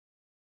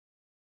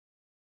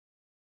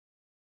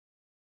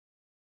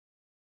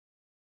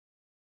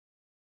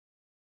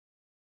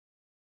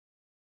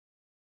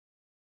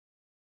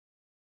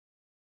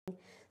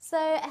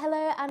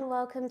Hello and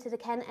welcome to the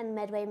Kent and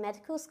Medway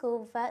Medical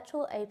School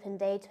Virtual Open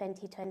Day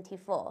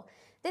 2024.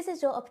 This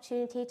is your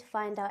opportunity to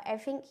find out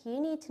everything you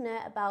need to know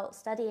about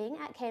studying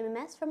at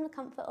KMMS from the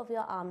comfort of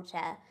your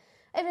armchair.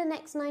 Over the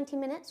next 90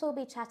 minutes, we'll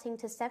be chatting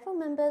to several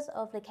members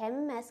of the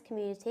KMMS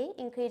community,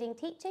 including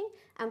teaching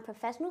and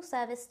professional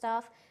service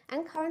staff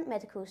and current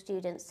medical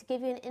students, to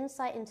give you an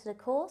insight into the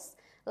course,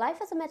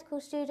 life as a medical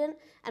student,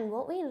 and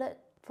what we look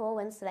for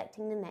when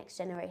selecting the next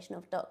generation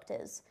of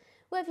doctors.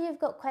 Whether you've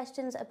got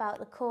questions about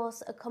the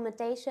course,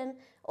 accommodation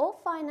or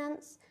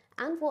finance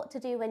and what to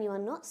do when you are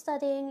not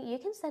studying, you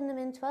can send them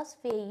in to us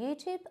via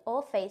YouTube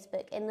or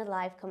Facebook in the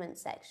live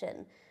comments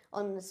section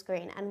on the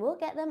screen and we'll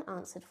get them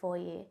answered for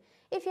you.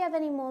 If you have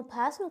any more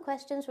personal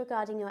questions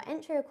regarding your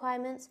entry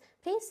requirements,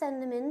 please send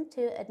them in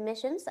to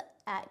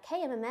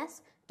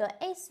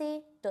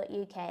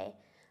admissions@kmms.ac.uk.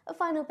 A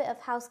final bit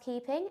of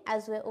housekeeping,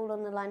 as we're all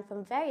on the line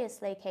from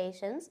various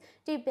locations,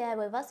 do bear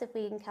with us if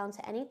we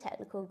encounter any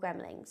technical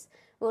gremlins.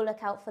 We'll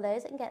look out for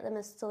those and get them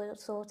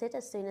sorted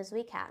as soon as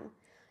we can.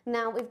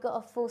 Now, we've got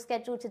a full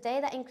schedule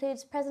today that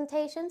includes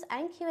presentations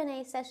and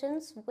Q&A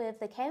sessions with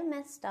the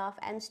KMMS staff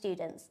and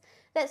students.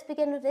 Let's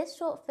begin with this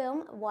short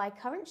film, Why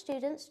Current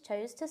Students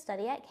Chose to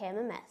Study at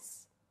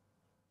KMMS.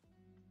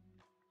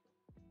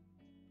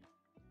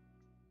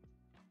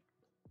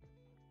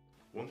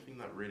 One thing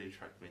that really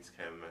attracted me to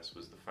KMMS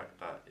was the fact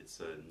that it's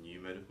a new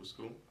medical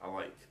school. I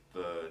like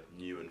the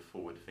new and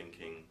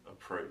forward-thinking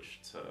approach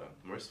to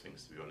most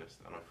things, to be honest,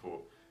 and I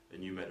thought a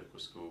new medical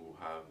school will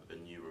have a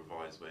new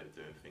revised way of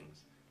doing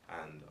things,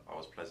 and I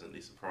was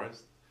pleasantly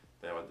surprised.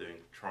 They are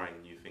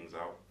trying new things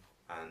out,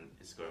 and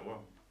it's going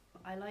well.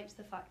 I liked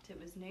the fact it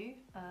was new,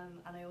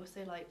 and I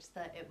also liked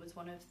that it was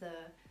one of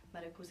the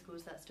medical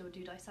schools that still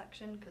do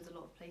dissection, because a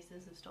lot of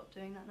places have stopped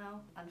doing that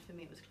now, and for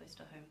me it was close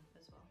to home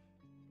as well.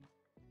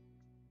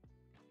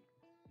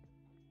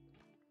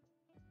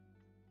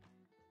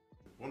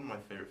 One of my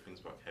favourite things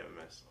about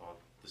KMMS are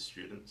the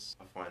students.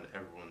 I find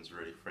everyone's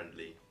really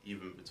friendly,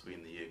 even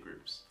between the year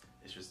groups.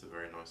 It's just a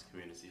very nice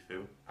community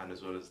feel. And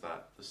as well as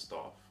that, the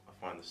staff. I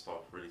find the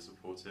staff really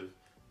supportive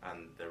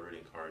and they're really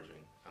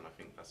encouraging. And I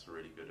think that's a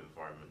really good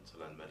environment to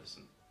learn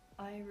medicine.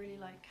 I really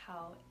like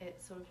how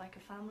it's sort of like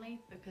a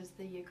family, because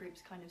the year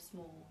group's kind of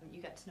small.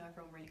 You get to know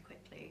everyone really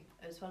quickly,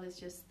 as well as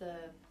just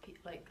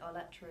our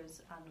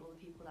lecturers and all the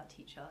people that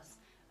teach us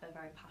are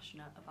very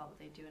passionate about what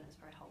they do, and it's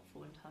very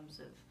helpful in terms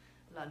of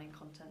learning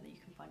content that you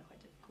can find quite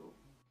difficult.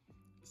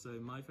 So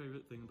my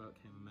favourite thing about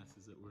KMMS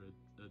is that we're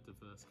a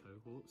diverse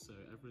cohort, so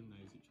everyone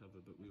knows each other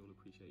but we all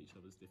appreciate each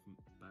other's different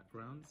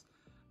backgrounds,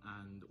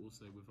 and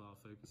also with our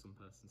focus on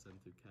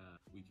person-centred care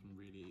we can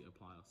really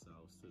apply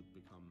ourselves to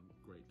become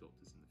great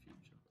doctors in the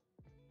future.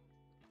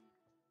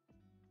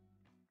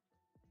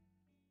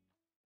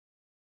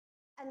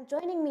 And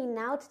joining me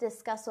now to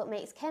discuss what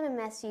makes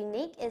KMMS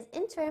unique is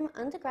Interim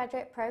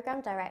Undergraduate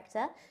Programme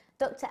Director,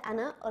 Dr.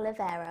 Ana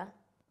Oliveira.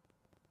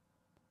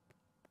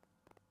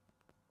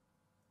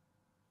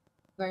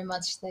 Very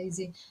much,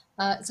 Daisy.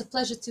 It's a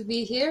pleasure to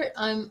be here.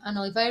 I'm Ana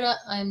Oliveira.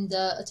 I'm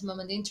at the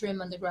moment the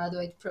Interim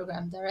Undergraduate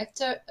Program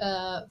Director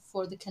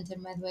for the Kent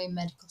and Medway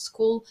Medical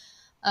School,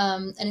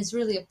 and it's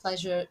really a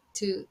pleasure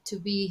to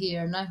be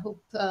here. And I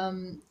hope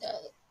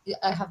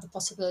I have the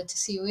possibility to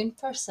see you in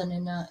person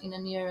in a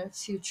near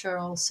future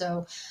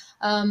also.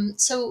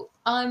 So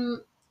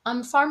I'm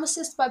a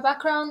pharmacist by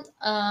background.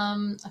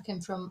 I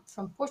came from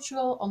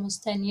Portugal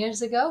almost 10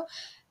 years ago.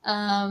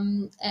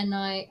 And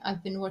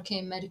I've been working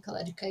in medical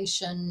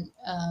education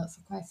for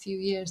quite a few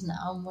years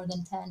now, more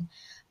than 10.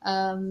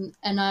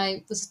 And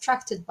I was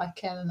attracted by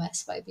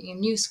KMMS by being a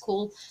new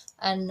school,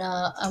 and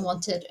I'm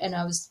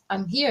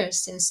here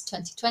since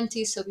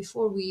 2020, so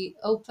before we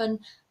open,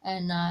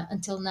 and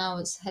until now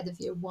as head of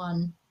year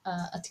 1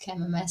 at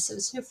KMMS. So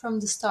it's here from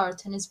the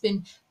start, and it's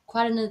been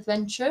quite an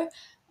adventure,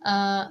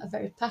 a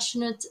very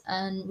passionate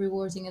and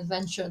rewarding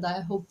adventure that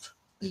I hope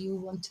you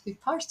want to be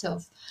part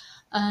of.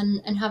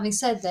 And having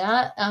said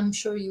that, I'm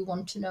sure you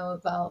want to know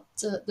about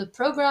the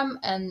program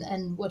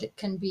and what it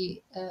can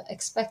be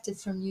expected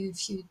from you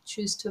if you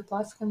choose to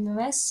apply for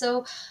KMMS.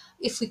 So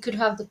if we could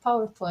have the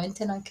PowerPoint,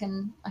 and I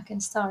can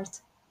start.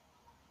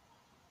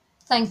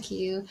 Thank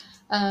you.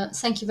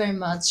 Thank you very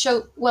much.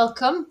 So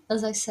welcome,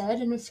 as I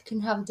said, and if you can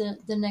have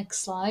the next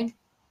slide.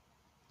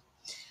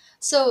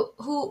 So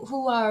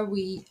who are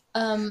we?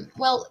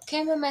 Well,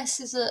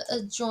 KMMS is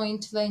a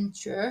joint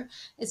venture.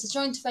 It's a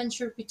joint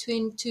venture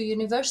between two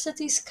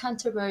universities,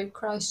 Canterbury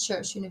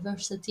Christchurch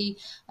University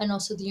and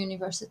also the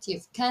University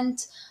of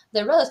Kent.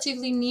 They're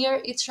relatively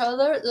near each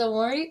other, don't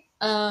worry.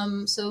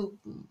 So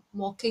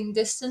walking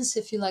distance,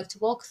 if you like to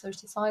walk,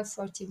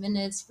 35-40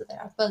 minutes, but there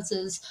are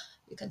buses.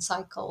 You can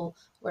cycle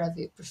wherever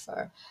you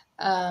prefer.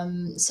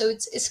 So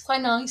it's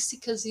quite nice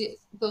because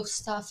both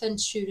staff and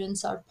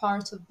students are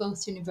part of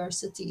both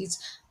universities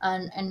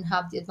and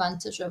have the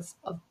advantage of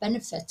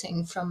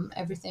benefiting from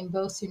everything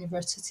both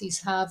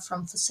universities have,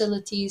 from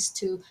facilities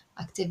to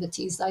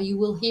activities that you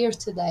will hear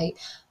today.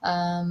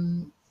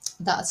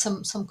 that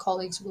some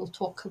colleagues will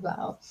talk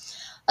about.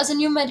 As a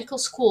new medical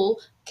school,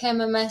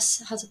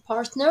 KMMS has a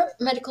partner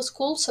medical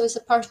school, so it's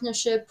a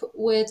partnership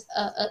with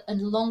a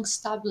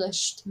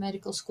long-established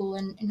medical school,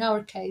 and in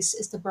our case,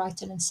 is the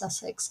Brighton and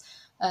Sussex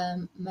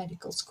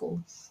Medical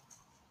School.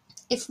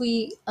 If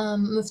we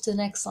move to the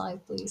next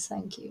slide, please,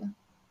 thank you.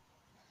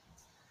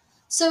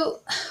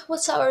 So,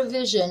 what's our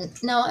vision?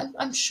 Now,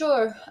 I'm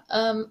sure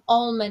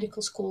all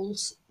medical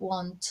schools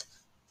want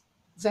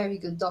very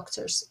good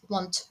doctors,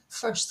 want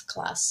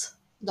first-class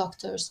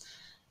doctors.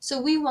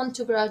 So we want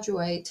to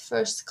graduate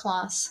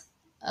first-class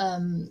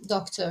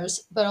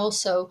doctors, but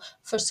also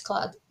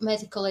first-class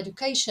medical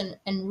education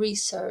and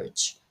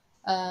research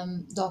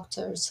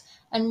doctors.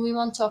 And we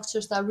want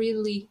doctors that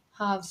really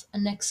have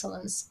an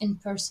excellence in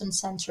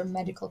person-centered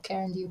medical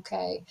care in the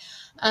UK.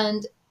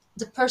 And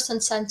the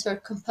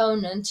person-centered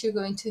component, you're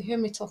going to hear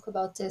me talk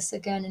about this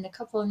again in a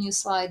couple of new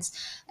slides,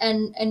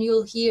 and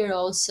you'll hear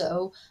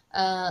also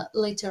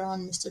later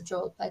on Mr.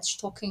 Joel Petch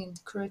talking in the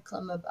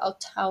curriculum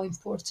about how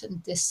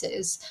important this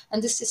is.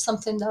 And this is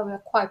something that we are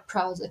quite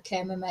proud at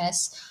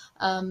KMMS,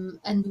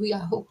 and we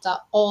hope that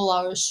all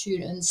our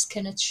students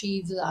can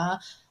achieve that,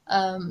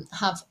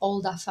 have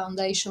all that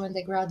foundation when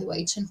they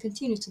graduate and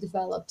continue to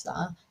develop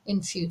that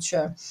in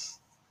future.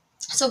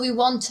 So we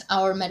want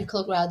our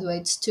medical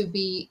graduates to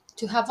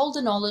have all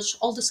the knowledge,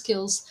 all the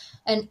skills,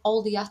 and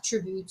all the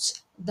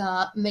attributes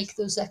that make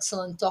those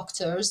excellent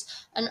doctors.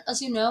 And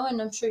as you know,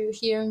 and I'm sure you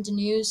hear in the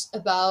news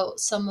about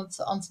some of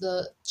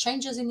the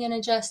changes in the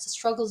NHS, the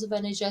struggles of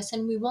NHS,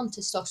 and we want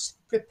these doctors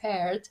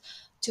prepared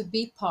to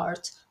be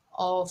part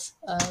of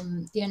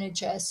the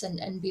NHS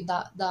and be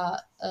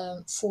that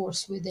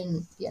force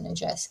within the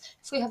NHS.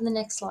 If we have the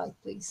next slide,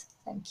 please.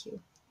 Thank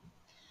you.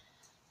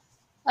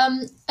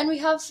 And we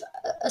have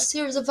a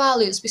series of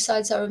values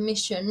besides our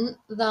mission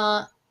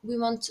that we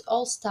want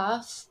all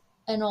staff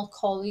and all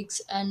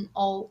colleagues and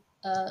all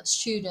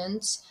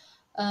students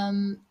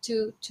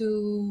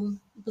to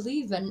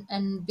believe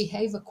and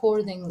behave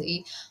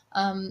accordingly.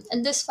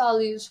 And these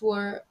values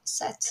were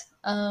set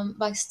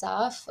by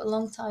staff a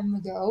long time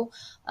ago,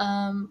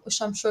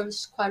 which I'm sure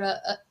is quite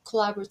a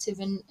collaborative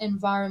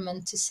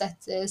environment to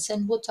set this,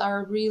 and what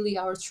are really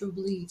our true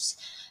beliefs.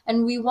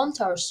 And we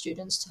want our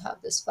students to have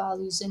these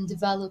values and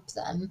develop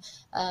them,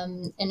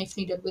 and if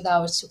needed, with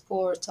our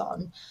support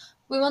on.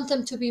 We want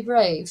them to be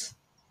brave.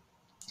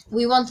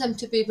 We want them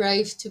to be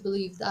brave to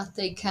believe that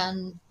they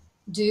can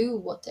do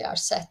what they are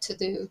set to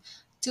do,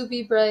 to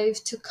be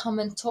brave to come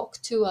and talk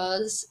to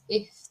us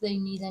if they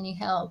need any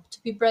help,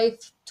 to be brave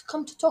to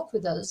come to talk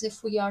with us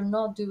if we are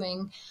not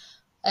doing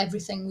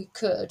everything we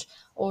could,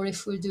 or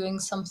if we're doing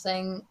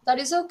something that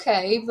is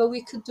okay, but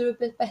we could do a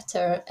bit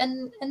better.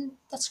 And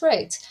that's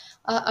great.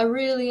 I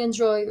really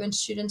enjoy when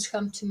students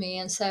come to me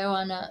and say, oh,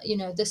 Anna,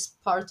 this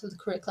part of the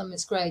curriculum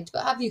is great,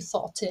 but have you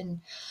thought in?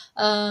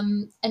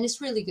 And it's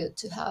really good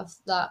to have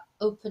that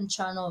open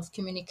channel of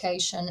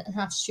communication and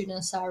have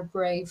students that are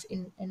brave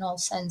in all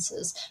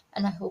senses.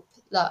 And I hope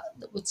that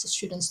what the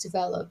students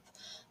develop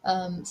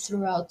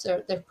throughout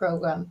their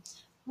program.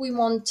 We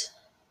want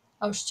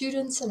our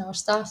students and our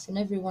staff and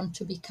everyone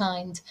to be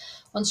kind.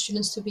 We want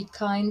students to be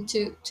kind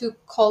to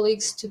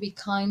colleagues, to be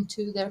kind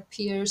to their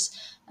peers,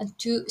 and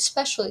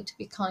especially to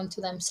be kind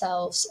to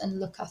themselves and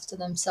look after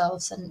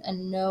themselves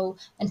and know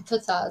and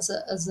put that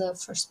as a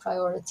first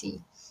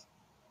priority.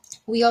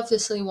 We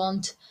obviously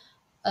want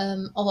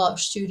all our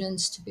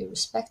students to be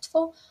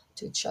respectful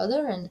to each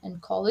other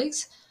and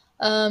colleagues.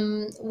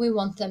 We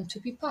want them to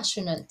be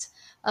passionate.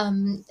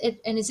 And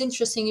it's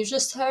interesting, you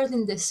just heard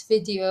in this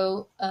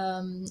video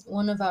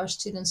one of our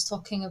students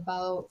talking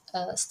about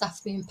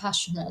staff being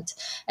passionate.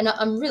 And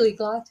I'm really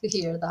glad to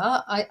hear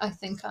that. I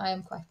think I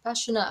am quite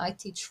passionate. I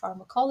teach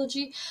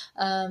pharmacology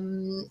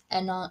and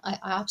I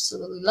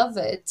absolutely love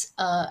it.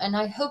 And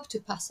I hope to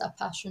pass that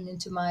passion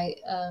into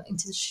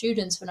the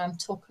students when I'm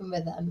talking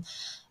with them.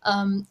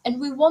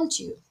 And we want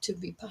you to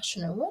be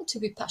passionate. We want to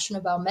be passionate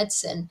about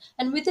medicine.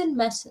 And within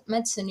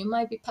medicine, you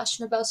might be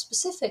passionate about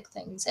specific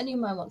things, and you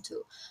might want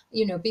to,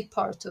 be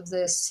part of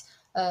this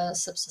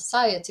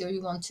sub-society, or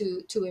you want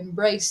to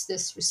embrace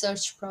this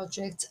research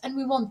project. And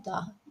we want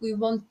that. We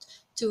want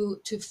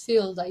to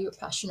feel that you're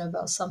passionate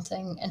about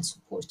something and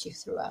support you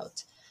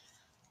throughout.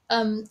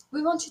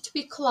 We want you to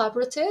be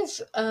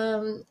collaborative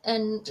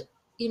and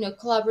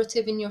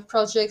collaborative in your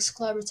projects,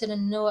 collaborative,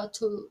 and know how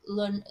to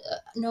learn,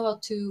 know how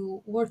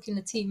to work in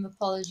a team.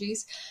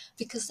 Apologies,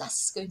 because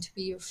that's going to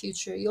be your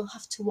future. You'll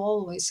have to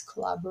always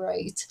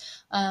collaborate.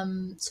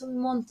 So we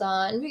want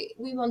that, and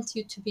we want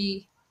you to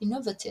be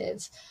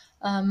innovative.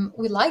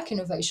 We like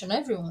innovation,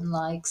 everyone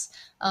likes,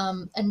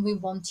 and we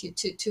want you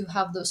to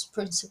have those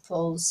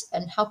principles.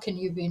 And how can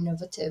you be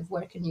innovative?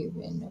 Where can you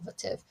be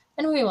innovative?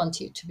 And we want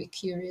you to be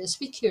curious.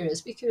 Be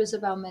curious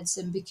about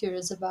medicine. Be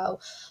curious about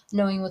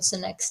knowing what's the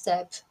next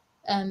step.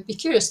 Be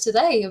curious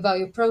today about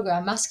your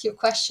program. Ask your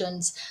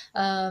questions.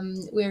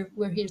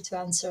 We're here to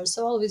answer.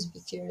 So always be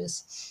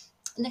curious.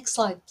 Next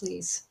slide,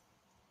 please.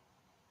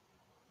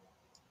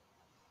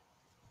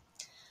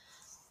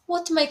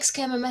 What makes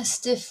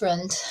KMMS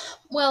different?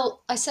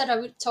 Well, I said I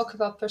would talk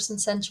about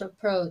person-centered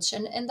approach,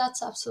 and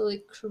that's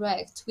absolutely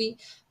correct. We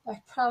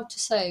are proud to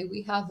say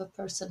we have a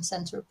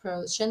person-centered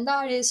approach, and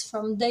that is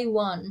from day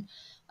one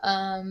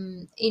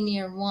in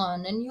year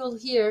one. And you'll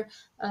hear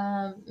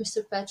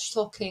Mr. Petch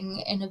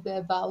talking in a bit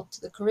about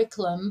the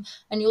curriculum,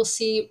 and you'll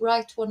see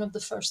right one of the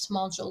first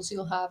modules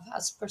you'll have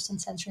has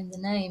person-centered in the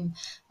name.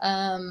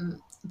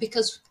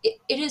 Because it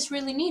is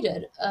really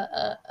needed.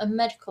 A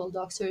medical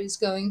doctor is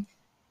going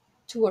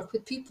to work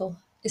with people,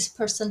 is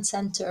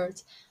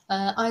person-centered.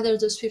 Either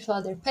those people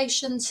are their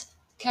patients,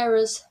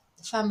 carers,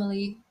 the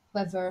family,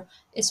 whoever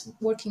is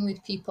working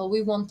with people.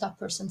 We want that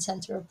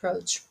person-centered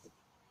approach.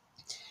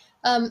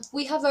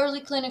 We have early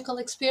clinical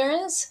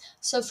experience.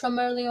 So from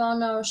early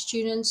on, our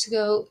students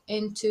go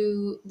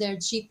into their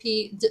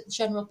GP,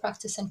 general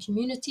practice and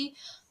community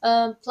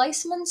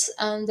placements,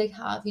 and they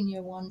have in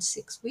year one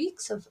 6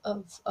 weeks of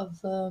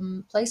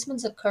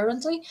placements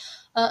currently.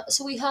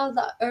 So we have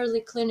that early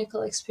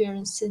clinical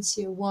experience since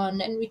year one,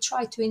 and we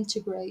try to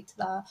integrate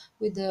that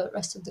with the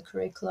rest of the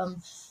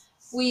curriculum.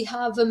 We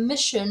have a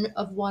mission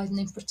of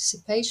widening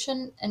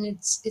participation, and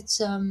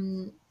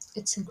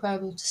it's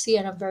incredible to see,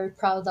 and I'm very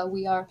proud that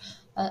we are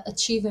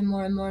achieving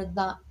more and more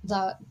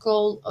that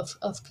goal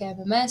of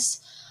KMMS.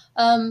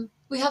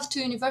 We have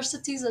 2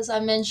 universities, as I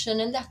mentioned,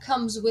 and that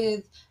comes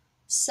with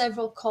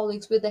several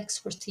colleagues with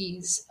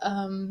expertise,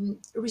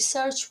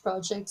 research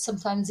projects,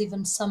 sometimes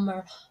even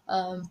summer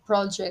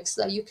projects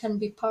that you can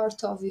be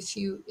part of if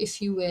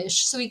you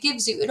wish. So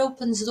it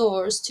opens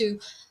doors to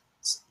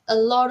a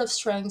lot of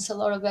strengths, a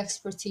lot of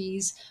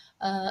expertise,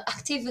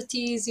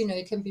 activities.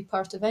 You can be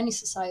part of any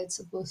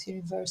society of both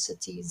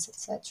universities,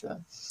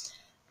 etc.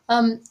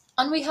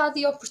 And we had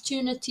the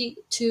opportunity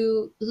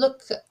to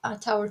look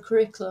at our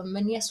curriculum.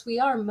 And yes, we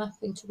are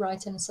mapping to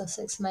Brighton and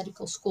Sussex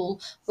Medical School,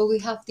 but we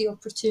have the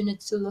opportunity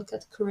to look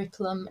at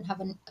curriculum and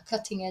have a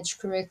cutting-edge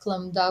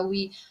curriculum that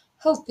we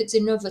hope it's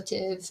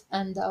innovative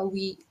and that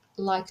we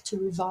like to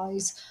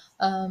revise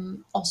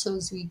also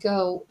as we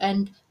go.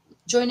 And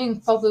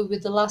joining probably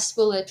with the last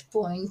bullet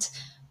point,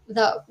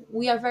 that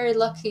we are very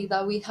lucky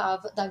that we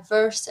have a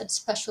diverse and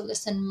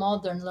specialist and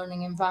modern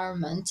learning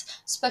environment,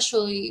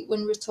 especially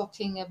when we're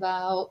talking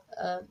about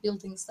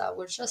buildings that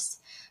were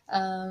just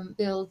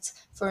built,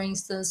 for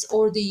instance,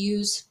 or the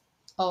use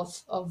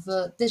of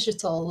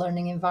digital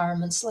learning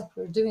environments like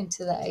we're doing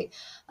today.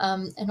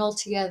 And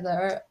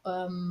altogether,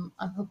 I'm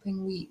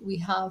hoping we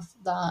have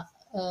that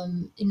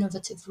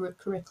innovative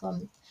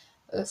curriculum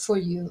for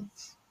you.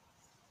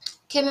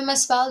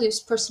 KMMS values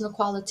personal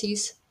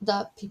qualities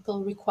that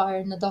people require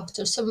in a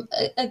doctor. So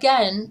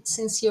again,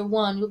 since year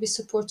one, you'll be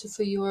supported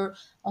for your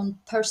own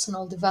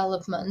personal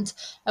development.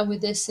 And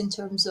with this in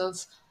terms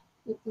of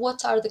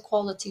what are the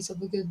qualities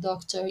of a good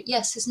doctor?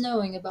 Yes, it's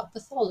knowing about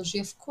pathology,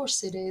 of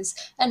course it is,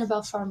 and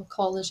about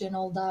pharmacology and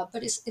all that,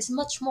 but it's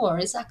much more.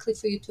 It's actually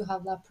for you to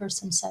have that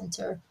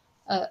person-centered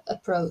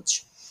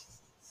approach.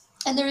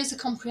 And there is a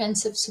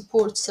comprehensive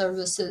support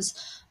services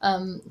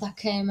that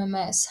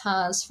KMMS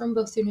has from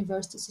both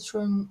universities,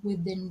 from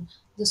within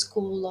the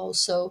school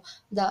also,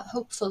 that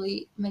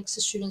hopefully makes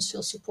the students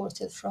feel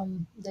supported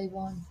from day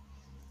one.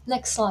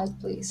 Next slide,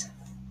 please.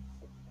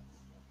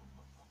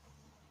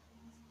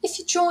 If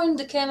you join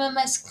the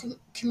KMMS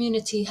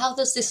community, how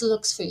does this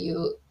look for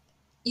you?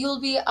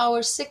 You'll be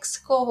our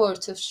 6th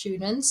cohort of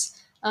students.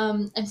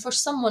 And for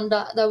someone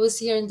that was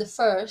here in the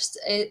first,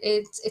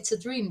 it's a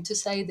dream to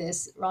say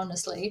this,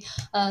 honestly.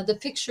 The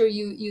picture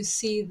you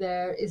see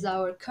there is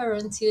our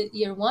current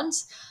year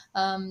ones.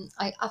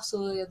 I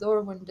absolutely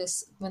adore when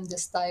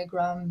this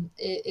diagram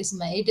is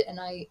made, and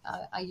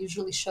I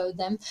usually show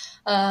them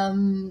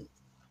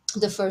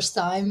the first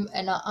time,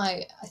 and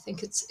I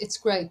think it's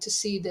great to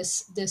see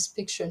this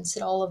picture and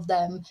see all of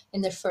them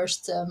in their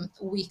first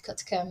week at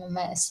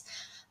KMMS.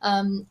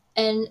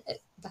 And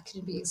that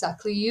can be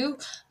exactly you.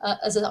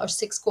 As our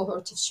 6th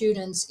cohort of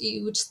students,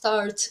 you would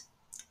start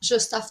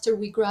just after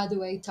we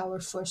graduate our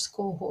first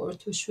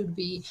cohort, which would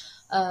be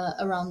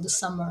around the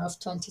summer of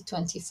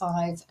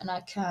 2025. And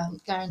I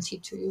can guarantee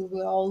to you,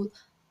 we're all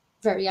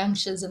very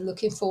anxious and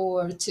looking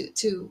forward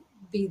to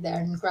be there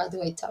and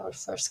graduate our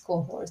first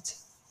cohort.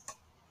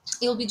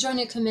 You'll be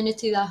joining a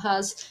community that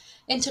has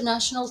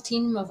international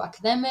team of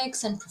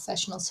academics and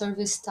professional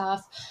service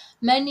staff.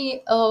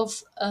 Many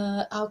of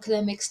our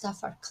academic staff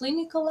are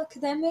clinical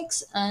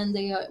academics, and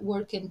they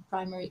work in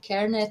primary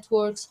care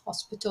networks,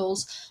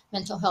 hospitals,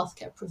 mental health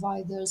care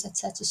providers,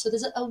 etc. So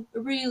there's a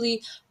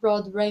really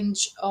broad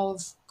range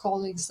of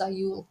colleagues that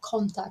you will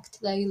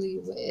contact daily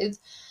with.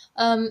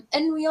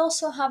 And we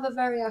also have a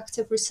very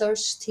active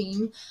research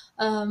team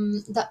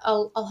that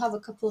I'll have a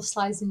couple of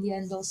slides in the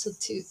end also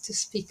to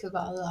speak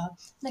about that.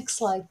 Next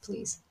slide,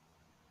 please.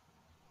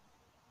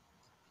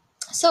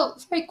 So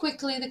very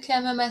quickly, the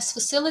KMMS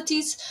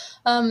facilities.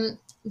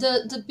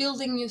 The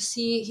building you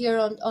see here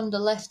on the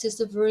left is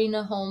the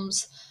Verena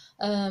Holmes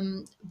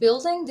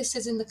building. This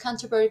is in the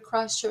Canterbury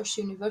Christchurch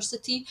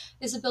University.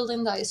 It's a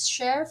building that is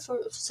shared for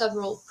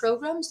several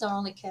programs, not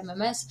only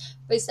KMMS,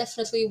 but it's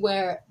definitely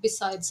where,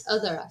 besides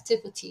other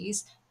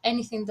activities,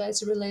 anything that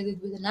is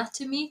related with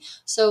anatomy.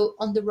 So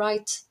on the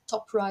right,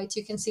 top right,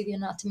 you can see the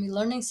Anatomy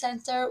Learning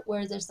Center,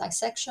 where there's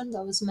dissection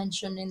that was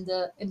mentioned in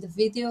the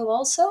video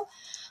also.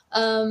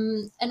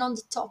 And on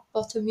the top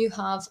bottom, you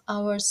have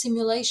our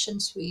simulation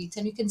suite,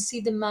 and you can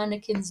see the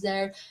mannequins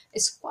there.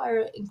 It's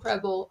quite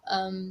incredible,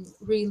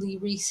 really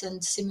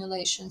recent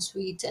simulation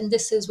suite. And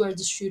this is where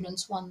the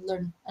students want to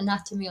learn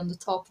anatomy on the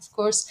top, of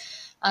course.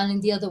 And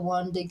in the other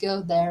one, they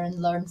go there and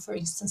learn, for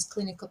instance,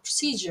 clinical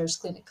procedures,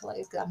 clinical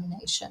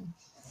examination.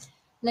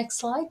 Next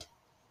slide.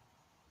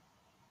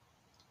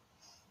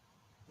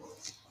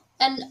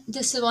 And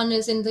this one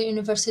is in the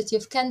University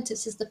of Kent.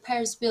 This is the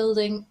Pears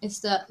building. It's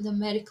the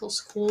medical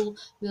school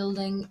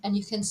building. And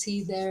you can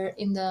see there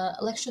in the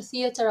lecture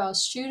theatre our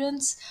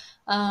students.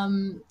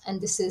 And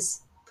this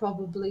is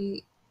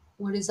probably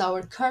what is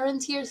our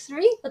current year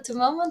 3 at the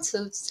moment.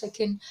 So it's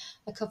taken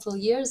a couple of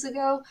years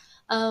ago.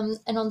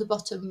 And on the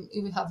bottom,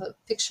 you have a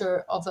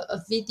picture of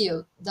a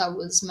video that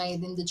was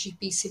made in the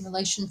GP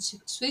simulation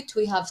suite.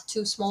 We have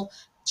 2 small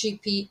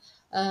GP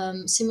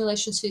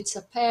simulation suites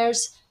at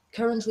Pears,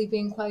 currently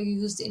being quite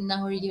used in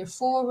our year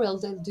 4, where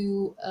they'll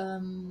do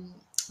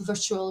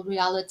virtual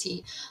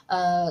reality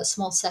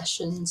small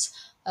sessions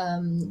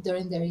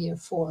during their year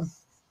 4.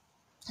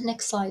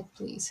 Next slide,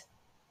 please.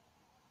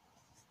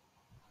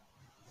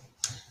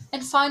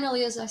 And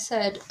finally, as I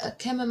said,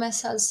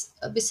 KMMS has,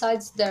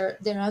 besides their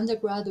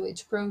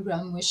undergraduate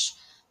program, which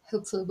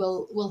hopefully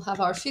we'll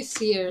have our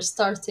 5th year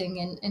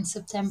starting in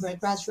September,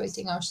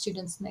 graduating our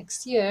students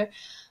next year.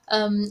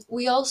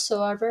 We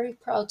also are very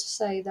proud to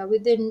say that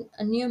within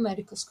a new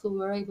medical school,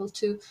 we're able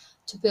to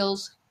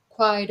build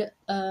quite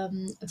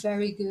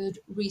very good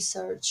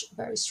research,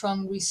 very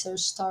strong research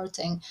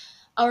starting.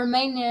 Our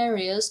main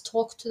areas,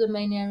 talk to the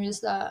main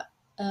areas that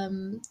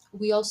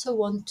we also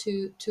want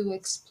to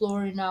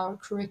explore in our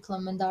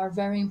curriculum and are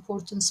very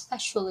important,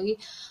 especially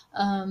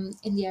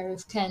in the area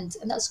of Kent,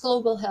 and that's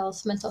global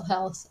health, mental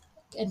health,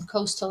 and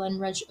coastal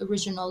and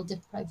regional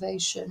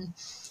deprivation.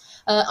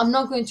 I'm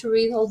not going to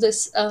read all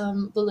these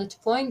bullet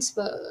points,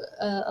 but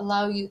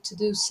allow you to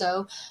do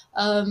so.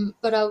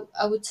 But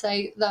I would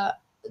say that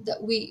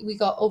we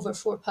got over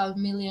 £4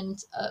 million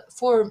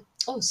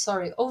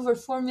over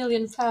 £4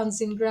 million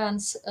in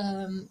grants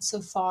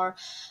so far.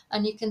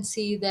 And you can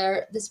see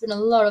there's been a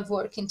lot of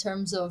work in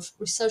terms of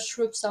research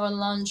groups that are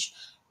launched,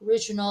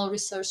 regional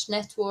research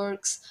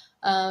networks.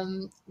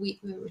 We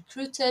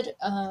recruited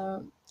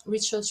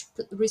research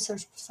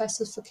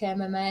professors for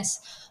KMMS.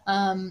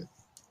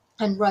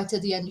 And right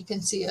at the end, you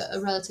can see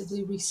a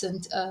relatively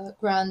recent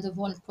grant of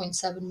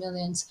 1.7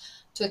 million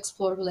to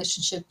explore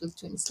relationship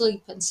between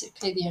sleep and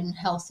circadian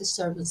health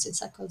disturbances,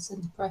 psychosis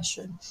and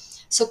depression.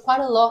 So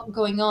quite a lot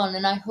going on,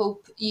 and I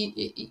hope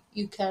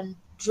you can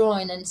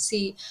join and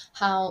see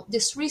how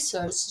this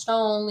research is not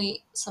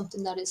only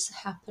something that is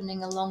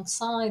happening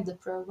alongside the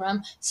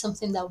program,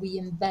 something that we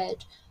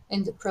embed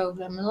in the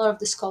program. And a lot of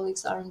these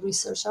colleagues are in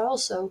research, are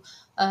also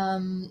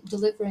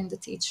delivering the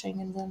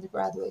teaching in the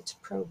undergraduate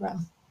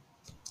program.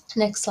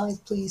 Next slide,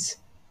 please.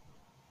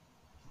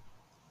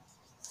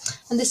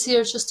 And this here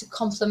is just to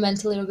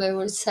complement a little bit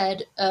what it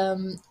said,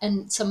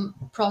 and some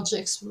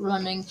projects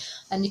running.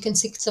 And you can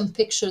see some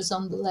pictures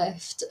on the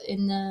left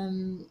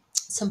in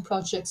some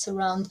projects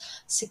around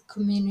sick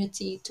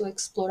community to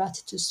explore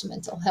attitudes to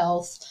mental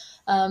health.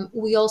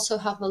 We also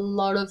have a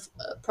lot of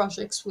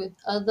projects with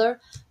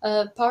other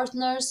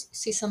partners.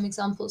 See some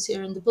examples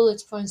here in the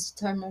bullet points: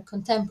 Turner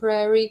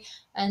Contemporary,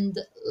 and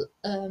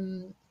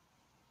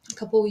a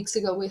couple of weeks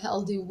ago, we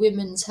held the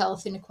Women's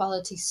Health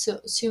Inequality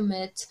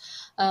Summit,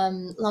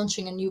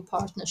 launching a new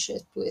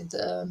partnership with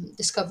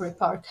Discovery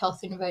Park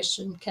Health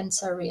Innovation, Kent,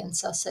 Surrey and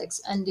Sussex,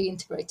 and the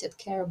Integrated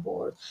Care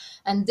Board.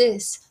 And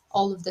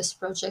all of these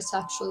projects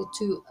actually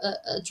to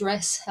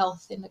address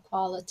health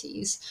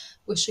inequalities,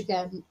 which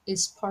again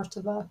is part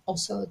of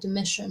also the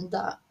mission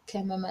that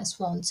KMMS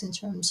wants in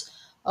terms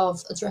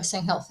of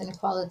addressing health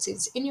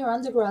inequalities in your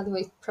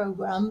undergraduate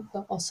program,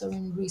 but also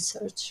in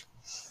research.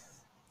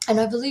 And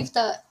I believe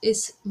that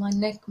is my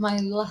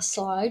last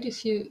slide.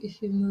 If you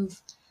move,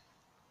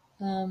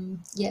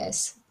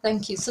 yes,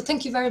 thank you. So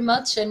thank you very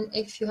much. And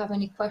if you have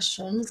any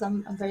questions,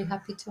 I'm very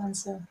happy to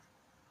answer.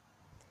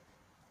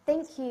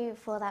 Thank you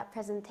for that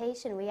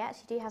presentation. We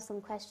actually do have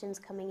some questions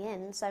coming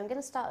in. So I'm going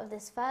to start with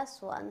this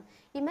first one.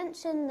 You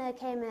mentioned the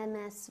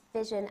KMMS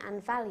vision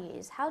and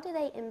values. How do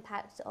they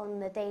impact on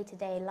the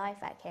day-to-day life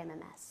at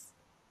KMMS?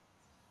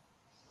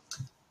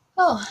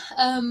 Oh,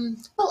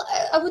 well,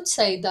 I would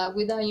say that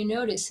without you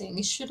noticing,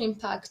 it should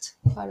impact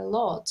quite a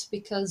lot,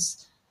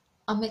 because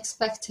I'm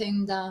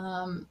expecting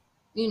that,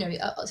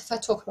 if I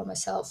talk about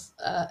myself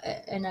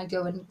and I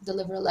go and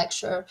deliver a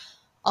lecture,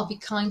 I'll be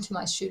kind to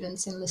my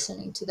students in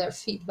listening to their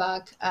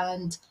feedback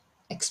and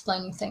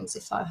explaining things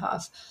if I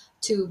have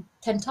to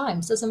 10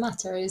 times, doesn't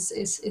matter, is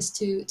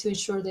to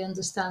ensure they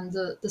understand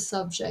the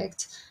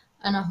subject.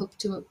 And I hope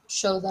to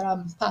show that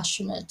I'm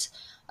passionate.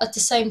 At the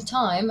same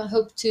time, I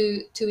hope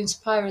to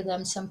inspire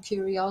them some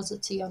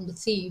curiosity on the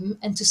theme,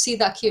 and to see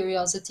that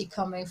curiosity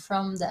coming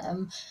from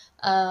them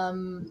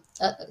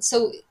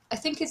So I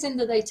think it's in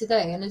the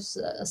day-to-day, and it's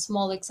a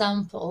small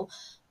example.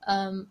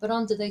 But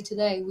on the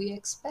day-to-day, we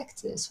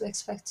expect this. We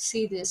expect to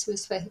see this. We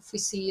expect if we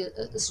see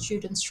a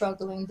student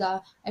struggling,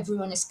 that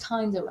everyone is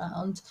kind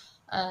around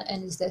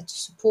and is there to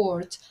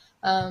support.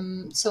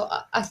 So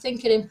I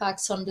think it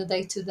impacts on the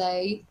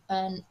day-to-day,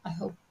 and I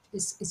hope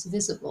it's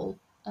visible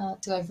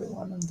to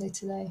everyone on the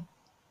day-to-day.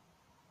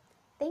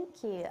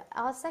 Thank you.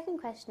 Our second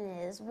question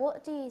is,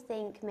 what do you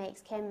think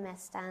makes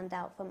KMMS stand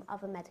out from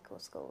other medical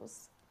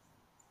schools?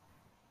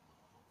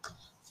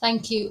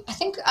 Thank you. I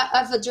think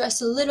I've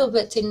addressed a little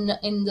bit in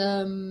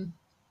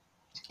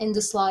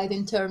the slide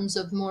in terms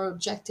of more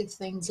objective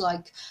things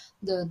like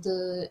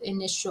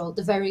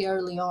the very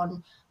early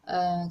on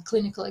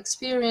clinical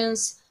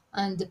experience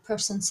and the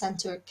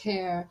person-centered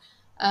care,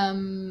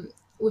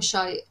 which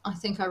I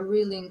think are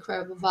really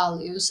incredible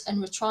values,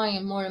 and we're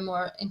trying more and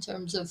more in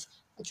terms of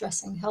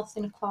addressing health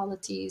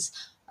inequalities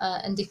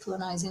and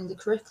decolonizing the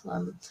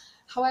curriculum.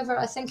 However,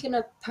 I think in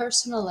a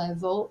personal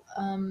level,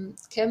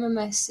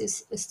 KMMS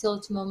is still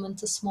at the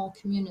moment a small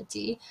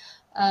community,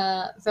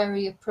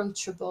 very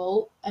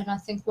approachable, and I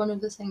think one of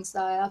the things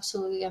that I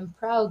absolutely am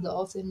proud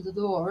of in the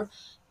door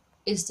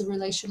is the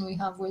relation we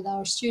have with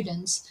our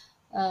students.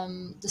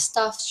 The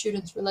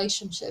staff-student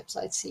relationships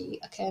I see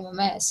at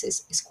KMMS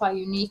is quite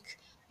unique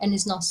and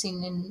is not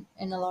seen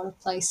in a lot of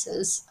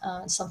places.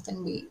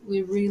 Something we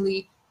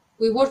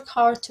work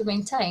hard to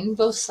maintain,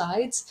 both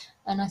sides,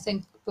 and I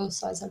think both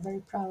sides are very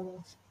proud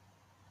of.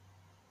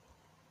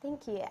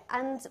 Thank you.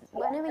 And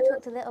I know we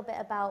talked a little bit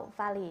about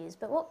values,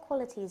 but what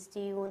qualities do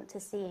you want to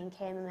see in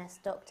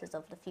KMMS doctors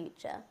of the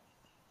future?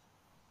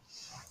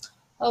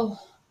 Oh,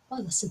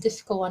 that's a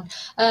difficult one.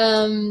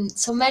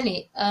 So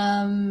many.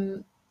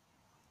 I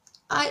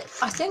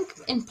think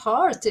in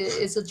part it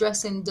is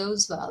addressing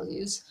those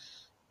values.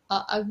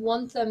 I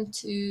want them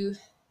to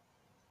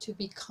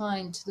be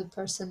kind to the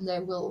person they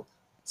will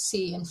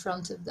see in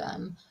front of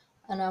them,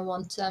 and I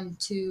want them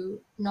to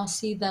not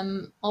see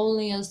them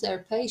only as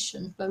their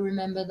patient, but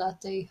remember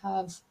that they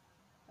have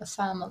a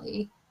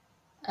family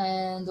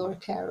and or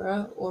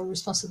carer or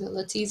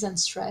responsibilities and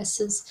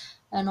stresses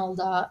and all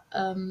that.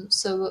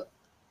 So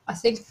I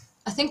think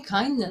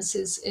kindness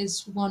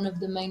is one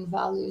of the main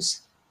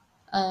values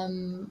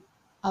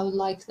I would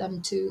like them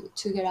to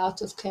get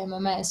out of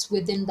KMMS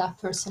within that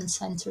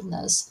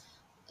person-centeredness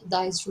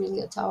that is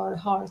really at our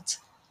heart.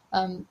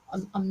 I'm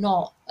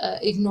not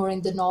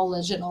ignoring the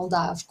knowledge and all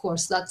that, of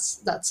course,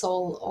 that's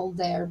all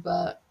there,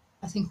 but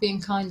I think being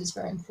kind is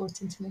very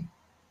important to me.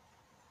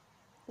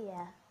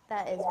 Yeah,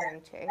 that is very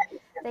true.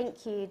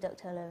 Thank you,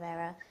 Dr.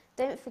 Oliveira.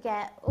 Don't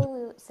forget,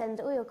 send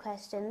all your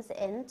questions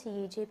in to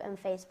YouTube and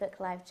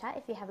Facebook live chat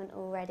if you haven't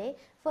already,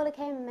 for the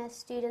KMMS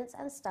students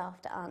and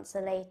staff to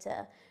answer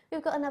later.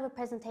 We've got another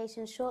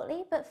presentation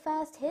shortly, but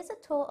first, here's a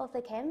tour of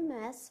the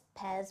KMMS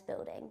Pairs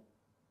building.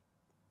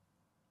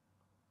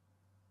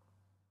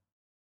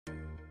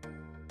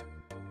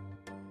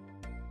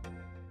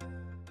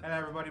 Hello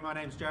everybody, my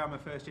name's Joe, I'm a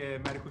first year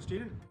medical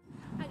student.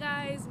 Hi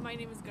guys, my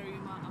name is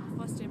Garima, I'm a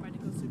first year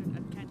medical student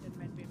at Kent and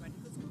Medway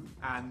Medical School.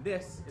 And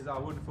this is our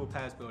wonderful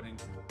Pairs building.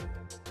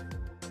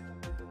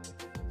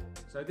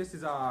 So this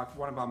is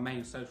one of our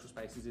main social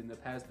spaces in the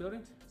Pairs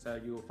building. So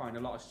you'll find a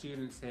lot of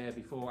students here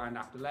before and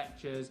after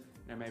lectures,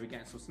 maybe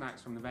getting some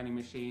snacks from the vending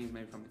machines,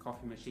 maybe from the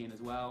coffee machine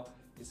as well.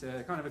 It's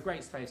a kind of a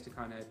great space to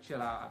kind of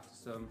chill out after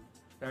some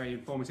very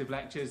informative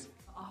lectures.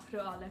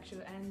 After our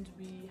lecture ends,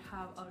 we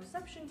have a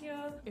reception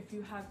here. If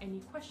you have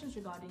any questions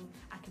regarding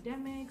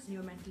academics,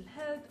 your mental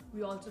health,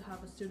 we also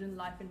have a student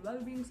life and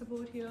well-being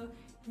support here.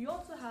 We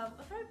also have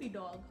a therapy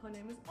dog. Her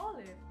name is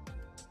Olive.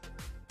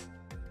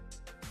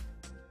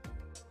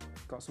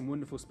 Got some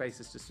wonderful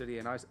spaces to study,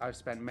 and I've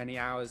spent many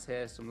hours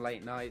here, some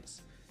late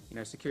nights.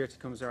 Security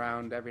comes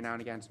around every now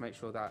and again to make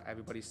sure that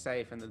everybody's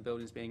safe and the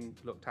building's being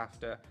looked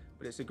after.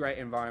 But it's a great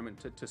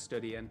environment to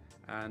study in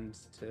and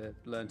to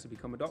learn to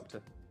become a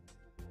doctor.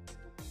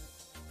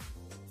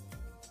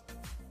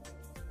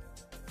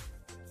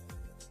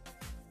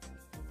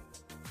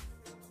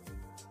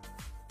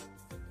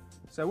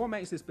 So what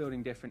makes this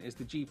building different is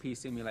the GP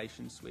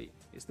simulation suite.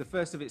 It's the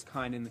first of its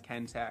kind in the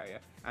Kent area,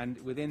 and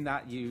within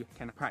that you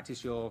can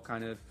practice your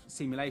kind of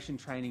simulation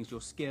trainings, your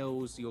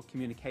skills, your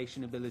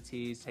communication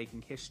abilities,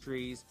 taking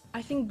histories.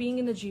 I think being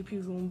in the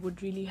GP room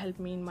would really help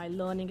me in my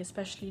learning,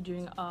 especially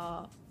during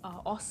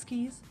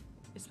OSCEs,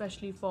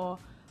 especially for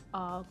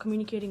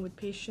communicating with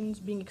patients,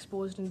 being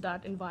exposed in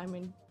that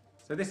environment.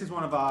 So this is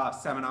one of our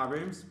seminar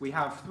rooms. We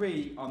have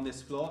 3 on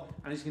this floor,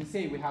 and as you can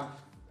see we have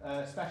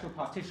special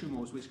partition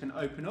walls which can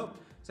open up.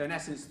 So in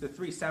essence the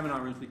 3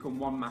 seminar rooms become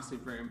one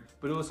massive room,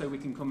 but also we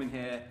can come in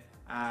here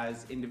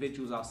as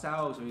individuals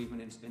ourselves or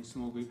even in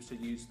small groups to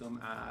use them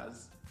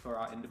for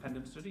our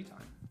independent study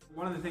time.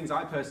 One of the things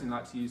I personally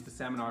like to use the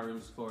seminar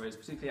rooms for is,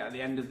 particularly at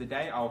the end of the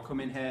day, I'll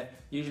come in here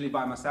usually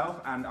by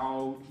myself and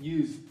I'll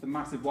use the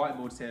massive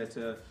whiteboards here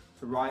to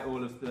write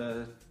all of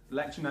the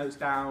lecture notes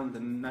down, the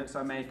notes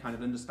I made, kind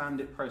of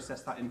understand it,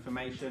 process that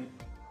information.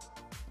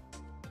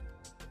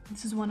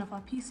 This is one of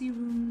our PC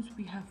rooms.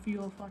 We have few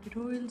of our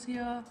tutorials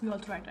here. We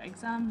also write our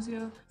exams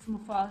here. Some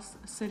of us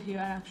sit here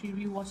and actually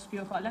rewatch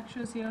few of our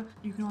lectures here.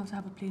 You can also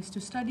have a place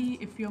to study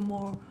if you're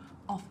more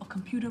of a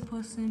computer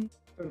person.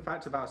 Fun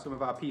fact about some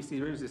of our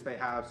PC rooms is they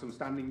have some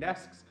standing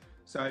desks.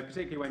 So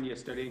particularly when you're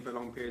studying for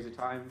long periods of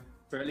time,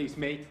 for at least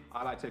me,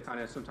 I like to kind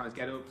of sometimes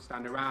get up,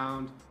 stand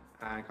around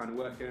and kind of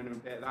work in a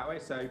bit that way.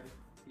 So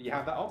you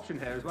have that option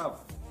here as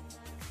well.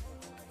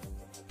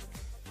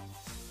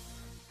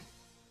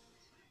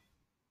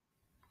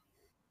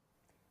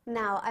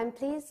 Now, I'm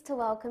pleased to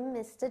welcome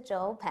Mr.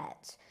 Joel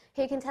Petch,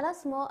 who can tell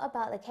us more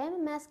about the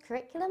KMMS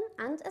curriculum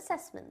and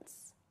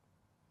assessments.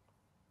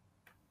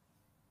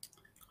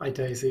 Hi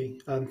Daisy,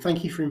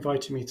 thank you for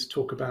inviting me to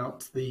talk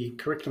about the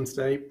curriculum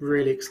today.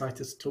 Really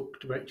excited to talk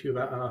to you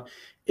about our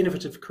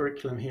innovative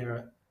curriculum here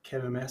at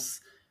KMMS.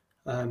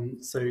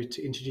 So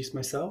to introduce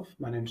myself,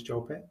 my name is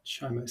Joel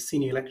Petch. I'm a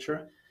senior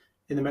lecturer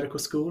in the medical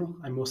school.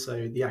 I'm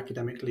also the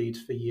academic lead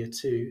for Year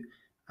 2,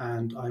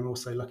 and I'm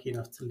also lucky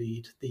enough to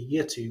lead the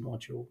Year 2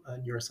 module,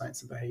 Neuroscience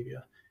and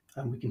Behaviour.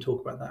 And we can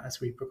talk about that as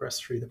we progress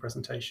through the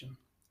presentation.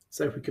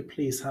 So if we could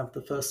please have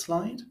the first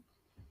slide.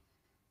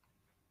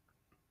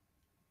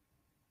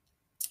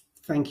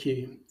 Thank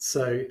you.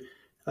 So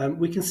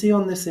we can see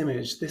on this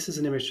image, this is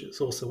an image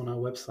that's also on our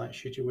website,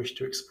 should you wish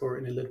to explore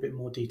it in a little bit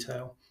more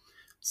detail.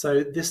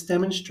 So this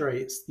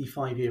demonstrates the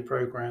 5-year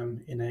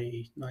program in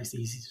a nice,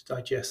 easy to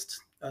digest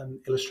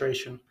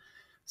illustration.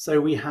 So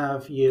we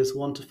have years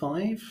 1 to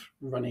 5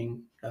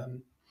 running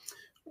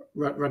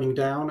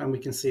down, and we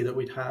can see that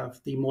we'd have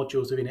the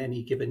modules within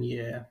any given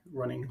year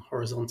running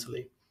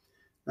horizontally.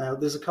 Now,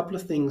 there's a couple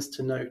of things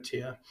to note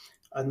here,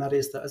 and that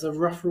is that as a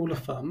rough rule of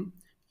thumb,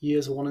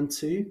 years 1 and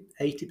 2,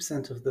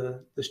 80% of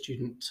the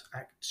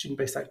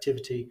student-based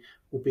activity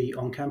will be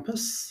on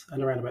campus,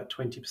 and around about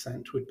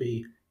 20% would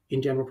be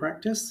in general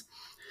practice.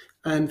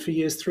 And for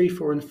years 3,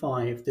 4, and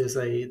 5, there's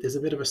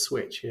a bit of a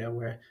switch here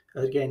where,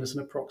 again, as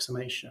an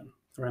approximation,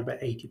 around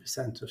about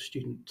 80% of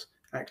student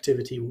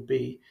activity will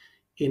be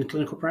in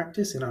clinical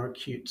practice in our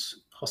acute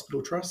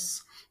hospital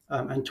trusts,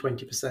 and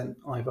 20%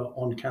 either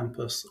on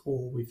campus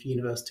or with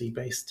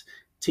university-based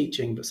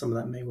teaching, but some of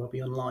that may well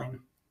be online.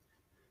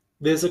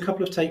 There's a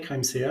couple of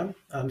take-homes here.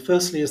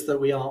 Firstly is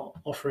that we are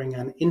offering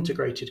an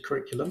integrated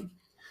curriculum.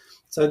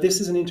 So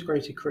this is an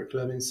integrated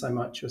curriculum in so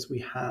much as we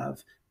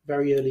have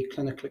very early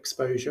clinical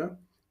exposure.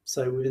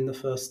 So within the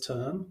first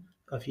term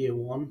of Year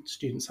 1,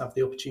 students have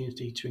the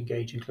opportunity to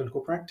engage in clinical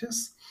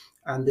practice.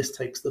 And this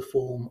takes the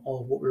form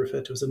of what we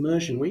refer to as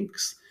immersion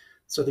weeks.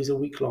 So these are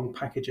week-long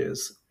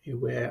packages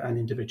where an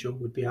individual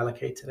would be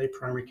allocated a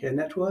primary care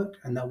network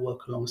and they'll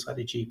work alongside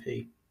a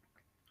GP.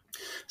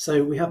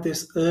 So we have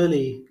this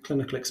early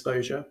clinical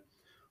exposure.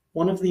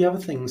 One of the other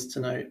things to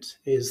note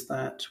is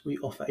that we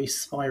offer a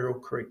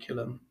spiral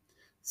curriculum.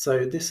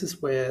 So this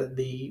is where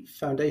the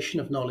foundation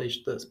of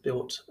knowledge that's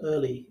built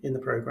early in the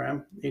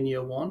program in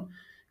Year 1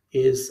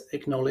 is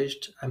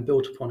acknowledged and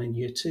built upon in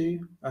Year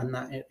 2, and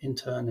that in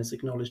turn is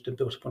acknowledged and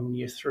built upon in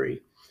Year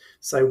 3.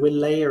 So we're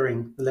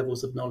layering the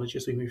levels of knowledge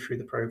as we move through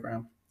the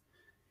program.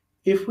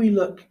 If we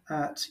look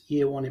at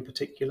Year 1 in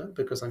particular,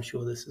 because I'm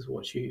sure this is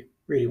what you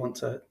really want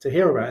to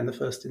hear about in the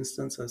first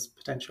instance as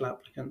potential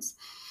applicants,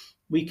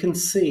 we can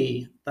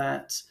see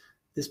that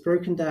it's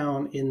broken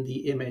down in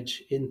the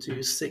image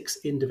into 6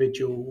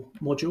 individual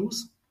modules.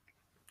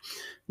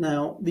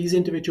 Now, these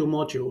individual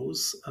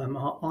modules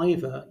are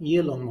either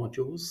year-long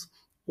modules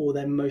or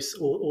they're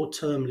or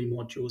termly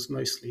modules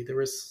mostly.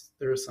 There is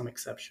some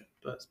exception,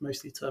 but it's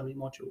mostly termly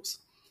modules.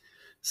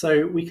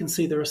 So we can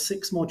see there are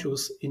 6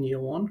 modules in Year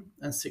 1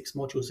 and 6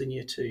 modules in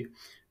Year 2.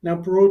 Now,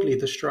 broadly,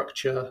 the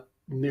structure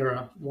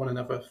mirror one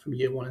another from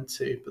Year 1 and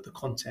 2, but the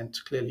content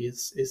clearly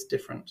is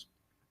different.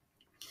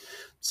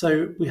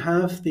 So we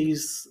have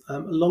these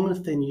long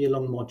and thin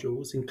year-long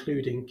modules,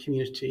 including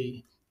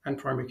community and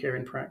primary care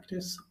in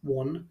practice,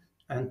 1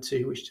 and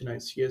 2, which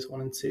denotes years 1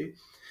 and 2.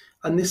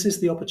 And this is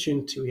the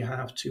opportunity we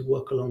have to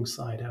work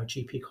alongside our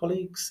GP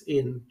colleagues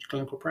in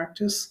clinical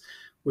practice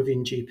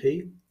within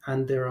GP.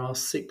 And there are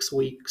 6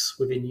 weeks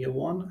within Year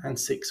 1 and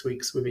 6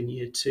 weeks within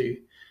Year 2,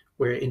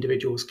 where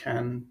individuals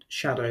can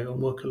shadow and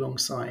work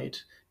alongside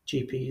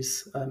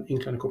GPs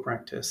in clinical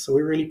practice. So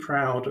we're really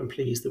proud and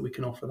pleased that we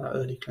can offer that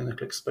early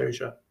clinical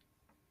exposure.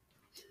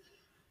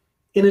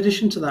 In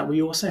addition to that,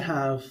 we also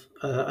have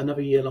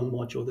another year-long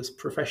module, this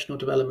professional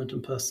development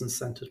and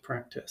person-centered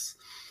practice.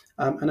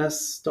 And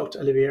as Dr.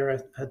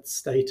 Oliveira had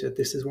stated,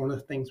 this is one of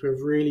the things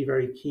we're really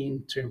very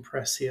keen to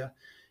impress here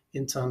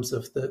in terms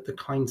of the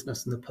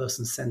kindness and the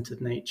person-centered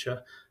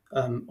nature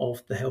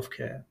of the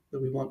healthcare, that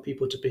we want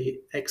people to be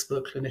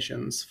expert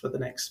clinicians for the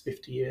next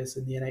 50 years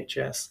in the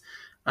NHS.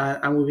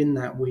 And within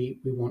that, we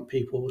want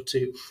people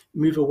to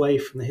move away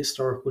from the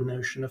historical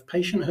notion of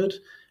patienthood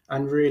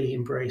and really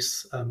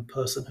embrace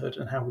personhood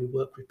and how we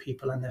work with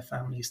people and their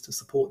families to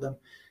support them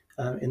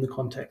in the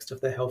context of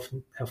their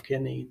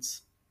healthcare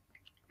needs.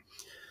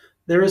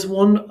 There is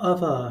one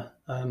other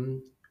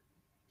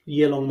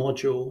year-long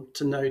module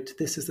to note.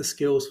 This is the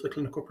skills for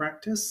clinical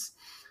practice.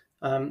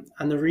 And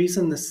the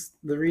reason this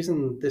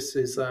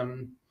is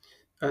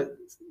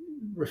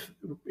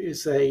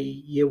is a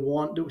year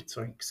one.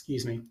 Sorry,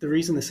 excuse me. The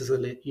reason this is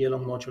a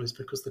year-long module is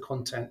because the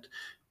content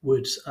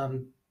would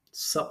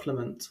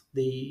supplement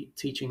the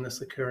teaching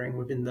that's occurring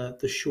within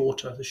the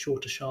shorter,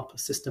 sharper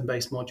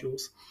system-based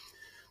modules.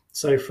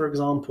 So, for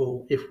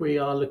example, if we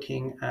are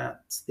looking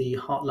at the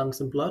heart,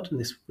 lungs, and blood, and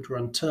this would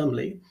run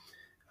termly,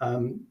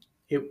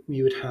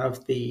 you would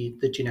have the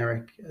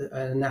generic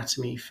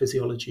anatomy,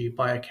 physiology,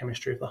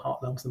 biochemistry of the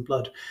heart, lungs, and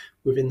blood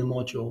within the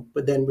module.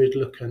 But then we'd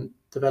look at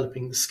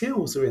developing the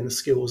skills within the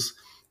skills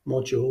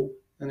module,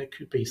 and it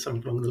could be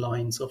something along the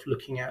lines of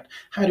looking at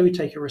how do we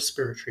take a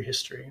respiratory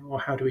history, or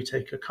how do we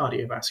take a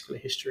cardiovascular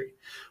history,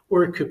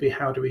 or it could be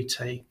how do we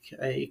take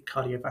a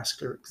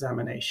cardiovascular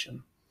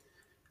examination.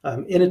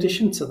 In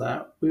addition to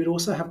that, we would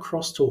also have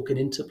crosstalk and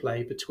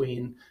interplay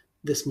between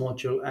this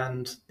module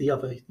and the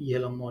other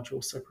year-long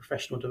modules, so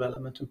professional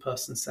development and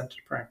person-centered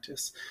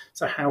practice.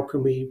 So how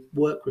can we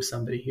work with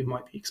somebody who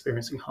might be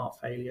experiencing heart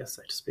failure,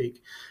 so to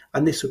speak?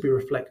 And this would be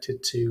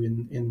reflected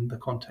too in the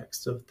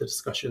context of the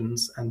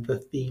discussions and the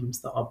themes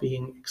that are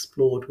being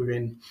explored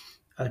within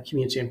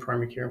community and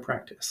primary care and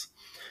practice.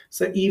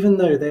 So even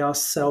though they are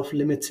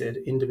self-limited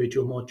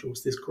individual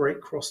modules, there's great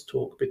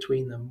crosstalk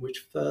between them,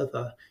 which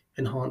further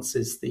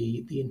enhances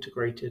the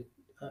integrated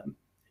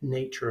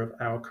nature of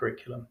our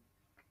curriculum.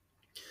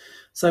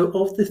 So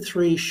of the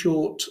 3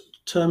 short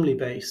termly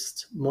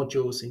based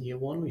modules in year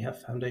 1, we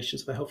have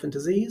Foundations for Health and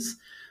Disease,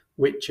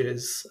 which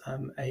is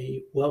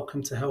a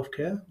welcome to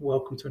healthcare,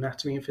 welcome to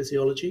anatomy and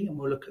physiology, and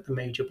we'll look at the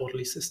major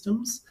bodily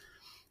systems.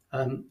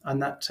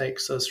 And that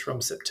takes us from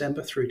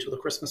September through to the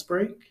Christmas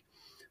break.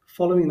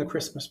 Following the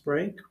Christmas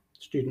break,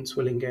 students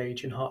will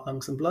engage in heart,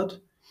 lungs, and blood,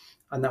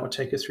 and that will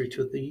take us through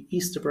to the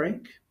Easter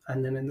break.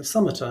 And then in the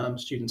summer term,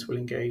 students will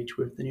engage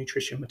with the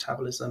nutrition,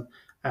 metabolism,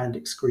 and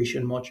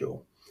excretion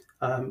module.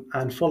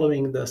 And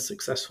following the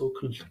successful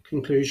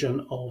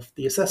conclusion of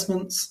the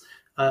assessments,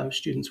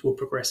 students will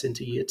progress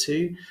into year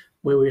 2,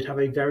 where we would have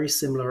a very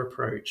similar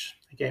approach.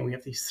 Again, we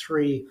have these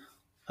 3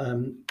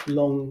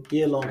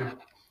 year-long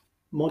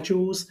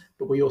modules,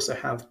 but we also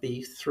have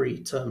the 3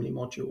 termly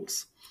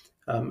modules.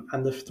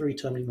 And the 3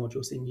 termly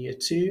modules in year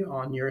 2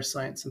 are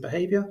neuroscience and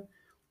behavior,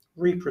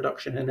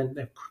 reproduction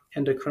and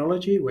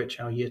endocrinology, which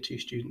our year 2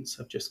 students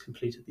have just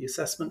completed the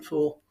assessment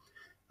for.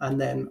 And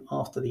then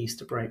after the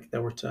Easter break,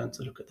 they'll return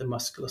to look at the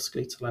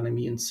musculoskeletal and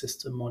immune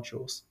system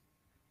modules.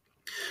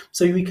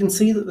 So we can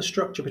see that the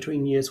structure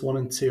between years 1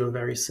 and 2 are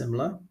very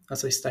similar.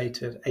 As I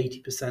stated,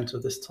 80%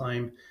 of this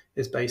time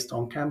is based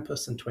on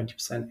campus and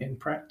 20% in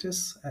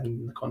practice. And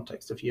in the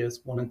context of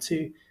years 1 and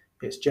 2,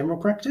 it's general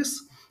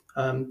practice.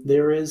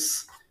 There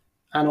is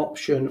an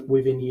option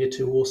within year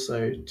 2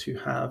 also to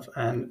have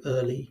an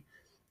early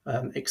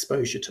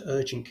exposure to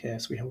urgent care.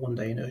 So we have 1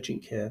 day in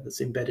urgent care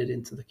that's embedded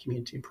into the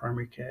community and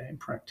primary care in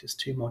practice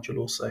 2 module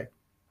also.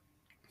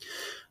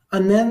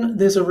 And then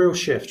there's a real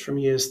shift from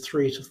years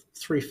 3,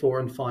 4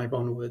 and 5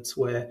 onwards,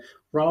 where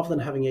rather than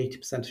having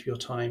 80% of your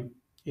time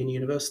in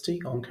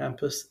university on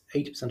campus,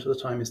 80% of the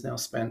time is now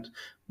spent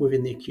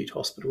within the acute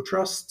hospital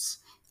trusts.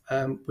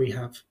 We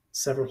have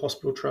several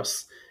hospital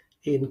trusts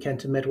in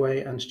Kent and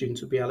Medway, and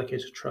students will be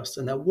allocated a trust,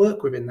 and they'll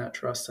work within that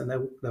trust, and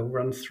they'll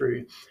run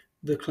through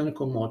the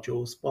clinical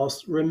modules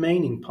whilst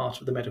remaining part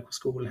of the medical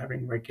school and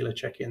having regular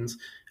check-ins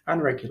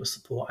and regular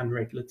support and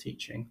regular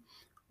teaching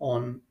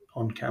on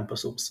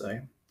campus also.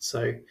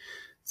 So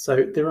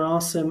there are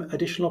some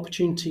additional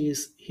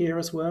opportunities here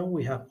as well.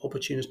 We have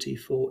opportunity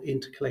for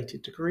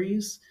intercalated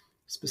degrees,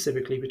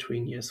 specifically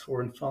between years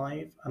 4 and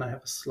 5, and I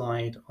have a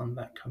slide on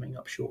that coming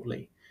up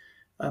shortly.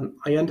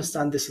 I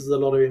understand this is a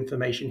lot of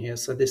information here,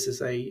 so this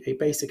is a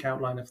basic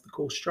outline of the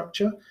course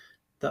structure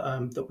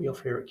that we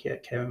offer here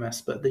at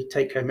KMMS, but the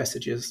take-home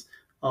messages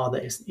are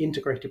that it's an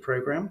integrated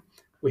program.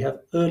 We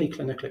have early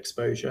clinical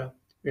exposure.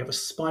 We have a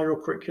spiral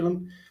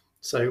curriculum.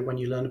 So when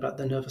you learn about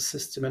the nervous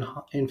system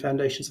in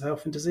Foundations of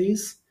Health and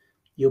Disease,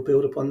 you'll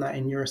build upon that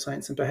in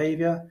neuroscience and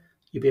behavior.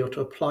 You'll be able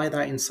to apply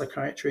that in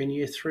psychiatry in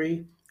year 3,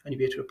 and you'll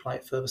be able to apply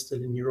it further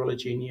still in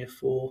neurology in year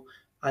 4,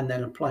 and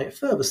then apply it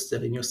further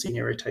still in your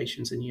senior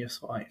rotations in year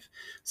 5.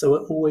 So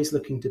we're always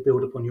looking to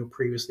build upon your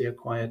previously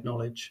acquired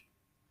knowledge.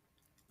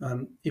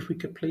 If we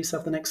could please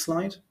have the next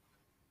slide.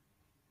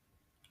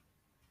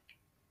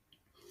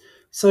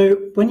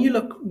 So when you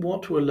look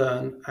what we'll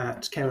learn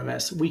at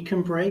KMMS, we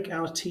can break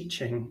our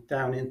teaching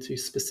down into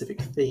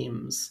specific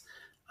themes.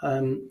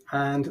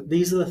 And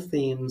these are the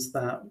themes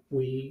that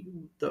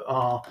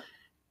are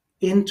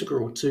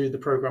integral to the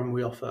program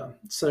we offer.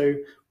 So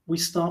we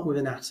start with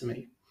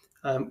anatomy.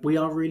 We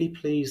are really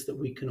pleased that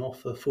we can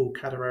offer full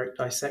cadaveric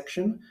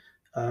dissection,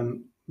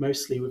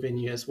 mostly within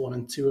years 1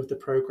 and 2 of the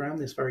program.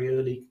 There's very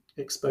early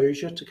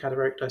exposure to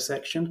cadaveric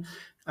dissection.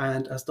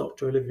 And as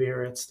Dr.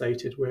 Oliveira had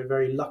stated, we're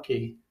very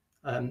lucky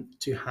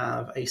to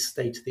have a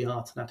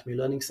state-of-the-art anatomy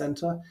learning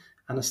centre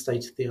and a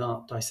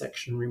state-of-the-art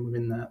dissection room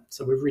within that.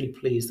 So we're really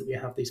pleased that we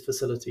have these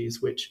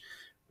facilities which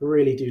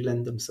really do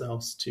lend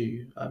themselves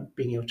to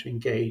being able to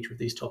engage with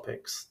these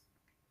topics.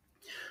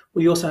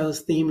 We also have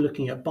this theme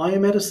looking at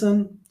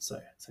biomedicine, so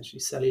essentially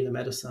cellular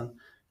medicine,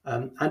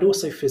 and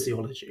also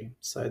physiology.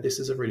 So this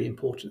is a really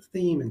important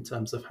theme in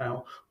terms of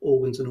how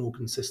organs and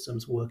organ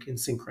systems work in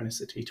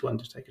synchronicity to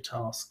undertake a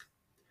task.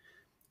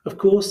 Of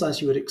course,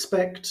 as you would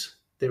expect,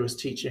 there is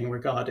teaching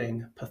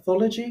regarding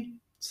pathology,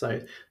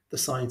 so the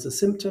signs and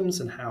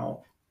symptoms and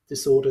how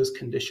disorders,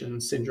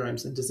 conditions,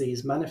 syndromes and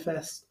disease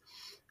manifest.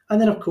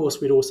 And then, of course,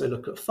 we'd also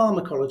look at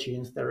pharmacology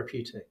and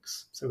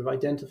therapeutics. So we've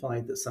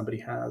identified that somebody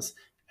has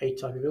a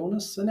type of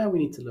illness, so now we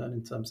need to learn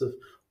in terms of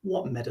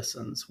what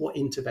medicines, what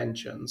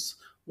interventions,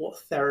 what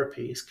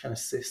therapies can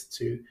assist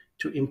to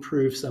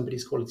improve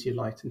somebody's quality of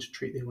life and to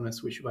treat the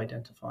illness which we've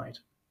identified.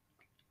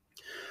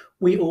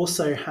 We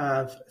also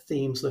have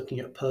themes looking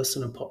at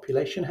person and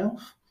population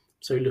health,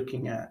 so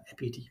looking at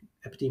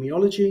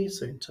epidemiology,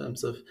 so in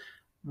terms of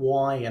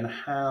why and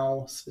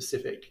how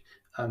specific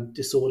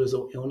disorders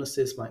or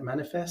illnesses might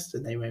manifest,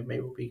 and they may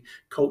well be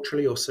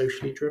culturally or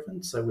socially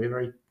driven. So we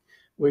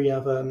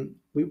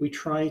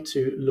try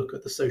to look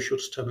at the social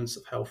determinants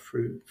of health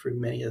through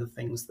many of the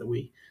things that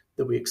we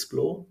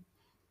explore.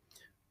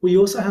 We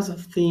also have a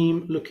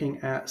theme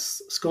looking at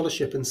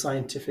scholarship and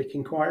scientific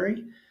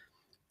inquiry.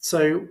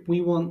 So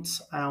we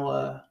want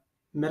our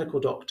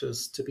medical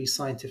doctors to be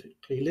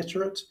scientifically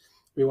literate.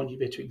 We want you to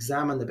be able to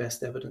examine the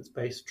best evidence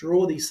base,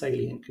 draw these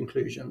salient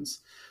conclusions.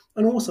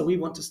 And also we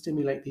want to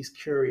stimulate these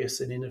curious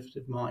and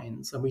innovative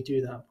minds. And we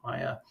do that by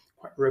a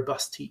quite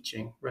robust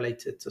teaching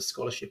related to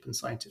scholarship and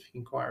scientific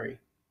inquiry.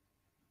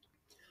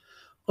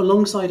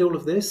 Alongside all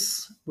of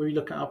this, we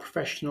look at our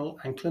professional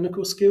and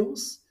clinical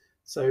skills.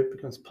 So it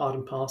becomes part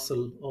and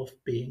parcel of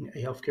being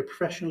a healthcare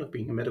professional, of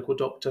being a medical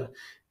doctor,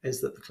 is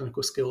that the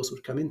clinical skills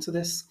would come into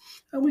this.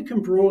 And we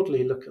can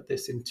broadly look at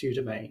this in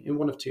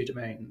one of two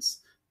domains.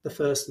 The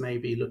first may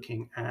be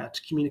looking at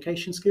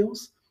communication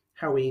skills,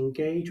 how we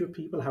engage with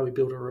people, how we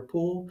build a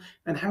rapport,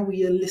 and how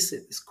we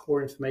elicit this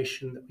core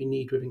information that we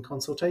need within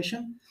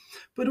consultation.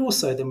 But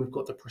also then we've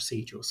got the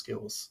procedural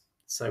skills.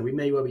 So we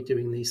may well be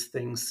doing these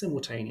things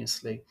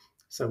simultaneously.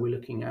 So we're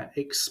looking at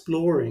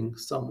exploring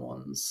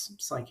someone's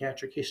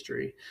psychiatric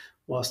history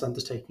whilst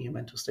undertaking a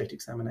mental state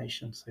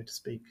examination, so to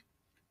speak.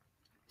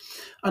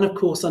 And of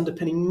course,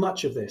 underpinning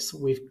much of this,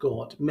 we've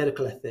got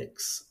medical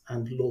ethics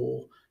and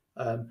law.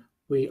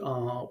 We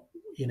are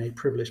in a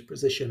privileged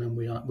position, and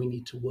we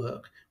need to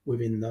work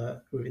within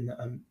the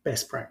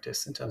best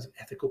practice in terms of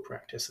ethical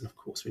practice, and of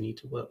course, we need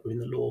to work within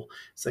the law.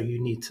 So you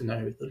need to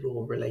know the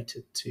law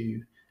related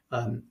to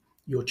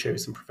your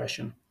chosen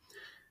profession.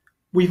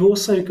 We've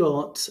also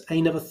got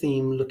another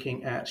theme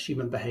looking at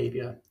human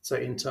behaviour, so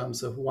in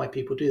terms of why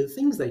people do the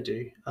things they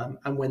do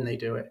and when they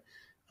do it.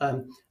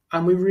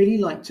 And we really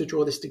like to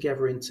draw this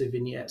together into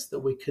vignettes that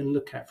we can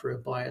look at through a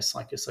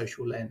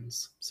biopsychosocial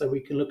lens. So we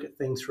can look at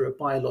things through a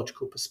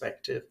biological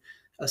perspective,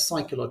 a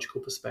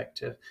psychological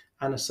perspective,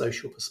 and a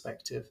social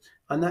perspective.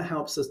 And that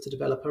helps us to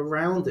develop a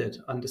rounded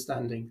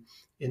understanding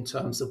in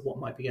terms of what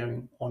might be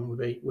going on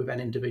with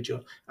an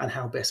individual and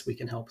how best we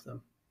can help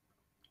them.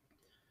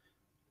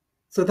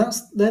 So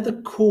they're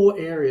the core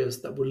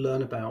areas that we'll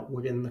learn about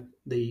within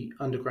the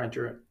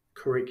undergraduate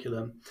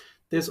curriculum.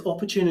 There's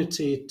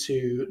opportunity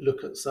to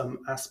look at some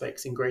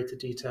aspects in greater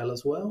detail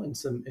as well, in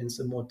some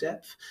more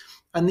depth.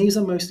 And these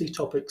are mostly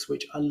topics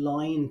which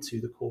align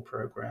to the core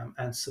program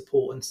and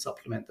support and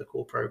supplement the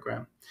core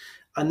program.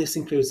 And this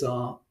includes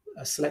our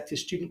selected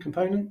student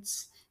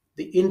components,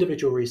 the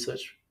individual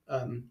research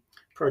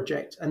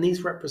project, and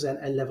these represent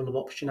a level of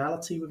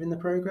optionality within the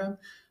program,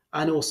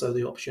 and also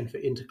the option for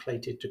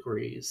intercalated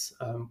degrees,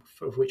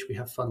 for which we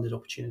have funded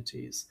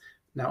opportunities.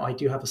 Now, I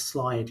do have a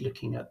slide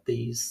looking at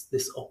these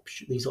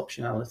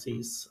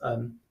optionalities,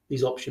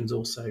 these options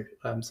also,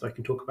 so I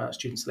can talk about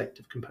student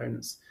selective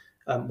components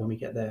when we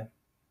get there.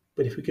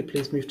 But if we could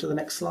please move to the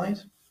next slide.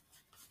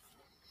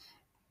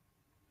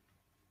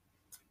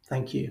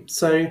 Thank you.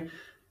 So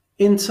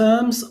in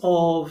terms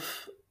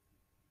of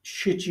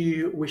should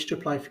you wish to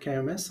apply for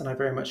KMMS, and I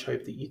very much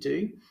hope that you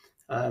do,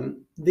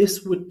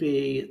 this would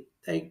be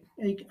an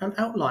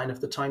outline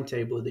of the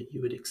timetable that you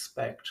would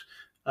expect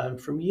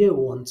from year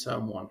one,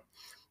 term one.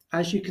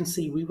 As you can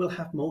see, we will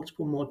have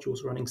multiple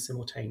modules running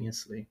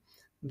simultaneously.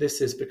 This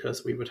is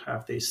because we would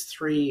have these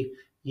 3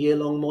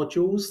 year-long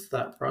modules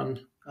that run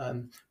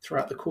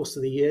throughout the course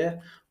of the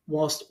year,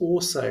 whilst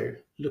also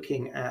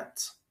looking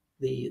at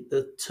the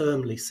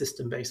termly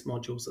system-based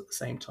modules at the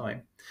same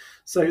time.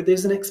 So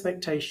there's an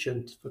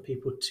expectation for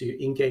people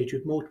to engage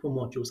with multiple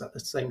modules at the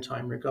same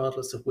time,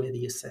 regardless of where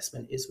the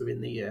assessment is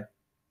within the year.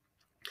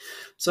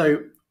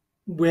 So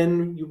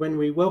when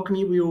we welcome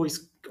you, we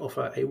always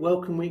offer a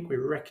welcome week. We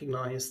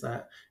recognise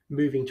that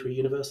moving to a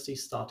university,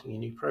 starting a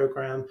new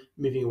programme,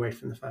 moving away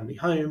from the family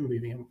home,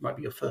 might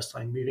be your first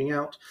time moving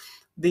out.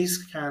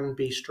 These can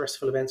be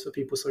stressful events for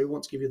people, so we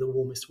want to give you the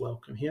warmest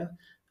welcome here.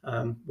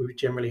 We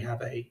generally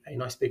have a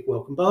nice big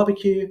welcome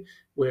barbecue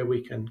where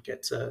we can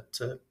get to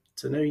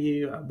know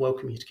you and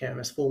welcome you to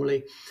KMMS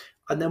formally.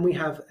 And then we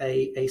have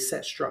a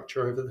set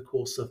structure over the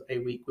course of a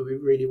week where we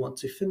really want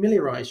to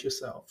familiarise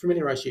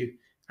you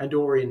and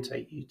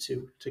orientate you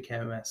to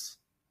KMMS.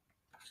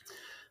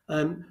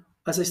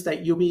 As I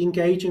state, you'll be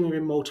engaging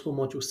in multiple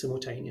modules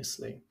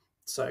simultaneously.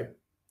 So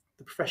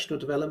the professional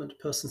development,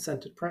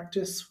 person-centered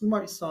practice, we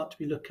might start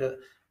to look at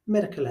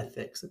medical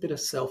ethics, a bit of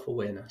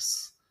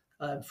self-awareness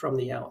from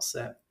the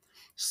outset.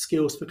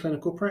 Skills for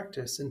clinical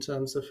practice in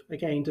terms of,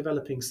 again,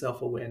 developing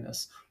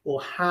self-awareness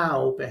or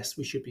how best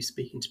we should be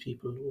speaking to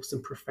people, or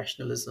some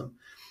professionalism.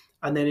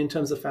 And then in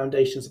terms of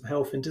foundations of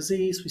health and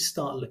disease, we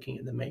start looking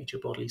at the major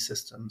bodily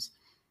systems.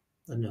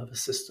 The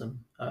nervous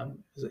system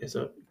is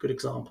a good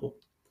example.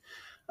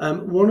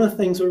 One of the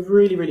things we're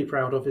really, really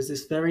proud of is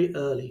this very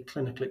early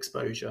clinical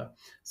exposure.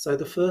 So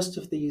the first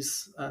of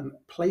these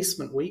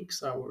placement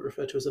weeks, what we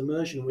refer to as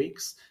immersion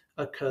weeks,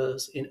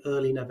 occurs in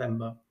early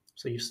November.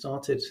 So you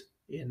started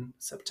in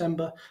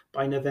September.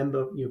 By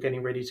November, you're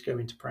getting ready to go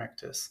into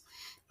practice.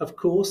 Of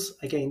course,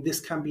 again, this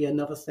can be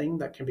another thing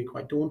that can be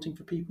quite daunting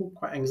for people,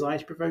 quite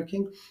anxiety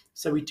provoking.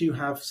 So we do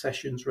have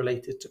sessions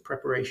related to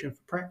preparation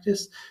for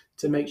practice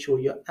to make sure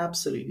you're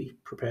absolutely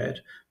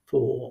prepared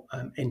for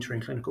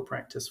entering clinical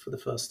practice for the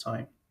first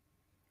time.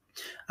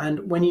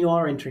 And when you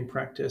are entering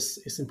practice,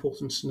 it's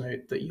important to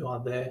note that you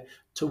are there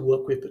to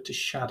work with, but to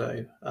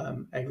shadow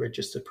a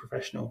registered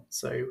professional.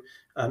 So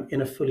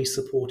in a fully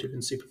supportive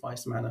and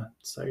supervised manner.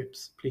 So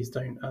please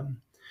don't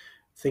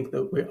think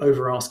that we're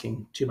over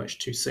asking too much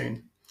too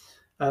soon.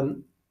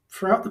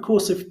 Throughout the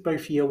course of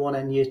both year 1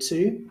 and year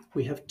 2,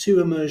 we have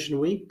 2 immersion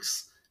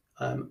weeks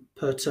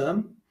per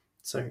term.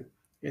 So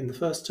in the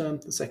first term,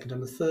 the second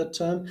and the third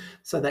term,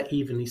 so they're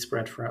evenly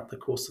spread throughout the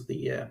course of the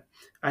year.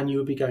 And you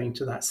will be going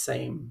to that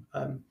same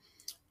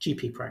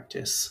GP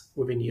practice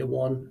within year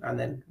 1, and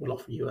then we'll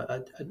offer you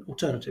an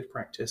alternative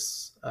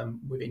practice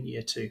within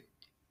year 2.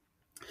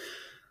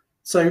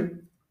 So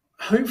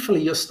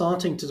hopefully you're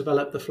starting to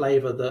develop the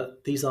flavour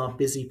that these are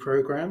busy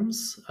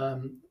programs.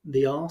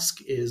 The ask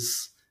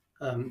is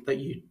that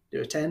you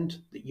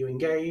attend, that you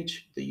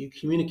engage, that you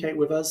communicate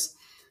with us.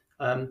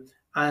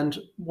 And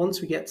once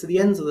we get to the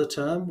end of the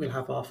term, we'll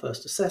have our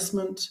first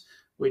assessment,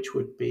 which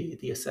would be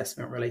the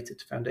assessment related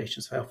to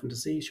Foundations of Health and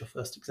Disease, your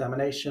first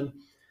examination.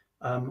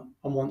 And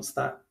once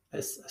that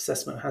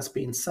assessment has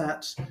been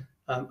sat,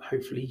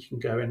 hopefully you can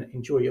go and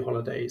enjoy your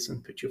holidays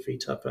and put your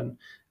feet up and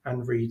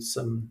read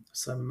something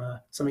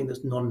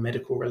that's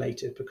non-medical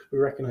related, because we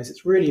recognise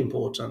it's really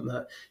important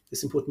that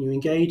it's important you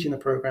engage in the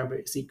programme, but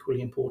it's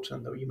equally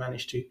important that you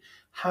manage to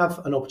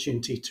have an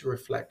opportunity to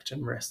reflect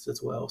and rest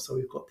as well. So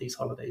we've got these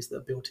holidays that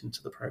are built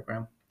into the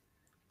programme.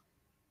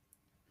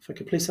 If I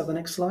could please have the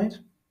next slide.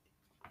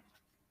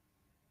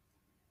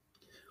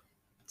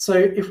 So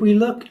if we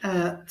look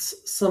at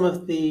some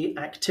of the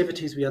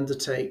activities we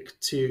undertake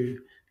to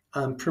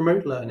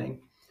promote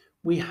learning,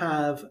 we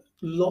have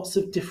lots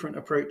of different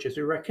approaches.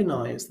 We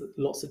recognise that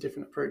lots of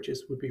different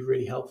approaches would be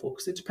really helpful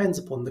because it depends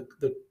upon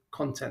the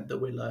content that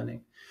we're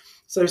learning.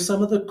 So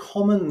some of the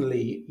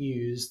commonly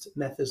used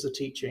methods of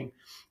teaching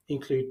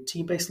include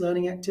team-based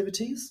learning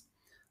activities.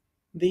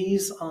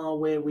 These are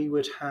where we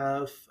would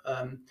have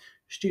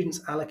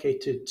students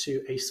allocated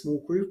to a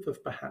small group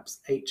of perhaps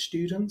 8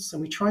 students,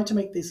 and we try to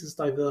make these as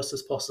diverse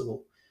as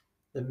possible.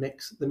 The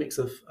mix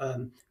of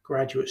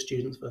graduate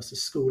students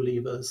versus school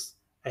leavers,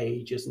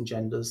 ages and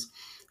genders.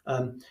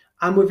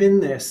 And within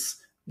this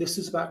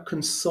is about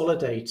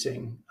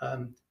consolidating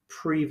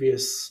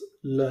previous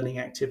learning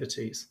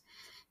activities.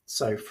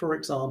 So for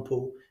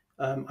example,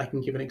 I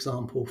can give an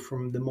example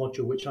from the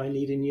module which I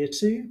lead in year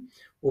 2,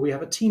 where we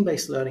have a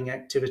team-based learning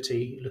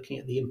activity looking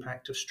at the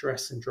impact of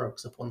stress and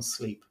drugs upon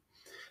sleep.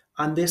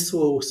 And this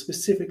will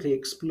specifically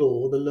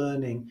explore the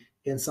learning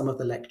in some of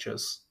the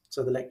lectures.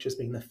 So the lectures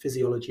being the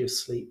physiology of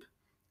sleep,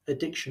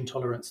 addiction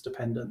tolerance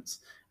dependence,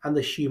 and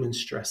the human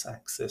stress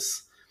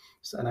axis,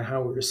 and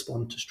how we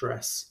respond to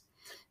stress.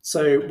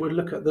 So we'll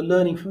look at the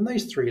learning from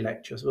those 3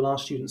 lectures. We'll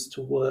ask students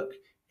to work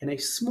in a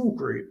small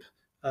group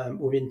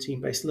within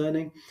team-based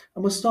learning,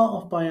 and we'll start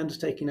off by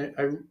undertaking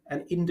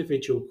an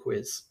individual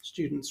quiz.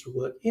 Students will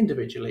work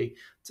individually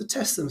to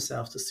test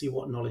themselves to see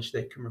what knowledge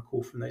they can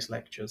recall from those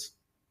lectures.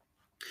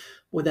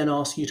 We'll then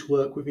ask you to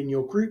work within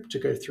your group to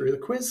go through the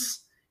quiz,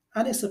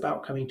 and it's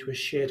about coming to a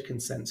shared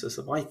consensus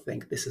of, I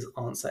think this is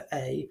answer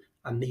A,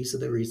 and these are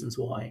the reasons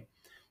why.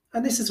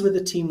 And this is where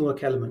the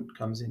teamwork element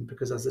comes in,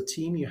 because as a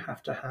team, you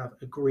have to have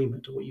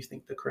agreement on what you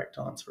think the correct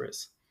answer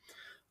is.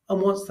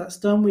 And once that's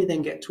done, we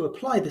then get to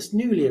apply this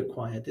newly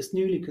acquired, this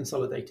newly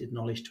consolidated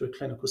knowledge to a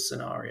clinical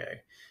scenario.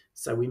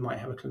 So we might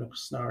have a clinical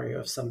scenario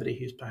of somebody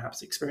who's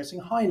perhaps experiencing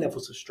high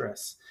levels of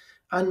stress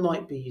and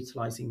might be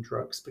utilising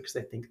drugs because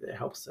they think that it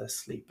helps their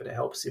sleep, but it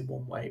helps in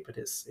one way, but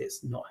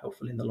it's not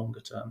helpful in the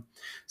longer term.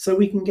 So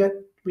we can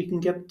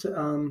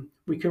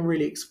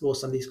really explore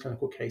some of these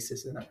clinical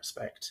cases in that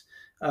respect.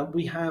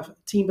 We have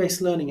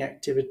team-based learning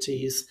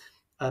activities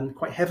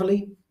quite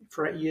heavily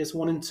for years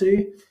 1 and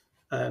 2,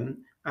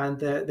 and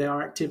there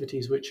are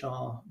activities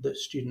that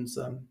students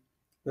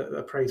that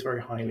are praised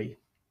very highly.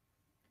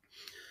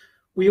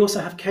 We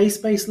also have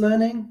case-based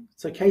learning.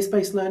 So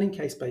case-based learning,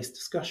 case-based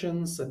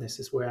discussions, and this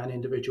is where an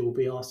individual will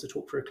be asked to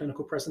talk through a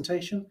clinical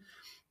presentation,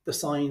 the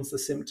signs, the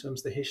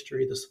symptoms, the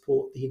history, the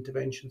support, the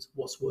interventions,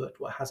 what's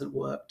worked, what hasn't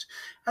worked.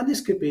 And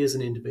this could be as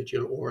an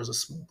individual or as a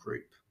small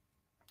group.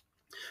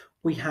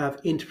 We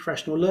have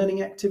interprofessional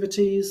learning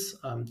activities.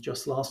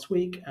 Just last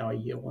week, our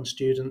Year 1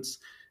 students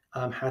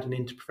had an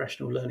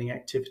interprofessional learning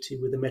activity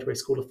with the Medway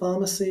School of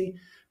Pharmacy,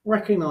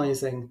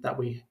 recognising that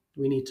we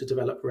need to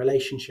develop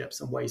relationships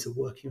and ways of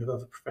working with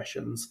other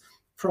professions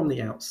from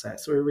the outset.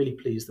 So we're really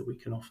pleased that we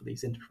can offer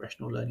these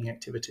interprofessional learning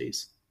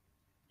activities.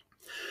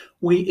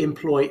 We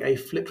employ a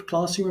flipped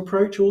classroom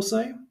approach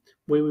also,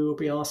 where we will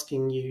be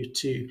asking you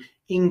to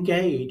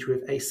engage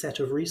with a set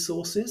of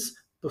resources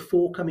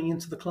before coming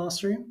into the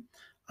classroom.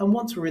 And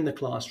once we're in the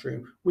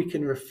classroom, we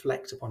can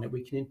reflect upon it,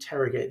 we can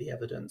interrogate the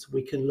evidence,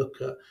 we can look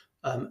at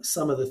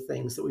some of the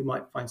things that we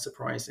might find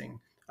surprising,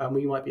 and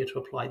we might be able to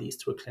apply these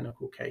to a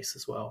clinical case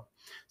as well.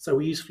 So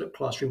we use flipped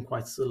classroom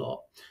quite a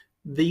lot.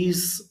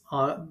 These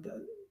are,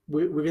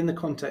 within the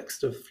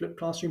context of flipped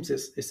classrooms,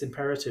 it's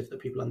imperative that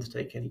people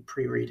undertake any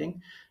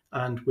pre-reading,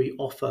 and we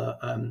offer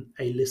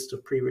a list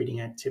of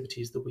pre-reading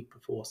activities the week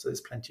before, so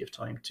there's plenty of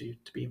time to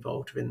be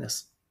involved in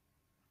this.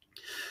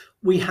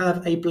 We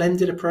have a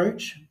blended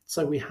approach,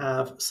 so we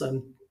have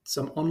some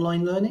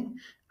online learning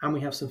and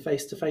we have some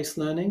face-to-face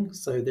learning,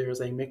 so there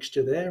is a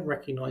mixture there,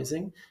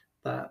 recognising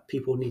that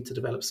people need to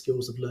develop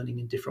skills of learning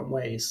in different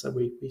ways, so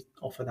we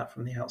offer that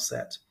from the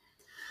outset.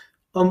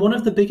 And one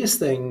of the biggest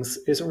things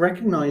is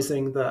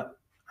recognising that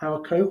our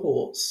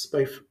cohorts,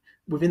 both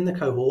within the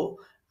cohort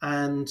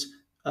and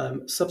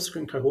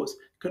subsequent cohorts,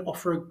 can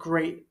offer a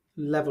great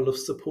level of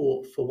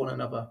support for one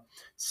another.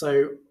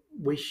 So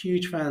we're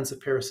huge fans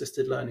of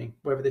peer-assisted learning,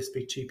 whether this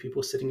be two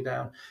people sitting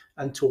down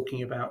and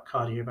talking about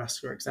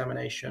cardiovascular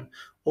examination,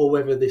 or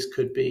whether this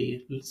could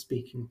be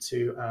speaking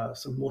to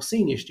some more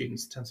senior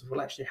students in terms of,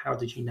 well, actually, how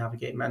did you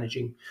navigate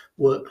managing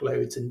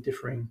workloads and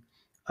differing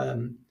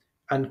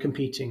and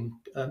competing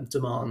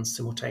demands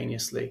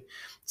simultaneously.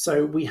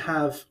 So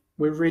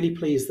we're really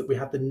pleased that we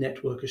have the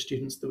network of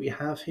students that we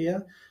have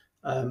here.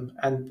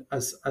 And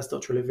as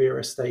Dr.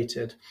 Oliveira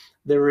stated,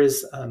 there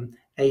is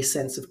a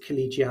sense of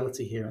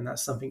collegiality here, and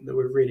that's something that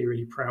we're really,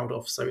 really proud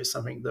of. So it's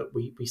something that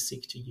we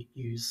seek to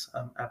use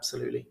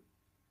absolutely.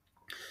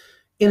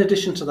 In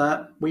addition to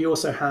that, we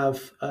also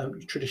have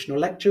traditional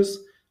lectures.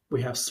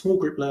 We have small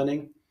group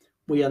learning.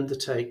 We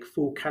undertake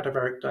full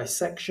cadaveric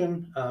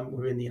dissection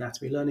within the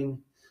Anatomy Learning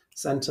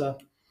Centre.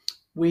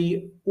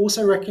 We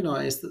also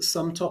recognise that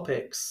some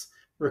topics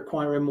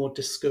require a more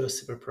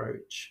discursive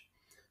approach.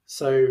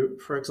 So,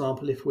 for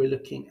example, if we're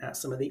looking at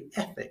some of the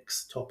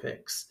ethics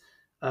topics,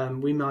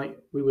 we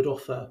would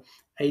offer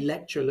a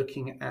lecture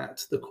looking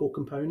at the core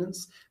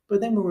components, but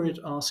then we would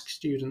ask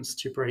students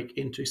to break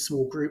into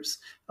small groups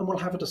and we'll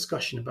have a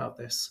discussion about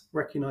this,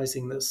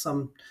 recognizing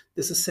that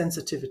there's a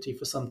sensitivity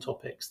for some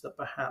topics that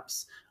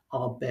perhaps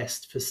are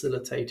best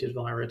facilitated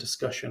via a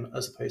discussion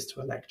as opposed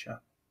to a lecture.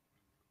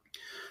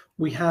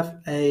 We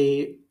have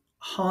a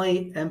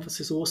high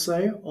emphasis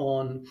also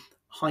on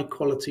high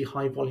quality,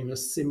 high volume of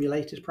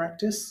simulated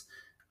practice.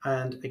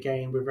 And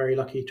again, we're very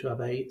lucky to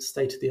have a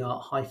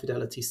state-of-the-art high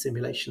fidelity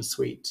simulation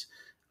suite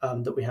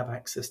that we have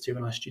access to,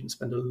 and our students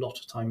spend a lot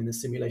of time in the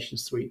simulation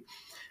suite.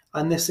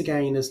 And this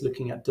again is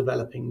looking at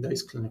developing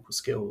those clinical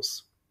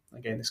skills.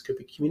 Again, this could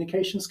be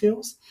communication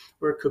skills,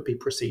 or it could be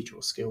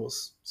procedural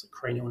skills, so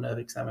cranial nerve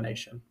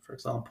examination, for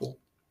example.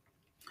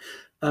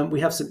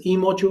 We have some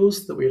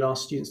e-modules that we'd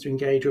ask students to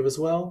engage with as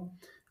well.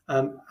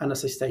 And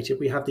as I stated,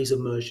 we have these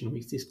immersion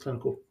weeks, these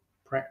clinical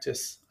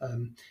practice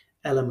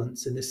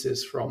elements, and this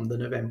is from the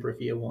November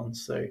of Year 1.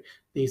 So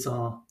these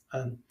are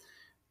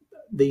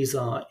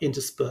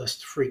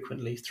interspersed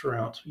frequently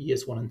throughout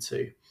Years 1 and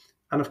 2.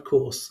 And of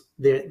course,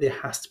 there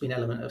has to be an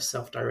element of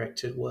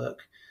self-directed work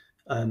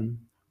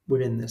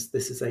within this.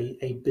 This is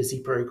a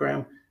busy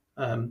program,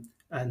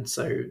 and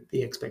so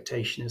the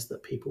expectation is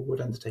that people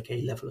would undertake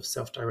a level of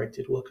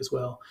self-directed work as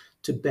well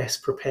to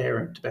best prepare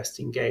and to best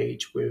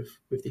engage with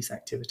these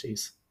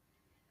activities.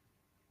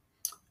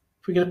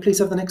 If we could please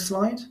have the next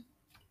slide.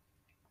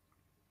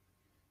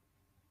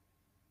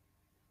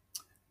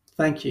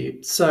 Thank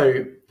you.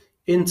 So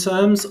in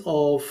terms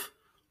of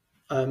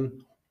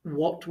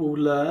what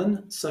we'll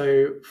learn,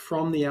 so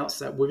from the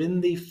outset, within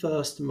the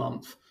first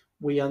month,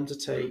 we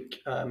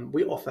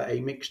offer a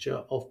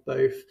mixture of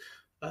both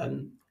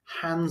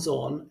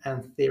hands-on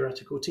and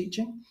theoretical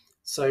teaching.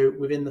 So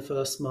within the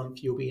first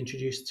month, you'll be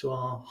introduced to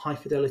our high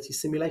fidelity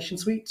simulation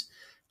suite,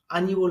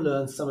 and you will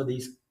learn some of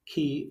these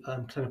key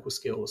clinical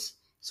skills.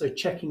 So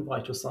checking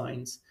vital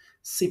signs,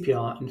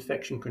 CPR,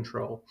 infection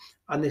control.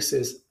 And this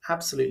is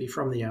absolutely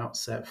from the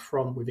outset,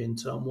 from within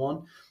term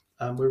 1.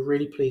 We're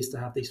really pleased to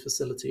have these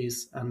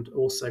facilities, and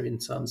also in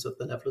terms of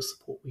the level of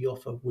support we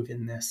offer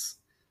within this.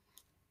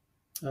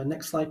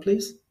 Next slide,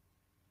 please.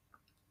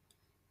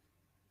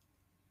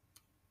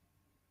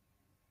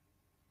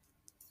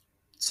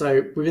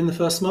 So within the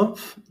first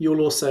month,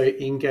 you'll also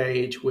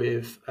engage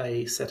with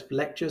a set of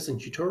lectures and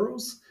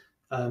tutorials.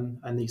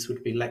 And these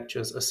would be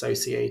lectures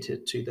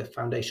associated to the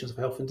foundations of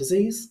health and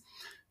disease.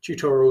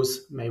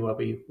 Tutorials may well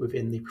be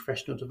within the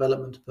professional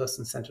development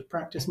person-centered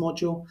practice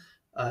module,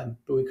 but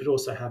we could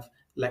also have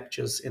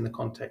lectures in the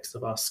context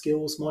of our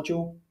skills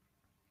module.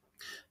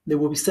 There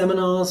will be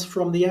seminars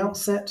from the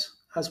outset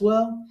as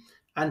well,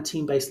 and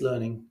team-based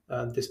learning,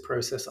 this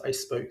process I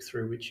spoke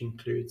through, which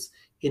includes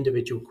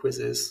individual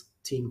quizzes,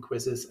 team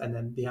quizzes, and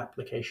then the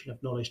application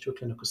of knowledge to a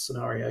clinical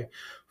scenario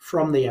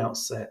from the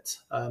outset.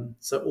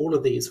 So all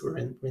of these were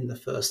in the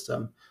first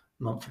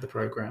month of the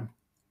program.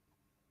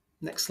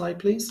 Next slide,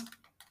 please.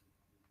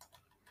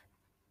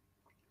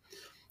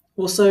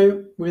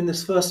 Also, within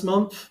this first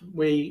month,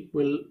 we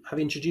will have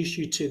introduced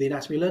you to the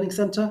Anatomy Learning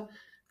Centre.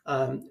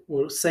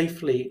 We'll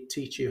safely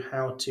teach you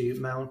how to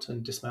mount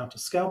and dismount a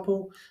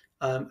scalpel,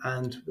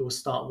 and we'll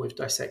start with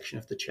dissection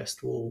of the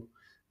chest wall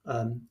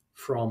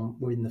from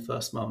within the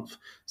first month.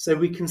 So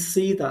we can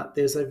see that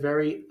there's a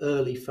very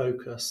early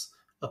focus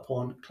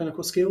upon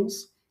clinical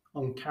skills,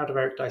 on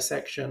cadaveric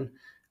dissection,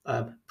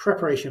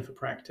 preparation for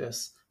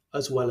practice,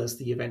 as well as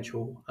the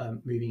eventual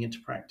moving into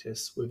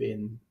practice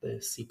within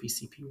the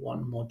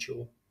CPCP1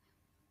 module.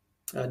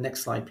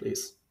 Next slide,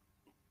 please.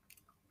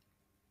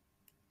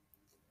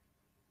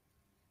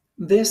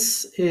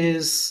 This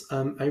is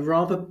a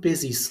rather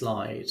busy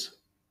slide,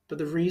 but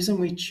the reason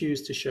we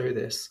choose to show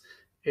this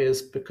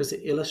is because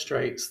it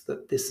illustrates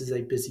that this is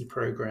a busy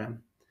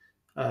program.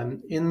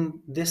 In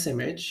this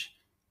image,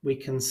 we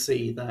can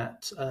see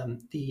that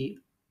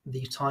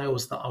the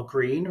tiles that are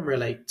green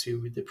relate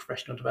to the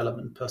professional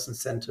development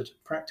person-centered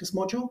practice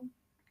module.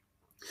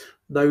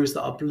 Those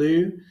that are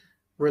blue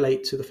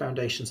relate to the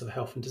foundations of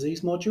health and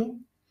disease module.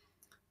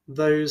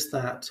 Those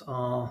that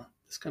are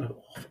this kind of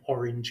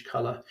orange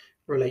color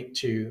relate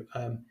to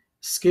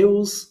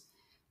skills.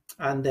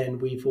 And then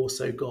we've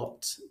also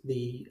got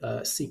the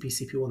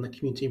CPCP1, the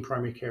community and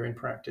primary care in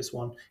practice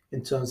one,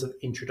 in terms of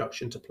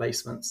introduction to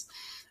placements.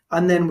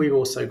 And then we've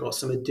also got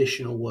some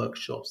additional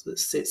workshops that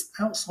sits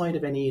outside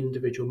of any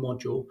individual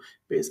module,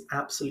 but it's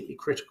absolutely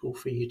critical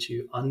for you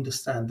to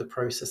understand the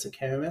process at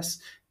KMMS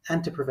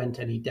and to prevent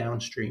any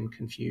downstream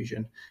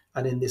confusion.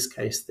 And in this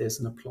case,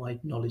 there's an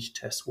applied knowledge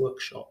test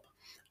workshop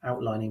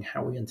outlining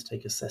how we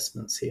undertake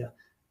assessments here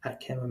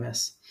at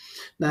KMMS.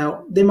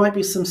 Now, there might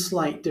be some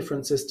slight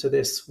differences to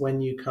this when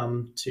you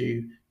come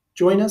to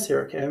join us here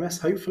at KMMS,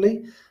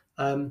 hopefully,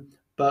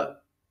 but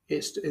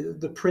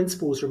the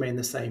principles remain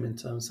the same in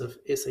terms of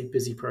it's a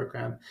busy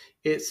program.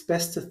 It's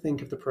best to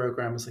think of the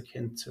program as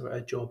akin to a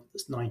job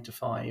that's 9 to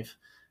 5.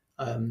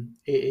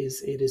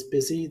 It is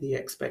busy. The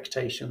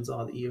expectations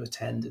are that you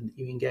attend and that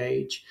you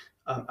engage,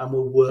 and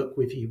we'll work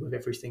with you with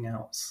everything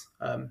else.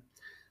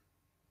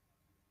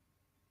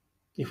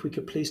 If we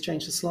could please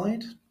change the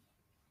slide.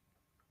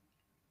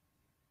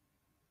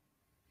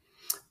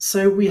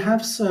 So we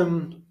have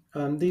some,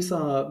 these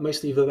are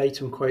mostly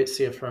verbatim quotes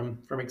here from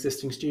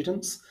existing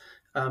students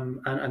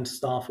and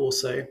staff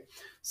also.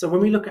 So when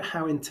we look at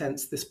how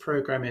intense this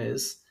program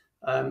is,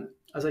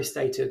 as I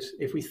stated,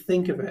 if we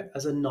think of it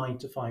as a 9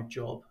 to 5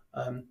 job,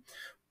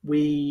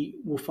 we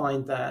will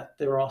find that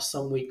there are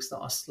some weeks that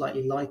are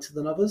slightly lighter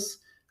than others.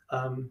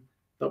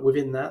 But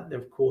within that,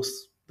 of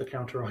course, the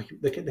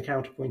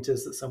counterpoint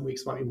is that some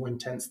weeks might be more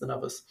intense than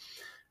others.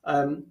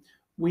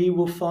 We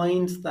will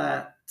find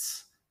that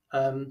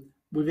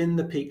within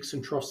the peaks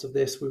and troughs of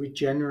this, we would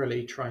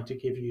generally try to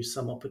give you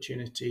some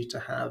opportunity to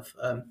have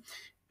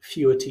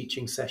fewer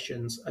teaching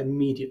sessions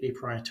immediately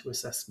prior to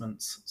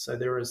assessments. So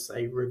there is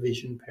a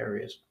revision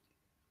period.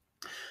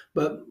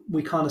 But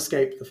we can't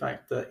escape the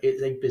fact that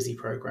it's a busy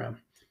program.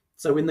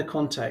 So in the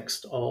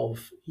context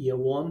of year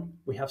 1,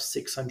 we have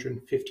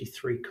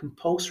 653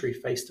 compulsory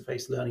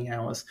face-to-face learning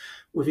hours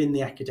within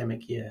the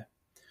academic year.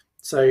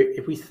 So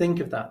if we think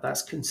of that,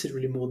 that's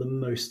considerably more than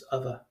most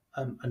other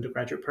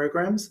undergraduate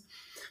programs.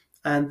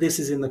 And this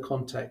is in the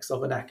context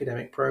of an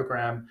academic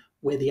program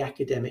where the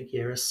academic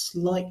year is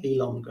slightly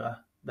longer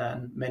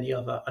than many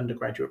other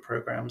undergraduate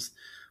programs,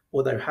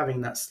 although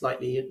having that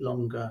slightly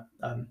longer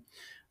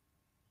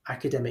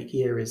academic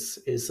year is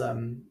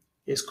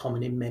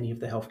common in many of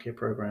the healthcare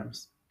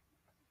programs.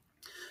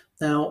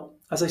 Now,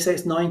 as I say,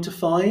 it's 9 to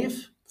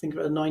 5. Think of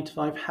it as 9 to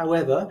 5.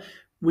 However,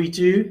 we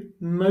do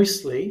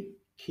mostly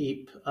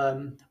keep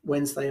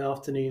Wednesday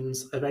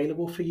afternoons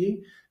available for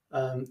you.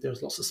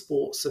 There's lots of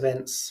sports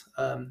events,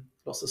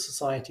 lots of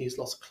societies,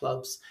 lots of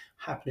clubs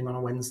happening on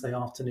a Wednesday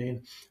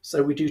afternoon.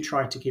 So we do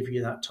try to give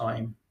you that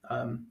time,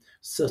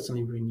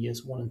 certainly in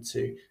years 1 and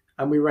 2.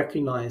 And we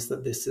recognise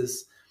that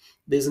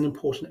there's an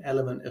important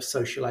element of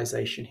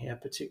socialisation here,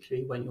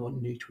 particularly when you're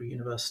new to a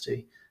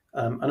university.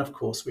 And of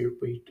course,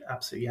 we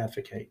absolutely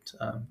advocate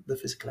the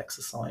physical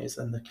exercise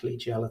and the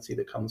collegiality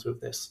that comes with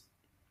this.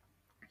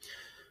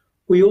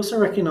 We also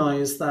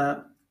recognise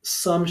that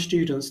some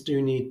students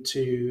do need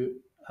to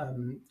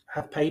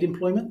have paid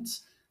employment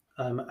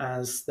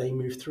as they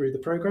move through the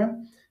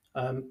program.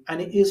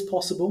 And it is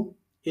possible,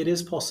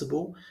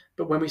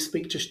 but when we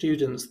speak to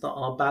students that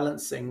are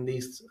balancing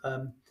these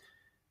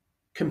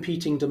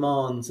competing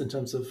demands in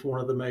terms of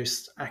one of the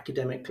most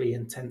academically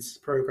intense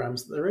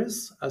programs there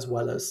is, as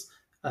well as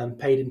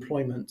paid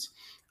employment,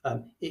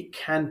 it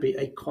can be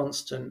a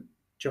constant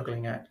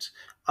juggling act.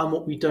 And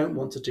what we don't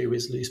want to do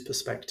is lose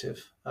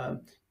perspective.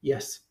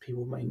 Yes,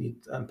 people may need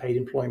paid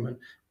employment,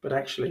 but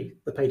actually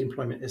the paid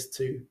employment is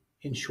to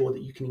ensure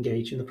that you can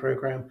engage in the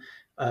program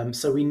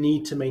So we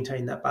need to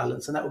maintain that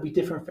balance, and that will be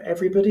different for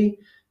everybody.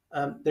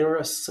 There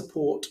are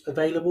support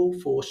available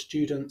for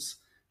students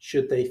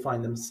should they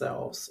find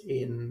themselves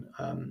in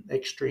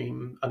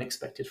extreme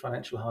unexpected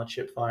financial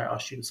hardship via our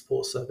student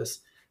support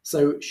service.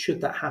 So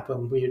should that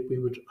happen, we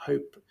would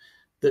hope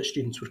that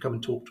students would come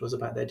and talk to us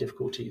about their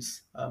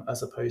difficulties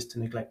as opposed to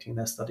neglecting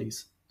their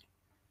studies.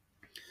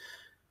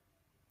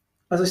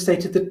 As I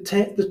stated,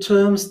 the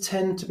terms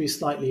tend to be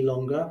slightly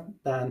longer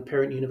than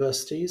parent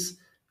universities,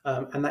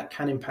 and that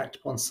can impact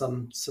upon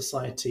some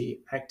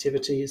society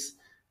activities.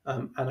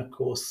 And of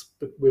course,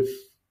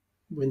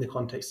 in the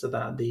context of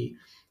that,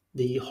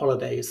 the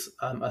holidays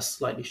are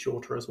slightly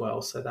shorter as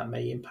well, so that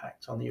may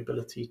impact on the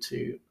ability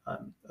to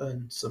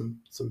earn some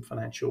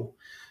financial,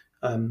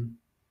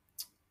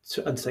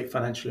 to undertake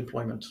financial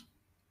employment.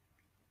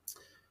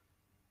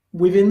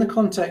 Within the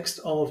context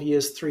of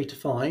years 3 to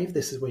 5,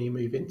 this is when you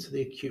move into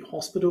the acute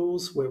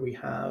hospitals, where we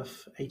have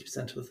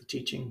 80% of the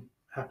teaching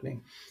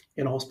happening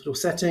in a hospital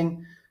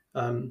setting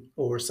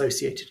or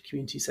associated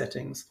community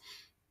settings.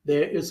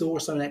 There is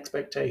also an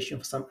expectation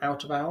for some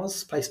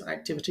out-of-hours placement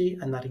activity,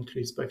 and that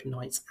includes both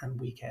nights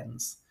and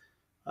weekends.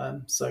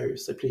 So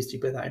please do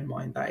bear that in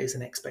mind. That is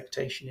an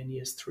expectation in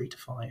years 3 to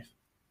 5.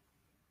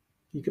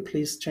 You could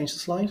please change the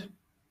slide.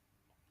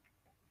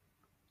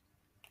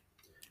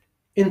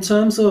 In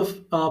terms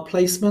of our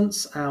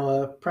placements,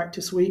 our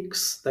practice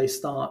weeks, they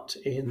start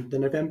in the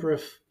November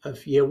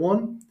of year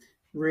 1,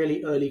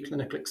 really early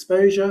clinical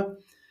exposure.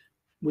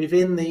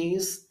 Within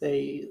these,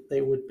 they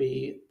would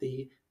be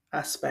the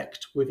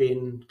aspect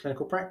within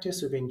clinical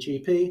practice, within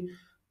GP,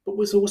 but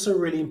what's also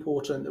really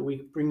important that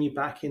we bring you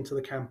back into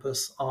the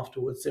campus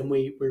afterwards and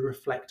we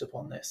reflect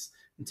upon this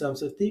in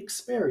terms of the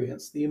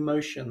experience, the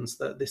emotions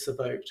that this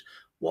evoked,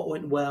 what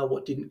went well,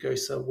 what didn't go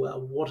so well,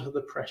 what are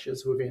the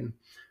pressures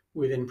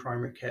within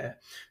primary care.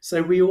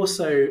 So we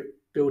also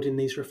build in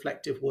these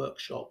reflective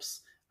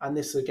workshops, and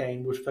this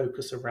again would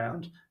focus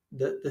around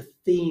the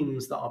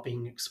themes that are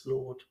being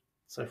explored.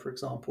 So for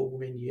example,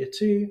 within year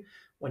 2,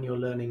 when you're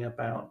learning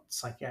about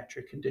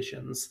psychiatric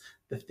conditions,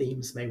 the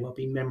themes may well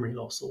be memory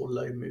loss or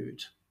low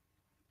mood.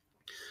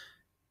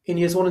 In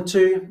years 1 and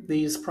 2,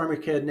 these primary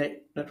care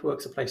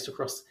networks are placed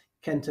across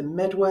Kent and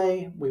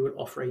Medway. We would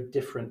offer a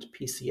different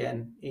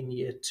PCN in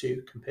year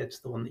 2 compared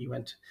to the one that you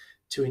went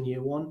to in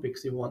year 1,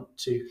 because we want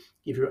to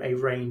give you a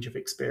range of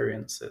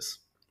experiences.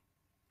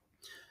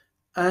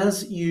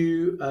 As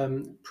you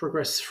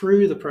progress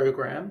through the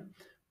program,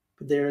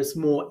 there is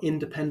more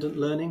independent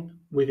learning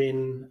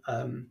within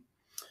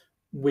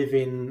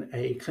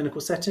a clinical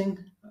setting,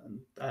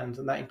 and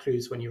that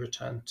includes when you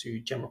return to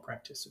general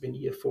practice within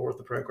year 4 of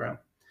the program.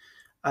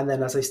 And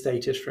then, as I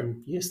stated,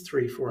 from years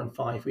 3, 4, and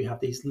 5, we have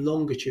these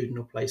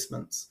longitudinal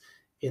placements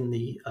in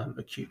the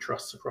acute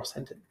trusts across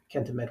Kent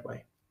and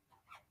Medway.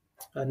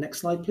 Next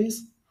slide,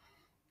 please.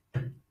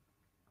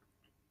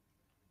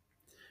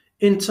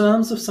 In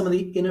terms of some of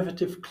the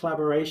innovative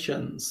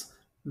collaborations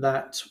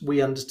that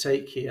we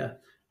undertake here,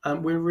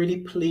 we're really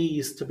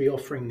pleased to be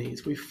offering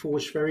these. We've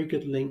forged very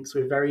good links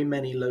with very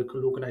many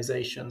local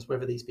organisations,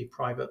 whether these be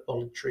private,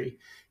 voluntary,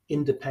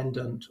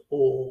 independent,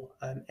 or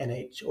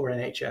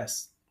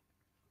NHS.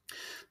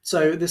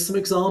 So there's some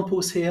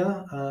examples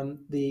here.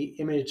 The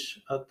image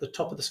at the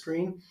top of the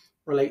screen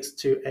relates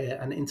to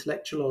an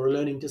intellectual or a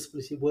learning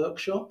disability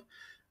workshop.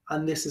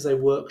 And this is a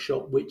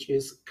workshop which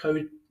is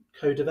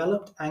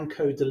co-developed and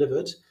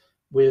co-delivered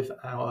with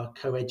our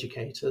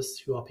co-educators,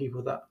 who are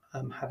people that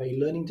have a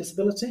learning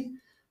disability,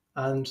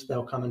 and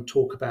they'll come and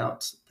talk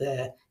about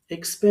their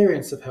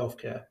experience of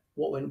healthcare,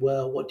 what went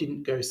well, what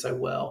didn't go so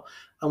well,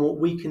 and what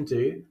we can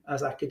do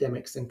as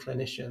academics and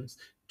clinicians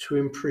to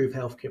improve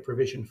healthcare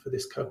provision for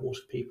this cohort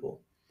of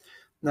people.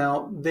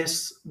 Now,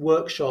 this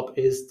workshop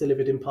is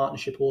delivered in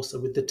partnership also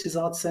with the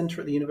Tizard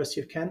Centre at the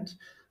University of Kent,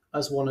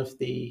 as one of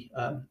the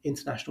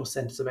international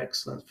centres of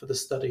excellence for the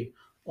study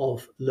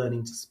of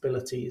learning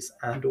disabilities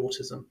and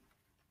autism.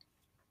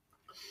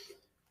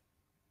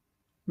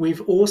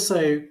 We've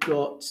also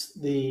got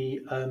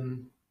the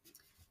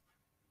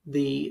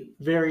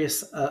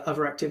various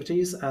other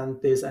activities,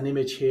 and there's an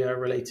image here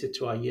related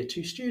to our year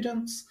 2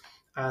 students,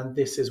 and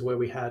this is where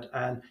we had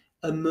an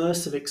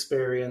immersive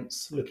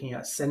experience looking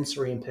at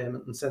sensory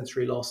impairment and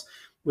sensory loss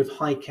with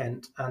High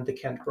Kent and the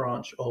Kent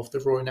branch of the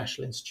Royal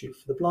National Institute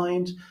for the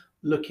Blind,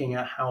 looking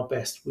at how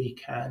best we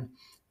can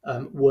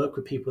work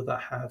with people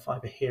that have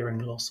either hearing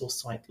loss or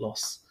sight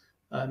loss.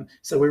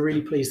 So we're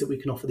really pleased that we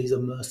can offer these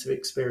immersive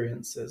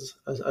experiences,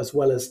 as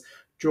well as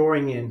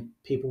drawing in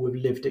people with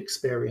lived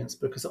experience,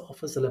 because it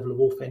offers a level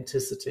of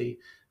authenticity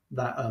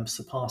that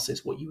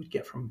surpasses what you would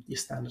get from your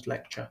standard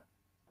lecture.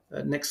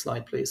 Next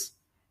slide, please.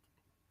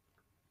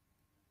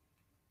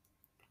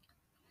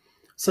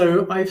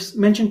 So I've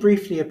mentioned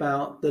briefly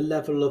about the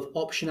level of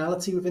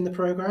optionality within the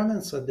program,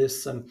 and so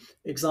there's some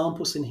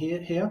examples in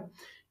here.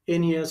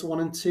 In years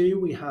 1 and 2,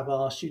 we have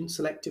our student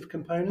selective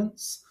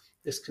components.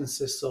 This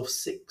consists of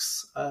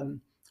 6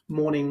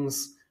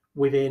 mornings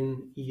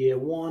within year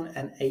 1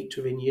 and 8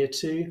 within year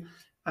 2.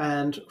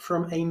 And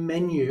from a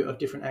menu of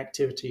different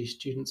activities,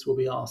 students will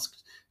be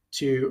asked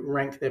to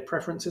rank their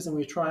preferences, and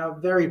we try our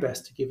very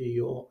best to give you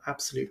your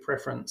absolute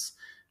preference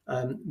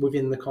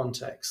within the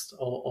context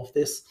of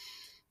this.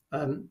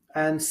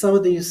 And some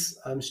of these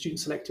student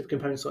selective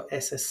components, or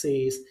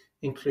SSCs,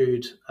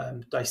 include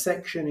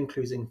dissection,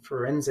 including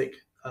forensic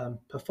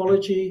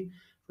pathology,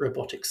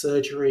 robotic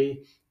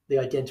surgery, the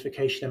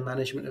identification and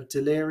management of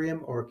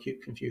delirium or acute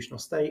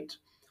confusional state,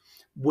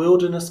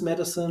 wilderness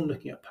medicine,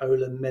 looking at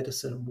polar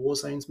medicine, war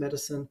zones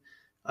medicine,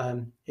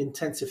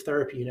 intensive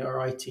therapy unit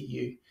or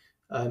ITU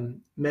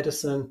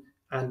medicine,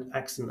 and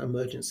accident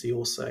emergency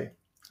also.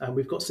 And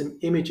we've got some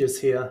images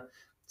here.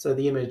 So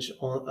the image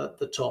at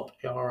the top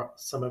are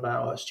some of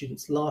our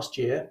students last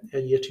year,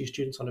 year 2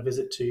 students on a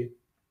visit to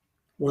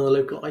one of the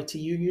local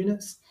ITU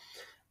units.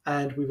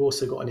 And we've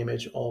also got an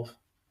image of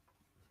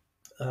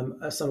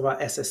some of our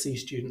SSC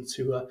students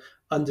who are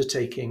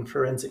undertaking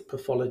forensic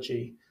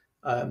pathology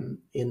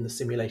in the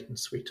simulation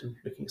suite and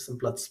looking at some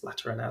blood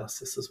splatter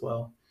analysis as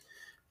well.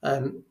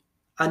 And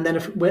then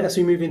as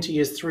we move into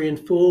years 3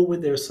 and 4,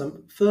 there is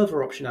some further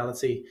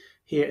optionality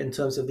here in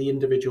terms of the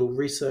individual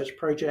research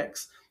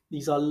projects.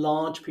 These are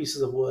large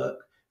pieces of work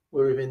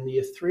where within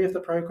year 3 of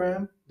the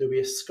program, there'll be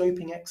a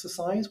scoping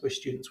exercise where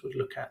students would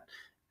look at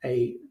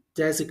a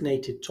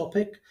designated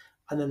topic,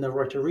 and then they'll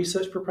write a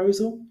research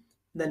proposal.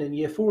 Then in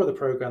year 4 of the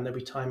program, there'll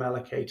be time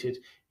allocated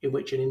in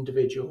which an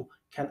individual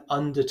can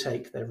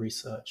undertake their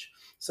research.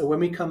 So when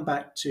we come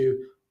back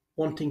to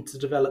wanting to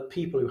develop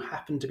people who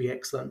happen to be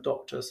excellent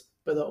doctors,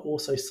 but are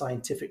also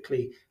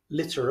scientifically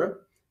literate,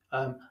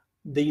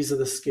 these are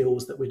the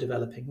skills that we're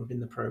developing within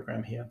the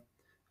program here.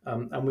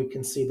 And we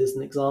can see there's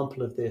an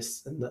example of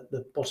this in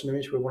the bottom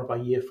image where one of our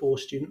year 4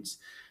 students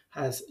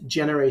has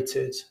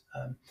generated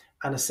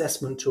an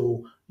assessment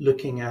tool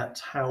looking at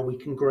how we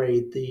can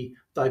grade the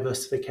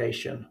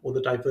diversification or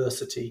the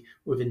diversity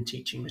within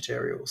teaching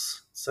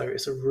materials. So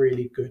it's a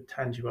really good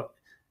tangible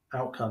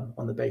outcome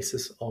on the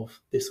basis of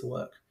this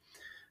work.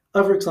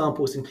 Other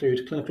examples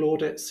include clinical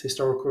audits,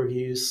 historical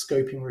reviews,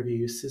 scoping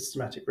reviews,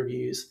 systematic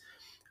reviews,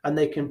 and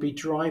they can be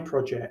dry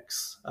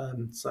projects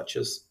such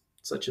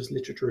as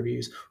literature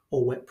reviews,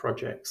 or wet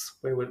projects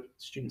where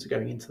students are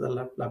going into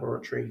the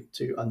laboratory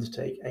to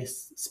undertake a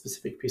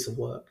specific piece of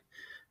work.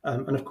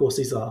 And of course,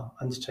 these are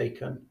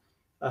undertaken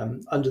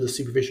under the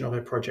supervision of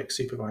a project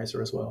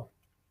supervisor as well.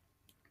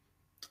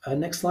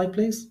 Next slide,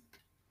 please.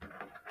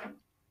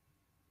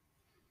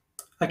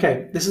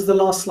 Okay, this is the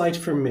last slide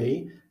from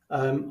me.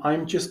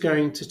 I'm just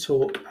going to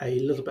talk a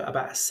little bit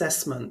about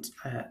assessment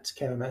at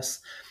KMMS.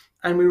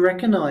 And we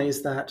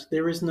recognise that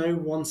there is no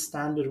one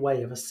standard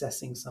way of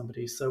assessing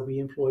somebody. So we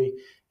employ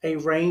a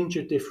range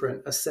of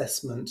different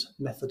assessment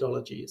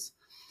methodologies.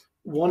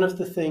 One of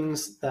the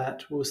things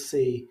that we'll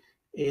see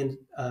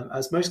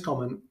as most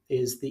common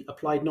is the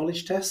applied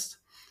knowledge test.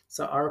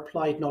 So our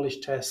applied knowledge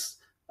tests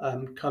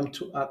come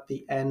at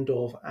the end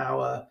of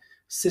our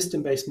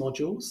system-based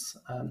modules,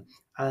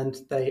 and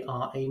they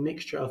are a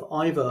mixture of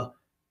either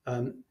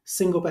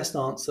single best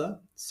answer,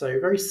 so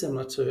very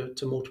similar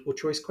to multiple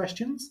choice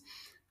questions,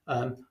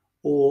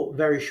 or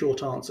very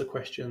short answer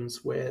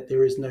questions where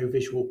there is no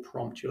visual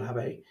prompt. You'll have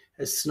a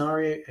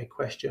scenario, a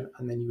question,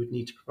 and then you would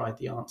need to provide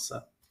the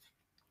answer.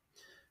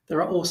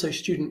 There are also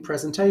student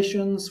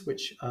presentations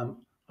which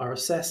are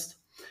assessed,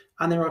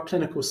 and there are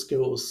clinical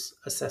skills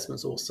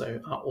assessments also.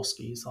 Our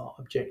OSCEs are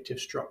objective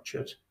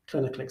structured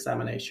clinical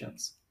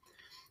examinations.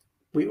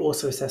 We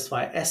also assess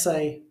via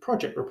essay,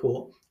 project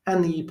report,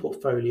 and the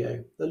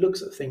e-portfolio that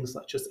looks at things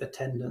such as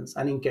attendance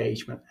and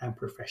engagement and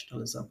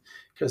professionalism,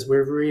 because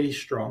we're really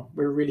strong.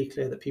 We're really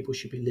clear that people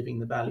should be living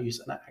the values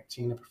and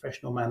acting in a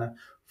professional manner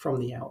from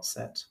the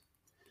outset.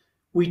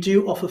 We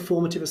do offer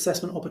formative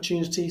assessment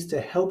opportunities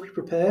to help you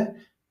prepare.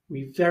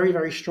 We very,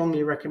 very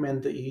strongly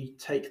recommend that you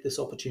take this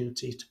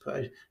opportunity to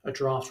put a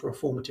draft or a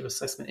formative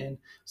assessment in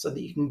so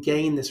that you can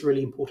gain this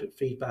really important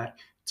feedback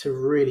to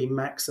really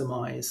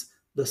maximize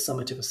the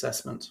summative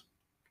assessment.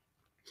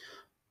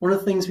 One of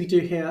the things we do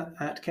here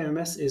at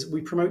KMMS is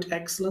we promote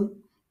excellence.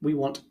 We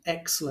want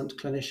excellent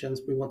clinicians.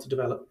 We want to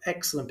develop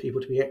excellent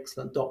people to be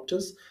excellent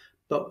doctors,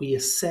 but we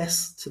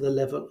assess to the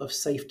level of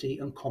safety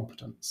and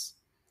competence.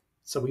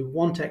 So we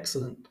want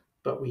excellent,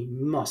 but we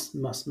must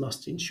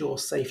ensure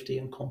safety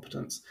and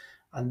competence.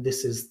 And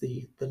this is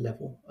the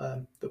level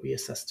that we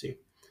assess to.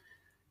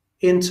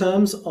 In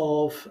terms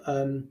of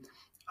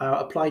our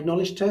applied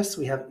knowledge tests,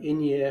 we have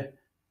in-year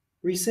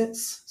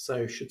resits.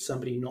 So should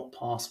somebody not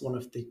pass one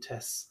of the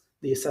tests,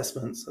 the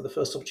assessments at the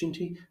first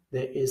opportunity,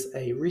 there is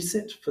a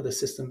resit for the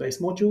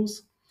system-based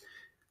modules.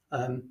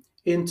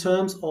 In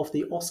terms of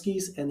the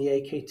OSCEs and the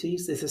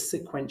AKTs, this is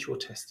sequential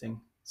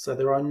testing. So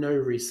there are no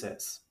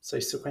resets. So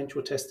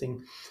sequential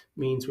testing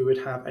means we would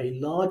have a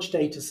large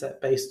data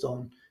set based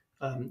on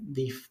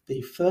the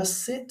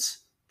first sit,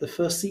 the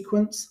first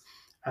sequence.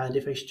 And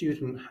if a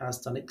student has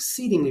done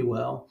exceedingly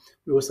well,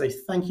 we will say,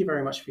 thank you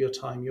very much for your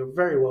time. You're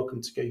very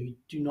welcome to go. You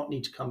do not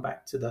need to come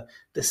back to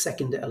the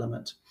second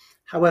element.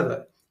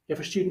 However, if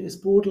a student is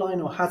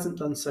borderline or hasn't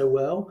done so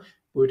well,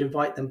 we would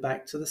invite them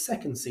back to the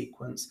second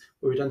sequence,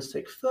 where we'd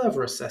undertake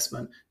further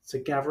assessment to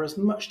gather as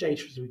much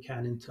data as we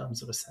can in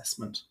terms of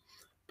assessment.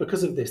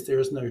 because of this, there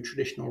is no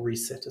traditional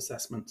reset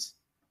assessments.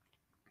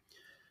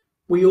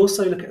 We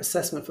also look at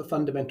assessment for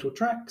fundamental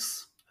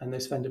tracks, and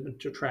those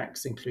fundamental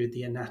tracks include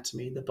the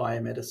anatomy, the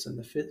biomedicine,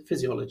 the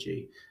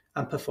physiology,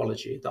 and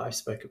pathology that I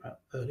spoke about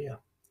earlier.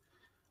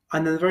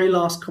 And then the very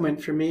last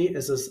comment from me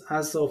is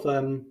as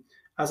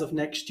of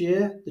next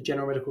year, the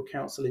General Medical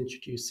Council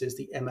introduces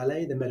the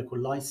MLA, the Medical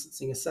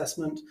Licensing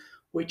Assessment,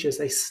 which is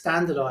a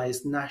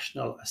standardized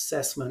national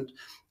assessment,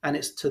 and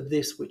it's to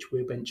this which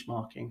we're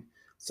benchmarking.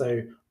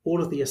 So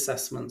all of the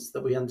assessments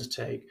that we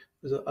undertake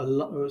is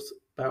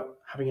about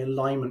having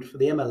alignment for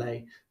the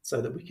MLA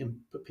so that we can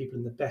put people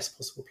in the best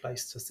possible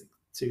place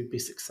to be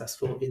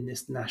successful in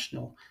this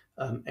national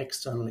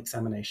external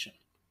examination.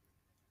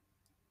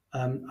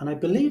 And I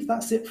believe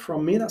that's it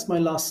from me. That's my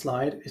last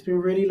slide. It's been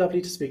really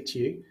lovely to speak to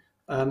you.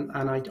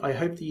 And I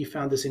hope that you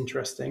found this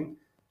interesting.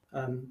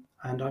 And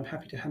I'm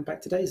happy to hand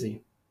back to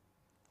Daisy.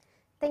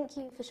 Thank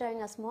you for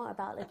showing us more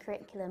about the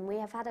curriculum. We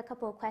have had a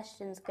couple of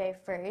questions go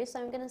through,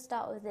 so I'm going to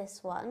start with this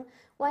one.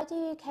 Why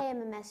do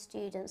KMMS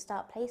students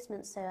start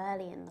placements so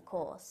early in the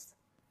course?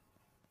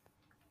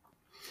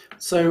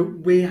 So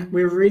we're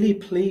really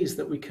pleased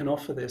that we can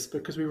offer this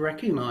because we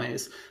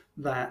recognise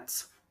that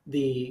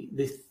the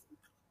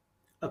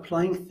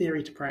applying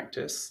theory to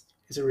practice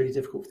is a really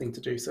difficult thing to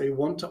do. So we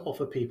want to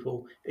offer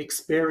people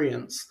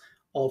experience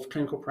of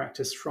clinical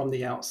practice from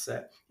the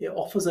outset. It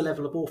offers a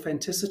level of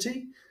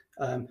authenticity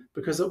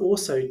because it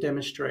also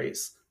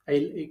demonstrates,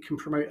 it can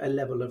promote a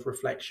level of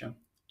reflection.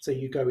 So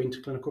you go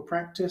into clinical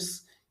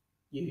practice,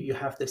 you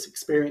have this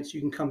experience, you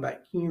can come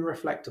back, you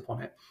reflect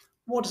upon it.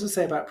 What does it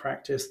say about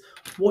practice?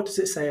 What does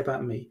it say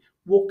about me?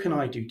 What can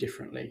I do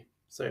differently?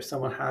 So if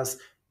someone has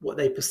what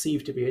they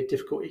perceive to be a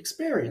difficult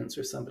experience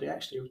with somebody,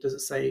 actually, does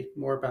it say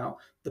more about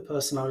the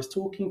person I was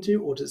talking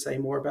to, or does it say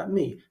more about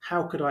me?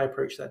 How could I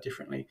approach that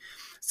differently?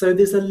 So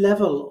there's a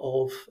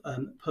level of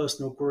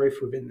personal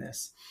growth within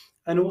this.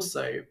 And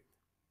also,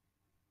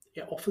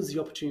 it offers the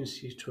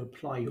opportunity to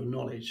apply your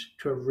knowledge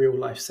to a real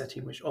life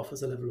setting, which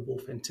offers a level of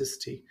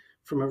authenticity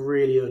from a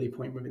really early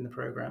point within the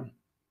programme.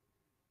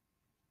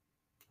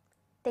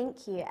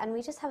 Thank you. And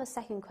we just have a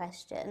second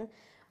question.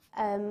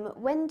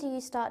 When do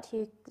you start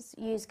to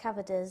use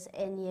catheters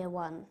in year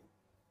one?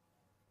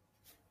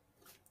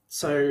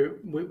 So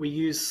we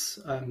use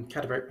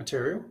cadaveric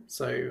material.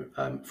 So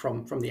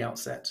from the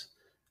outset,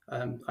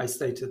 I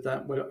stated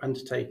that we're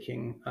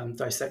undertaking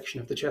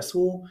dissection of the chest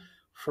wall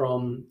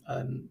from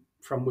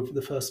within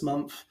the first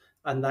month,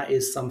 and that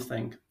is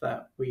something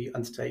that we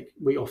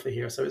offer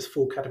here. So it's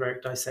full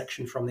cadaveric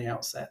dissection from the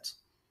outset.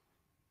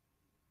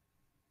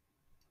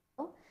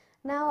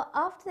 Now,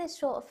 after this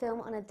short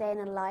film on a day in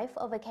the life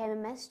of a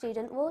KMMS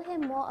student, we'll hear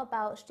more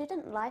about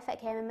student life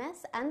at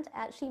KMMS and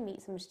actually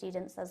meet some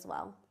students as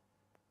well.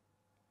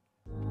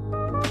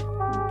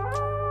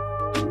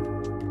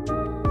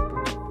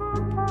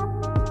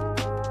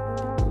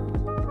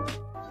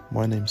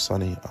 My name's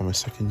Sunny. I'm a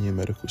second year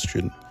medical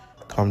student.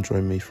 Come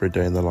join me for a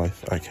day in the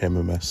life at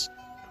KMMS.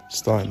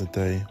 Starting the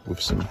day with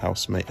some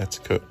housemate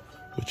etiquette,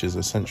 which is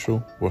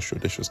essential. Wash your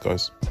dishes,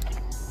 guys.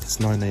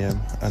 It's 9 AM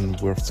and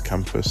we're off to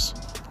campus.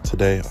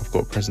 Today I've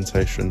got a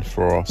presentation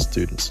for our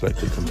student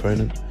selected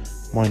component.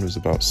 Mine was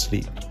about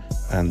sleep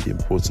and the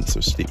importance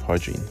of sleep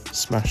hygiene.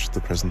 Smashed the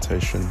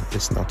presentation.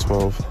 It's now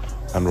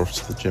 12 and we're off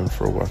to the gym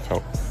for a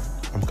workout.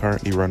 I'm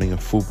currently running a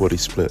full body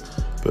split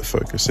but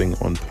focusing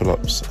on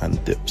pull-ups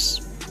and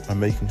dips. I'm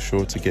making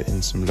sure to get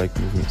in some leg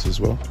movements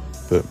as well,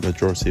 but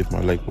majority of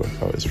my leg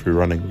workout is through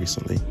running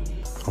recently.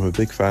 I'm a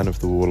big fan of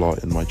the wall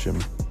art in my gym.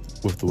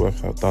 With the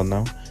workout done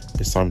now,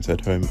 it's time to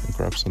head home and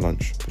grab some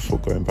lunch before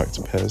going back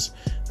to pairs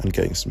and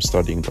getting some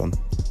studying done.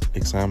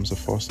 Exams are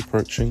fast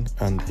approaching,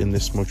 and in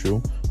this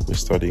module we're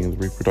studying the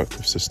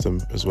reproductive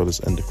system as well as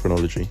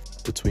endocrinology.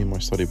 Between my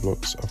study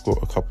blocks I've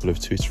got a couple of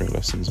tutoring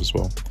lessons as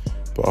well,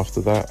 but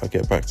after that I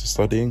get back to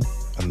studying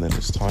and then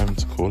it's time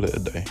to call it a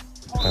day.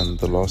 And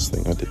the last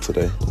thing I did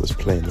today was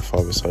play in the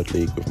five-a-side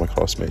league with my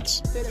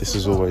classmates. This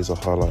is always a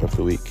highlight of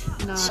the week.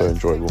 It's so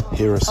enjoyable.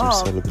 Here are some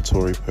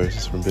celebratory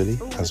poses from Billy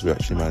as we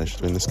actually managed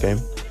to win this game.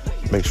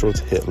 Make sure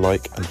to hit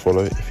like and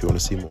follow if you want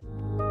to see more.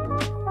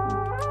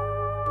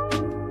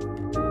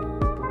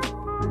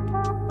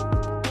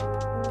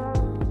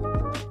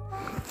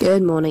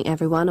 Good morning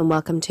everyone and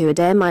welcome to a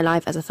day in my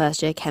life as a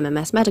first year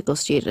KMMS medical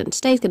student.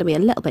 Today's going to be a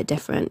little bit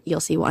different, you'll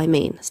see what I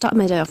mean. Started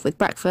my day off with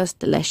breakfast,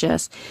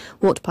 delicious,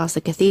 walked past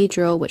the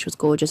cathedral which was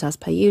gorgeous as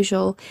per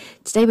usual.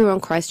 Today we were on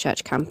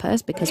Christchurch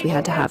campus because we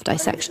had to have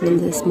dissection in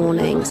this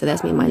morning, so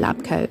there's me in my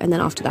lab coat, and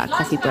then after that a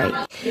coffee break.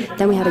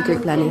 Then we had a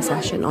group learning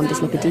session on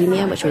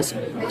dyslipidemia, which was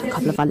a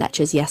couple of our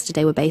lectures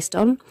yesterday were based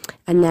on,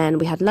 and then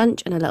we had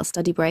lunch and a little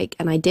study break,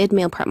 and I did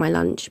meal prep my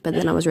lunch but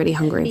then I was really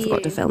hungry and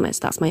forgot to film it,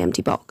 so that's my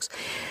empty box.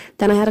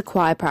 Then I had a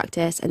choir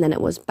practice, and then it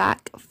was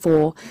back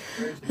for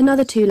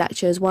another 2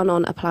 lectures, one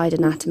on applied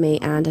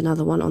anatomy and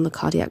another one on the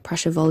cardiac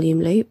pressure volume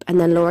loop. And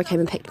then Laura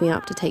came and picked me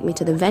up to take me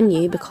to the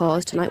venue,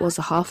 because tonight was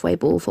the halfway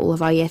ball for all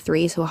of our year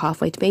 3s who are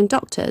halfway to being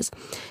doctors.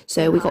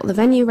 So we got the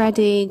venue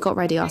ready, got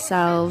ready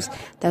ourselves.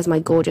 There's my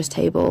gorgeous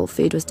table.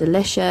 Food was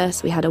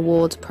delicious. We had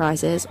awards,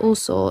 prizes, all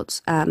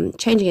sorts.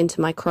 Changing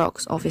into my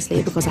Crocs,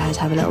 obviously, because I had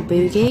to have a little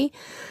boogie.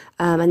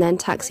 And then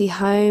taxi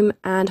home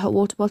and hot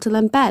water bottle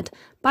and bed.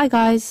 Bye,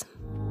 guys.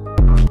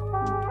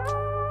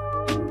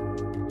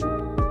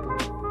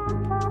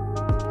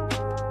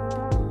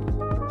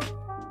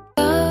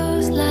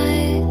 Goes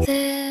like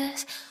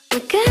this. We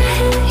get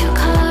in your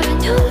car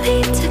and you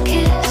need to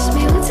kiss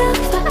me. We talk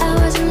for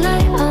hours and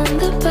lie on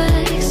the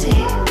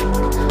backseat.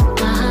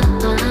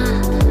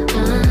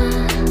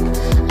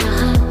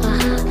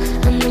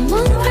 And the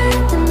one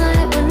right the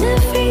night when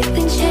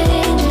everything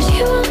changes,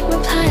 you won't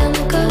reply and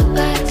we'll go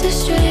back to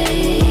strangers.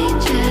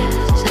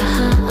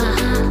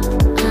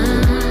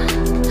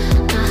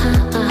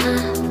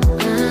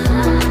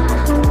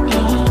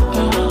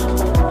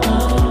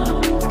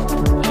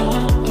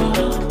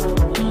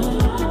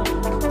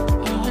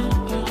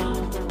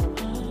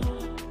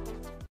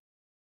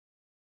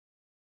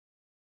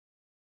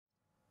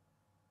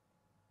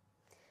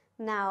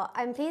 Now,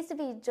 I'm pleased to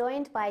be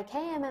joined by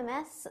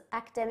KMMS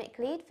Academic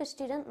Lead for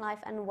Student Life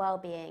and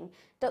Wellbeing,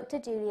 Dr.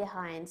 Julia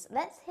Hines.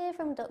 Let's hear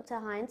from Dr.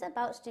 Hines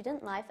about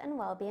student life and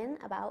wellbeing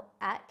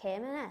at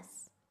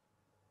KMMS.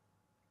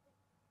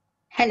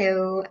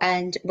 Hello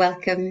and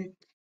welcome.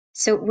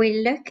 So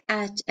we look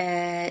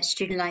at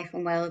student life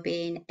and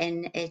wellbeing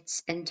in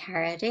its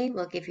entirety.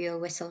 We'll give you a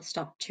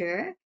whistle-stop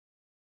tour,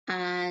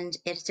 and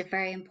it's a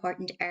very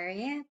important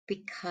area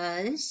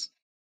because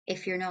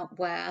if you're not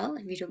well,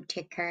 if you don't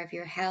take care of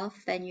your health,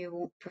 then you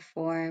won't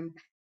perform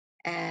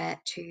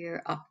to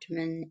your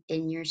optimum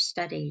in your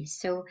studies.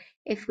 So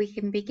if we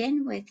can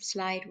begin with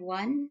slide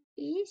 1,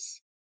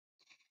 please.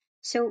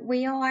 So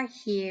we are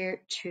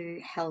here to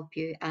help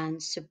you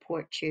and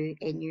support you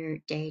in your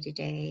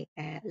day-to-day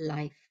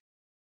life.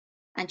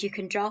 And you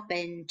can drop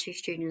into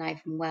student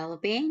life and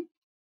wellbeing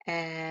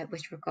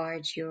with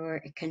regards your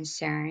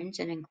concerns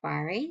and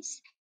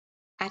inquiries.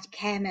 At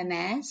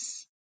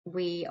KMMS,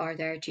 we are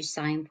there to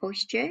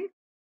signpost you.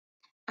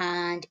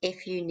 And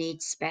if you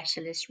need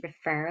specialist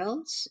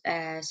referrals,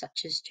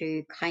 such as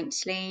to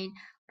counselling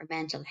or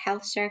mental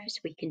health service,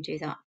 we can do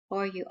that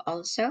for you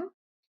also.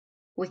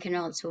 We can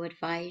also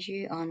advise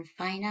you on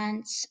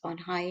finance, on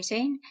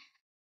housing,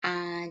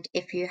 and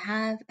if you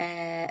have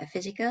a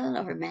physical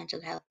or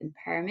mental health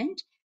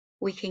impairment,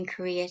 we can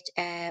create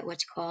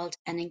what's called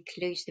an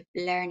inclusive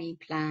learning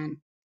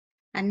plan.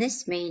 And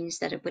this means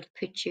that it would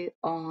put you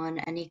on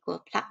an equal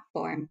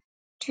platform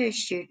to a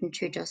student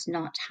who does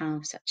not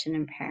have such an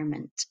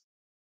impairment.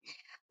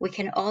 We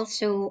can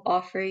also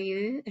offer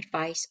you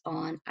advice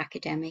on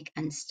academic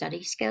and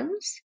study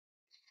skills.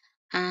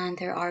 And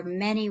there are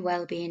many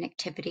wellbeing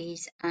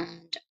activities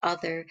and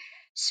other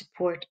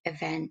support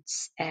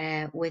events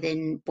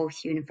within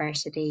both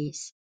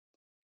universities.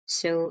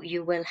 So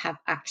you will have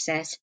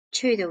access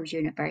to those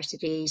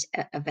universities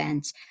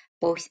events,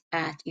 both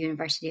at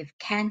University of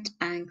Kent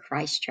and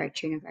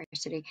Christchurch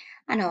University,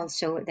 and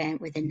also then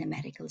within the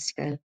medical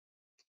school.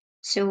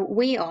 So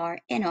we are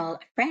in all a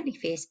friendly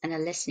face and a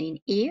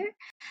listening ear.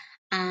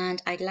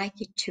 And I'd like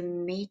you to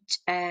meet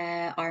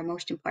our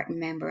most important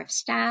member of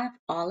staff,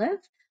 Olive.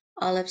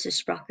 Olive's a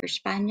Sprocker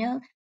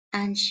Spaniel,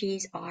 and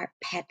she's our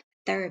pet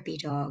therapy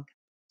dog.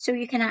 So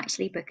you can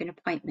actually book an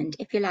appointment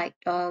if you like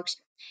dogs,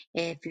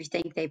 if you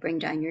think they bring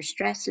down your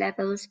stress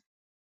levels.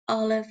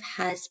 Olive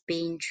has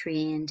been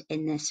trained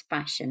in this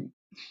fashion.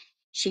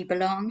 She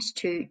belongs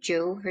to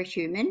Joe, her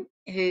human,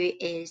 who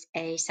is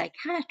a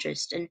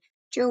psychiatrist, and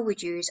Joe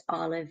would use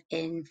Olive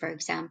in, for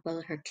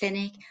example, her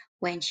clinic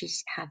when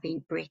she's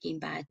having Breaking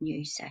Bad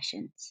news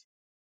sessions.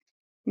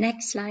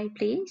 Next slide,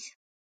 please.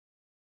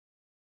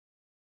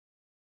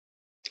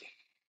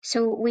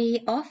 So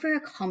we offer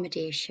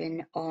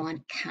accommodation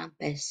on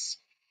campus.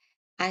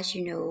 As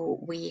you know,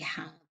 we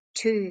have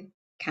 2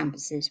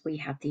 campuses. We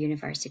have the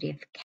University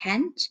of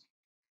Kent,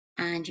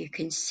 and you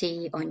can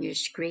see on your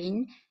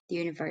screen the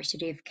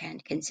University of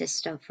Kent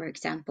consists of, for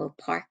example,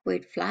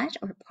 Parkwood Flat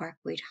or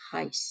Parkwood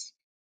House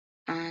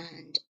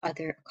and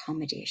other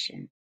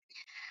accommodation.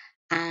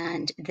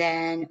 And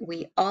then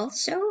we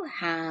also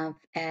have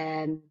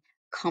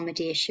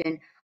accommodation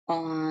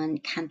on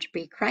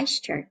Canterbury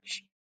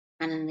Christchurch,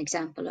 and an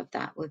example of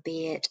that would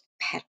be at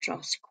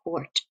Petros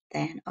Court,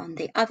 then on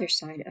the other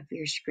side of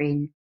your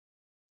screen.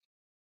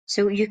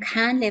 So you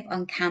can live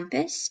on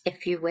campus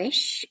if you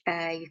wish.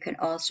 You can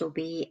also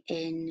be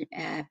in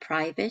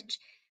private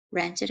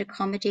rented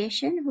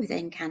accommodation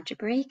within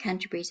Canterbury.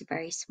 Canterbury is a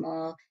very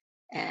small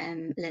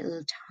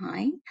little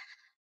town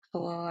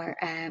or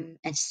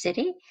a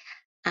city,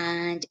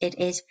 and it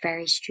is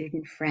very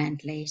student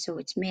friendly. So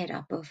it's made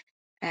up of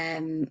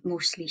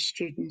mostly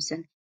students,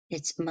 and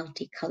it's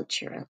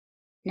multicultural.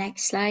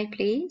 Next slide,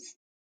 please.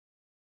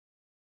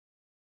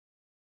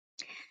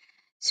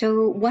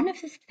 So one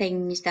of the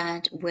things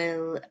that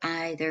will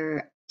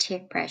either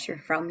take pressure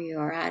from you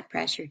or add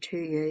pressure to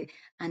you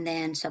and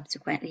then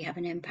subsequently have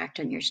an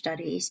impact on your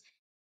studies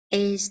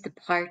is the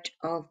part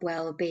of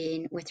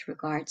well-being with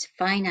regards to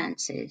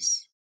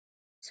finances.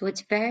 So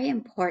it's very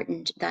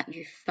important that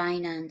you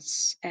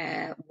finance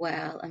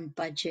well and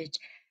budget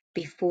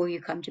before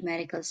you come to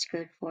medical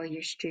school for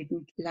your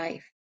student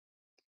life.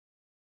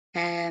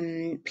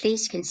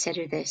 Please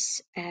consider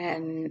this.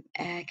 Can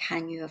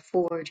you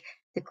afford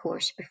the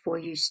course before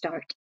you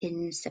start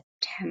in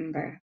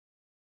September?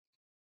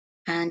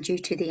 And due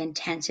to the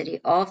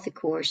intensity of the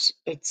course,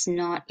 it's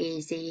not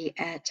easy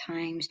at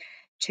times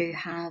to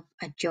have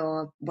a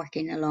job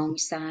working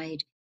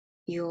alongside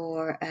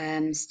your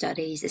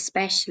studies,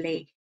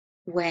 especially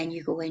when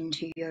you go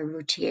into your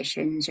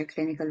rotations or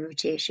clinical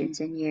rotations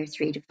in year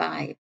 3 to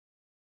 5.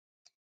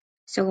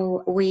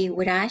 So we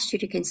would ask you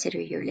to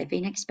consider your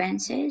living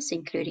expenses,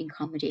 including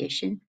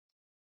accommodation,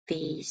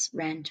 fees,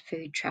 rent,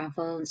 food,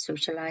 travel,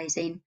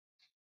 socialising,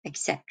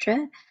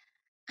 etc.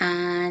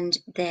 And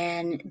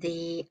then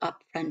the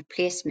upfront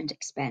placement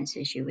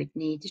expenses you would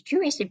need. The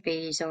tuition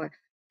fees are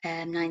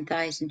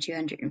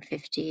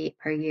 $9,250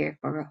 per year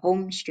for a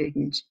home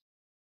student.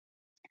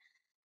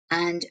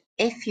 And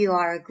if you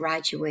are a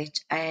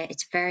graduate,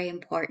 it's very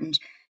important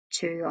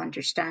to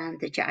understand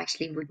that you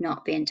actually would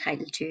not be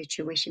entitled to a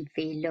tuition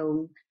fee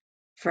loan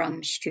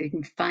from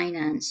student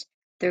finance.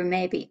 There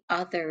may be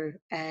other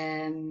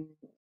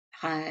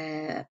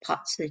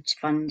pots of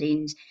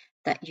fundings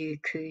that you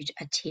could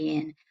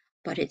attain,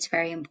 but it's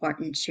very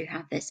important to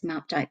have this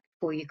mapped out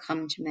before you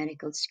come to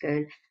medical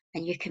school.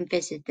 And you can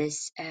visit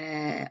this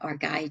our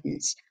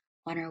guidance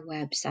on our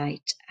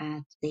website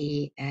at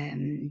the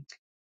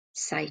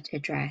site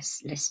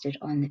address listed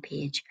on the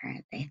page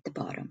currently at the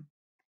bottom.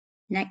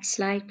 Next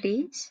slide,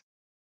 please.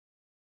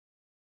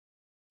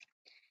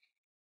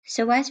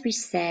 So as we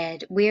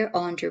said, we're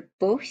under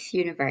both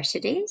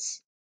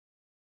universities,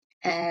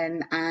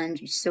 and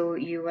so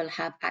you will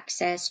have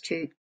access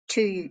to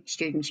two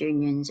students'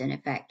 unions in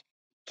effect,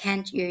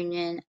 Kent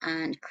Union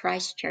and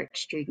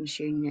Christchurch Students'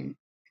 Union.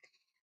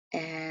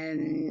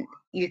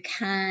 You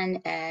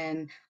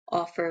can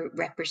offer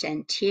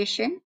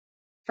representation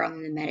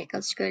from the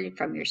medical school,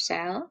 from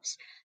yourselves.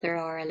 There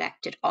are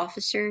elected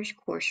officers,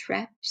 course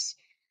reps,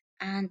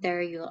 and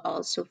there you'll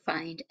also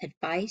find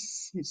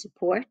advice and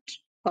support,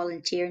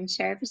 volunteering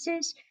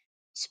services,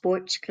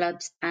 sports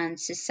clubs and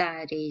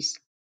societies.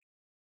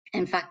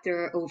 In fact,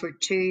 there are over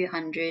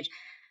 200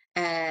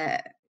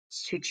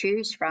 to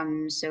choose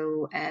from,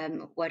 so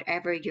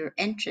whatever your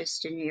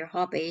interest in your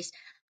hobbies,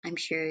 I'm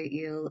sure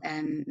you'll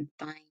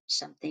find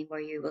something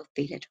where you will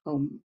feel at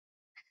home.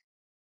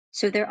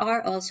 So there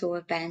are also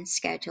events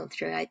scheduled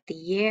throughout the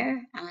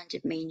year, and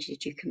it means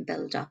that you can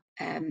build up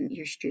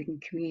your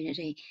student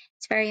community.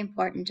 It's very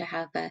important to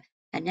have a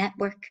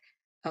network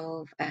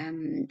of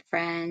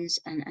friends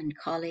and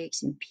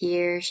colleagues and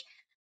peers,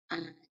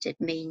 and it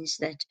means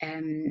that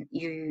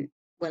you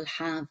will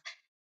have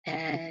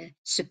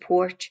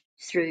support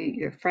through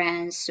your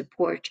friends,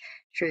 support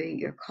through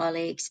your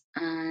colleagues,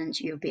 and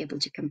you'll be able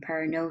to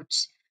compare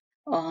notes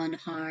on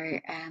how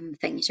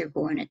things are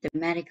going at the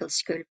medical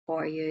school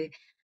for you.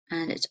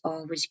 And it's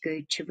always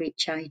good to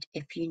reach out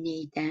if you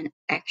need then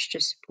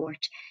extra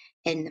support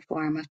in the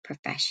form of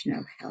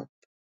professional help.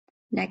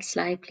 Next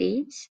slide,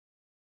 please.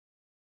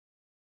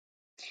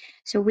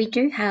 So we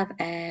do have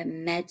a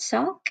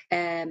MedSoc,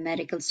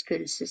 Medical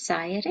School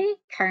Society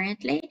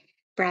currently.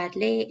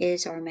 Bradley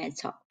is our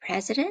MedSoc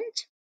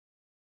president.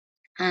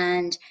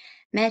 And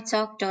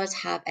MedSoc does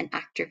have an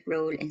active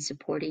role in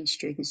supporting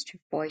students to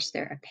voice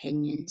their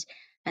opinions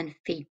and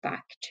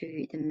feedback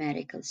to the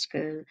medical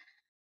school.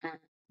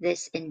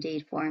 This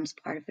indeed forms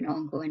part of an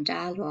ongoing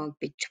dialogue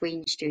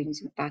between students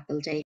and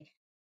faculty,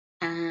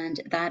 and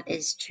that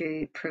is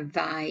to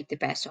provide the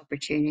best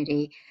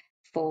opportunity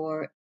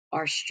for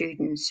our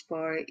students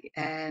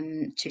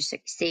to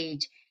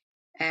succeed,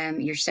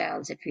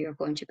 yourselves if you're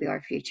going to be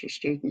our future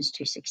students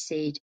to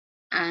succeed,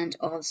 and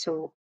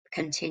also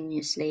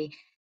continuously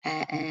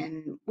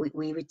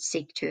we would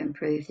seek to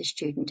improve the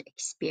student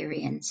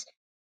experience.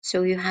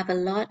 So you have a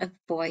lot of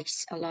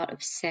voice, a lot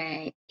of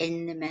say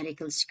in the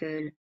medical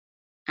school,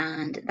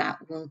 and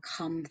that will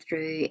come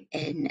through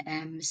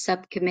in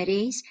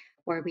subcommittees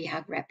where we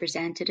have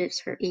representatives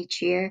for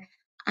each year,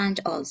 and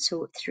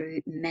also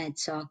through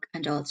MedSoc,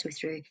 and also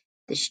through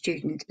the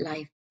Student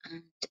Life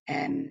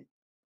and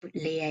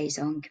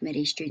Liaison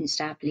Committee, Student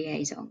Staff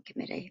Liaison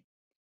Committee.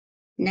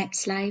 Next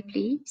slide,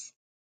 please.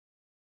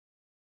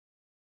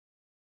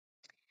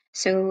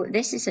 So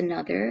this is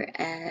another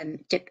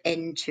dip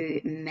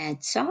into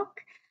MedSoc.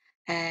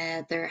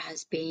 There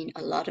has been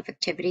a lot of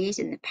activities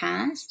in the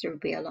past. There will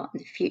be a lot in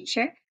the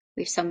future.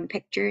 We have some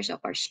pictures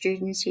of our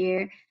students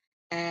here.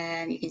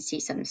 You can see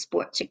some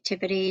sports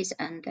activities,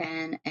 and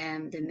then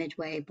the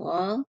Medway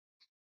ball.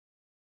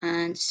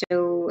 And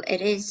so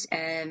it is,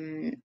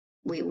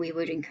 we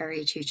would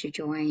encourage you to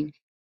join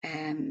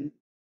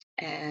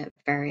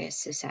various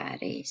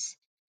societies.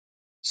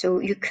 So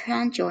you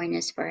can join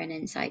us for an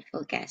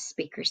insightful guest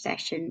speaker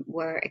session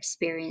where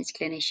experienced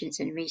clinicians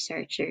and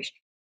researchers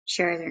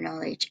share their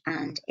knowledge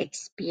and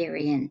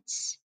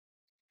experience,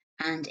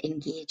 and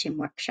engage in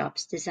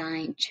workshops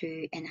designed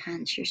to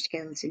enhance your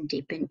skills and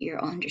deepen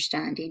your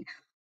understanding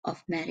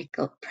of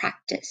medical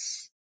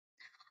practice.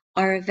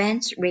 Our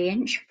events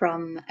range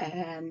from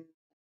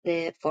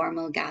the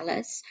formal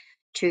galas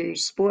to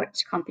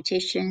sports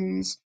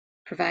competitions,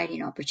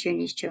 providing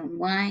opportunities to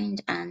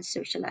unwind and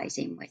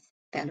socialising with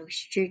fellow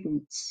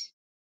students.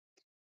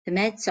 The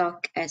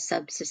MedSoc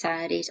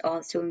sub-societies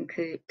also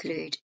include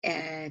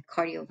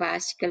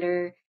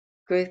cardiovascular,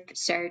 group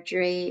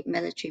surgery,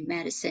 military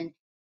medicine,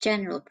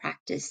 general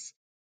practice,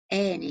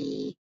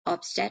 A&E,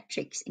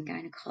 obstetrics and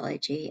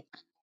gynecology,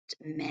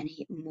 and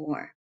many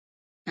more.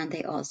 And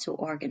they also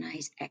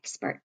organise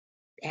expert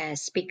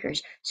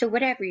speakers. So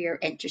whatever you're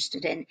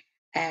interested in,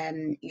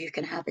 you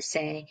can have a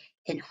say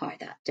in how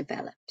that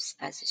develops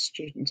as a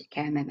student at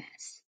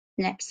KMMS.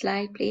 Next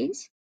slide,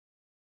 please.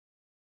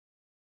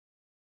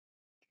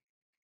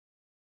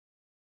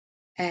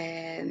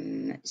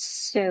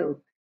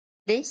 So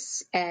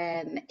this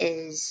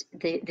is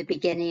the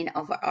beginning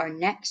of our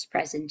next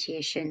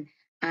presentation,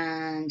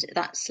 and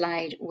that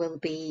slide will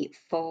be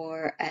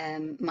for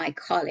my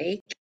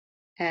colleague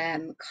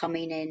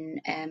coming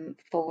in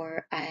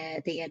for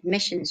the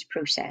admissions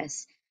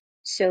process.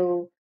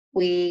 So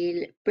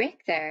we'll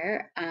break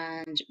there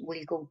and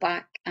we'll go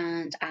back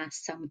and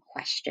ask some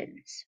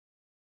questions.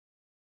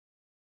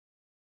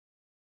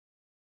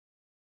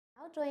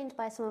 Now joined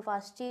by some of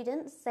our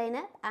students,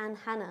 Zainab and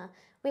Hannah.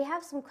 We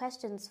have some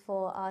questions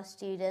for our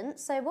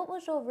students. So what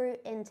was your route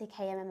into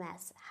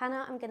KMMS?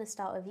 Hannah, I'm going to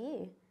start with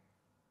you.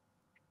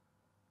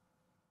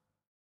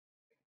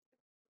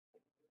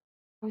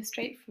 I was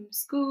straight from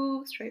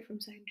school, straight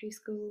from secondary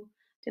school,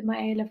 did my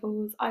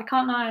A-levels. I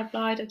can't lie, I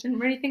applied. I didn't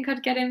really think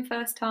I'd get in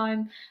first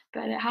time,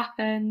 but it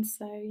happened.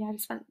 So yeah, I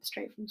just went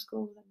straight from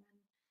school,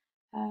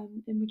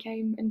 and then we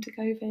came into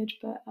COVID,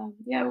 but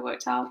yeah, it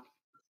worked out.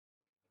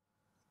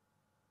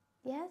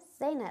 Yes,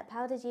 Zainab,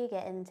 how did you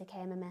get into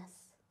KMMS?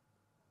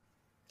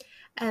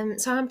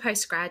 So I'm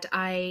postgrad.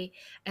 I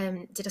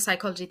did a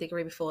psychology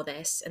degree before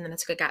this, and then I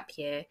took a gap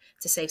year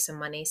to save some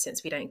money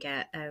since we don't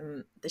get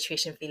the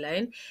tuition fee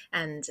loan.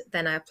 And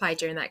then I applied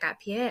during that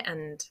gap year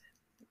and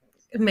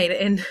made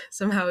it in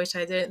somehow, which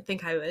I didn't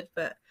think I would,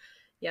 but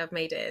yeah, I've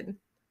made it in.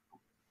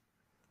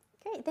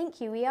 Great, thank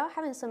you. We are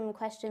having some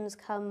questions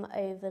come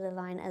over the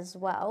line as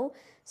well.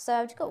 So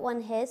I've just got one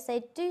here.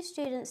 So do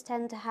students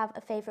tend to have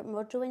a favourite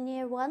module in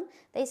year one?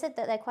 They said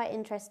that they're quite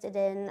interested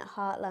in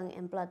heart, lung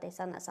and blood.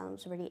 That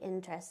sounds really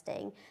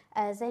interesting.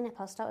 Zainab,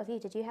 I'll start with you.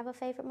 Did you have a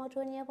favourite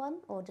module in year one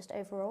or just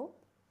overall?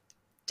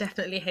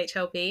 Definitely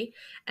HLB.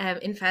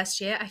 In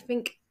first year, I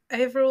think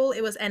overall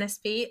it was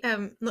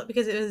NSP, not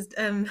because it was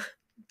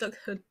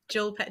Dr.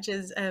 Joel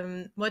Petcher's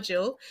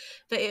module,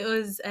 but it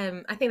was,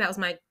 I think that was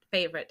my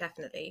favourite,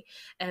 definitely.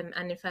 And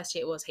in first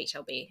year it was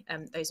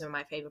HLB. Those were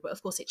my favourite, but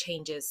of course it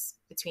changes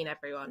between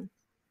everyone.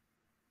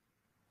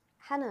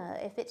 Hannah,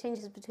 if it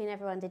changes between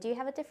everyone, did you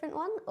have a different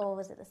one or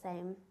was it the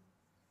same?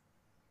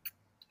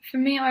 For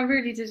me, I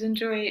really did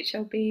enjoy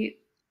HLB.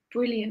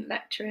 Brilliant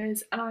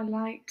lecturers, and I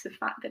liked the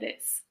fact that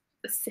it's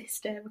a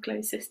system, a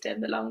closed system.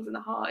 The lungs and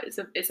the heart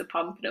is a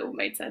pump, and it all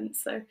made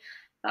sense. So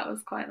that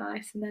was quite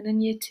nice. And then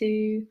in year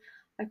two,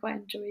 I quite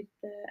enjoyed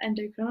the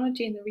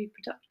endocrinology and the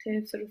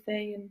reproductive sort of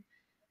thing.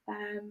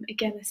 And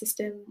again, the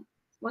system,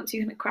 once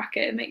you kind of crack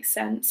it, it makes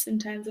sense in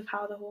terms of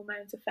how the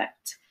hormones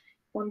affect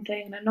one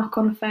thing and a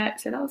knock-on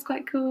effect. So that was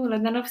quite cool.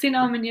 And then obviously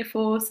now I'm in year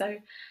four, so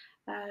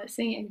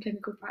seeing it in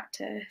clinical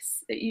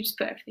practice, you just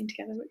put everything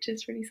together, which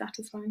is really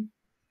satisfying.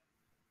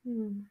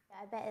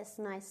 I bet it's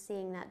nice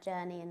seeing that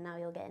journey and now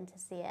you're getting to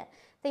see it.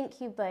 Thank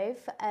you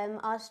both.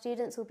 Our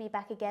students will be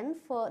back again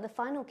for the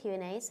final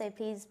Q&A, so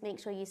please make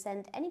sure you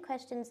send any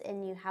questions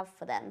in you have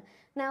for them.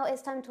 Now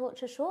it's time to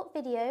watch a short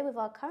video with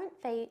our current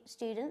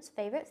students'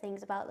 favourite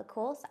things about the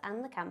course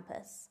and the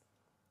campus.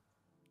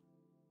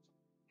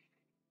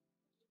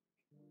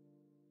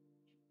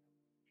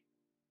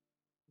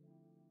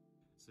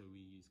 So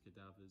we use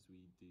cadavers,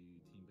 we do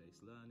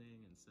team-based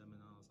learning and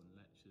seminars and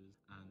lectures,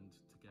 and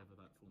together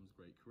that forms a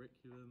great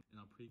curriculum. In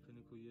our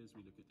preclinical years,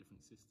 we look at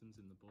different systems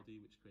in the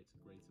body, which creates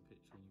a greater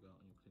picture when you go out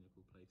on your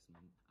clinical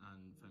placement.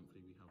 And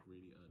thankfully, we have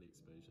really early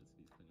exposure to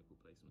these clinical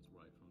placements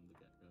right from the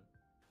get-go.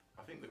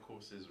 I think the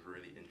course is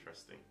really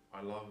interesting.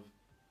 I love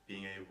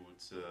being able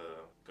to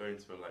go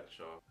into a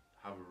lecture,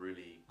 have a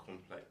really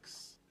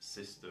complex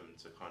system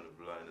to kind of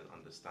learn and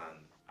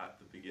understand. At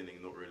the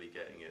beginning, not really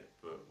getting it,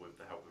 but with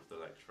the help of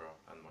the lecturer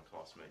and my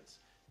classmates,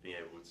 being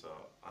able to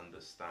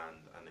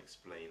understand and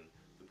explain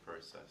the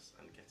process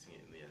and getting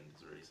it in the end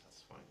is really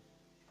satisfying.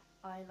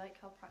 I like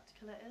how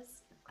practical it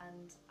is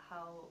and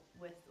how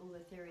with all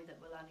the theory that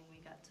we're learning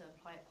we get to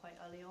apply it quite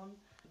early on,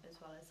 as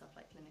well as stuff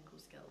like clinical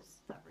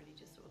skills that really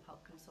just sort of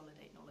help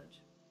consolidate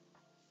knowledge.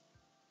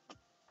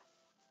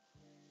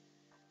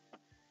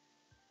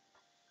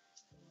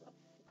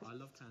 I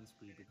love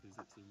Canterbury because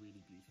it's a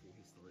really beautiful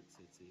historic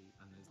city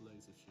and there's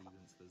loads of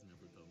students, there's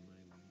never a dull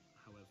moment.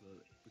 However,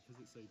 because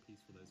it's so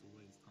peaceful, there's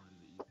always time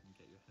that you can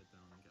get your head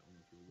down and get on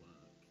with your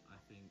work. I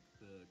think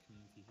the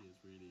community here is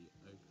really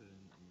open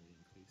and really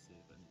inclusive,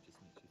 and it just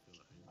makes you feel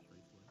at home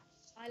straight away.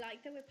 I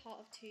like that we're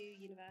part of 2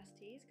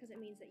 universities because it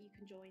means that you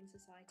can join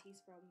societies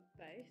from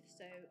both.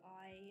 So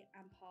I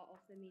am part of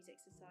the Music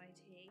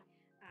Society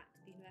at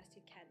the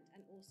University of Kent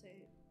and also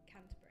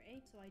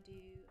Canterbury. So I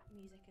do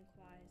music and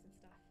choirs and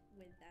stuff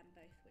with them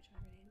both, which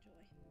I really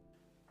enjoy.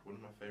 One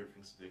of my favourite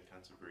things to do in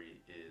Canterbury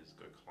is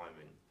go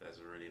climbing.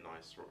 There's a really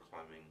nice rock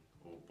climbing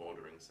or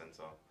bouldering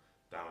centre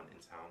down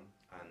in town,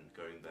 and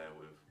going there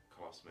with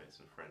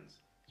classmates and friends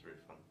is really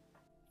fun.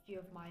 A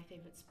few of my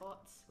favourite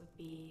spots would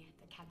be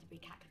the Canterbury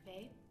Cat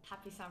Cafe.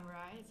 Happy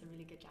Samurai is a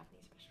really good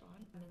Japanese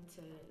restaurant. I'm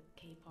into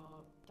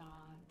K-pop,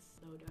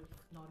 dance, load of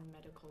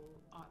non-medical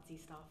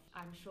artsy stuff.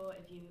 I'm sure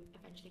if you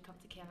eventually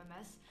come to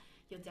KMMS,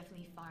 you'll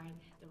definitely find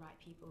the right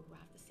people who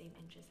have the same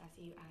interests as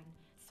you, and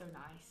it's so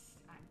nice,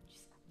 and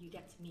just you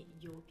get to meet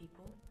your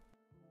people.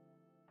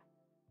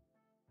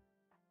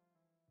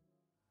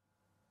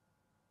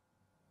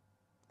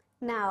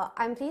 Now,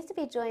 I'm pleased to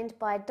be joined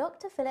by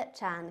Dr. Philip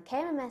Chan,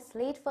 KMMS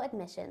Lead for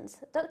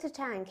Admissions. Dr.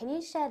 Chan, can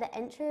you share the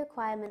entry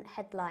requirement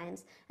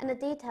headlines and the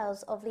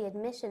details of the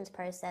admissions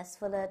process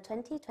for the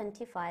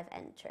 2025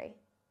 entry?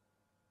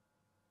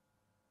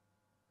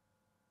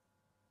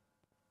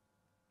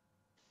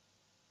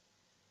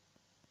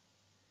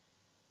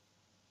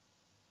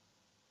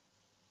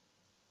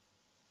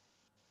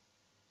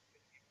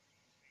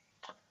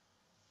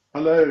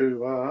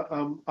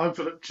 Hello, I'm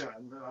Philip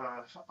Chan.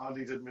 I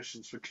lead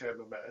admissions for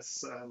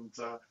KMMS, and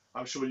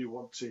I'm sure you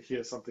want to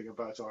hear something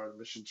about our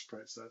admissions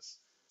process.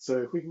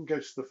 So if we can go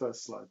to the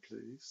first slide,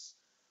 please.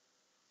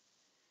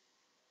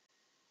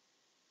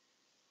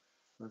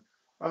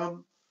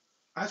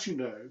 As you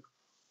know,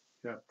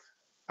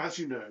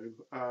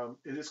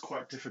 it is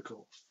quite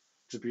difficult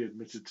to be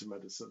admitted to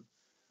medicine.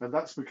 And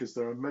that's because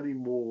there are many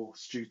more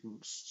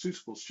students,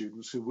 suitable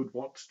students, who would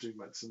want to do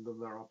medicine than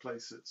there are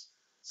places.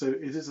 So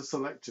it is a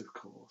selective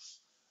course.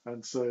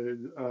 And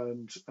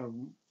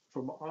from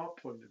our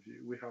point of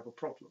view, we have a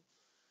problem.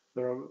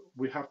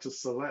 We have to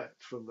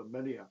select from the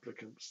many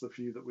applicants the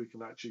few that we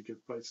can actually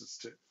give places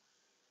to.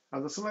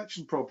 And the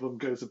selection problem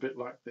goes a bit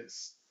like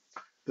this,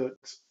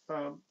 that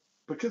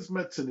because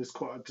medicine is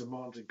quite a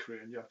demanding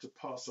career and you have to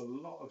pass a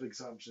lot of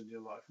exams in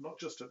your life, not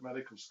just at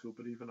medical school,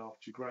 but even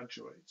after you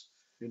graduate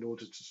in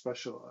order to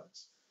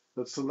specialize,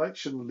 that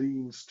selection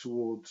leans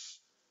towards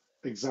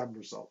exam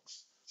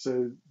results.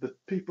 So the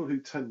people who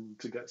tend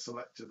to get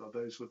selected are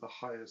those with the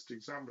highest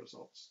exam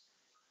results.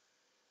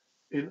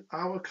 In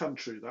our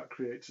country, that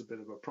creates a bit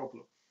of a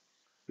problem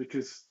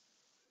because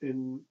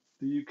in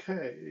the UK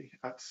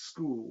at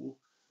school,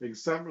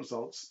 exam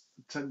results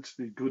tend to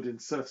be good in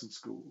certain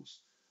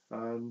schools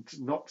and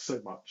not so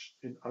much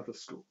in other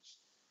schools.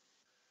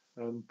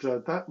 And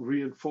that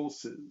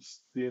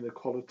reinforces the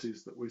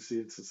inequalities that we see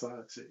in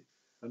society.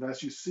 And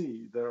as you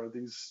see, there are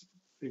these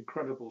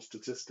incredible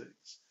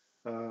statistics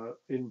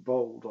in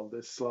bold on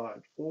this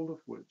slide, all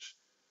of which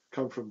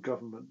come from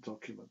government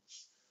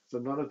documents. So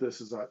none of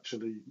this is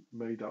actually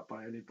made up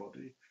by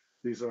anybody.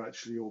 These are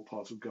actually all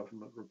part of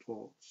government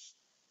reports.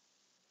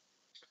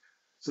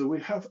 So we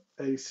have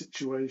a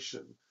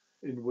situation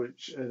in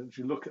which, and if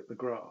you look at the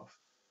graph,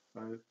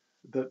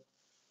 that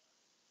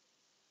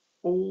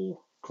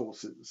all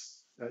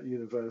courses at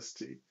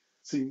university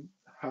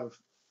have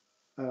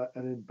an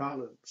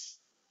imbalance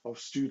of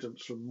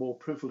students from more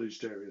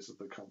privileged areas of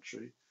the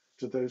country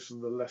to those from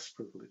the less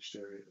privileged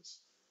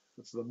areas.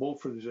 And so the more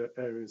privileged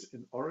areas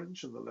in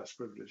orange and the less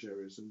privileged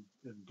areas in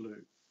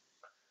blue.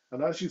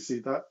 And as you see,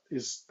 that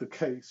is the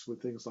case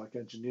with things like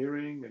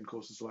engineering and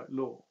courses like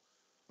law,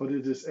 but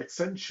it is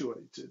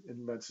accentuated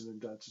in medicine and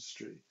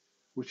dentistry,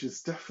 which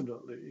is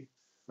definitely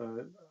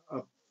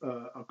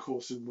a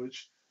course in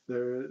which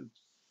the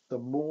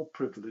more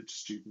privileged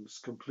students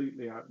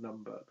completely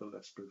outnumber the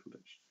less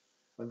privileged.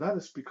 And that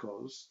is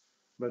because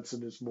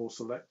medicine is more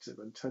selective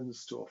and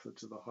tends to offer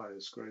to the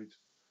highest grade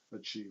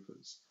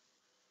achievers.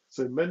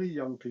 So many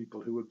young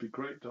people who would be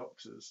great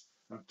doctors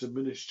have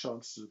diminished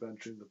chances of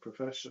entering the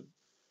profession,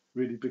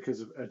 really because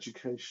of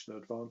education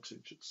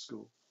advantage at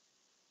school.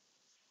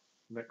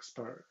 Next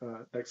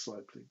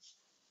slide, please.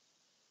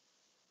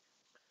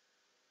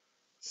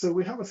 So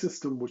we have a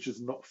system which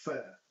is not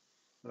fair.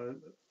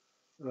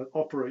 That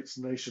operates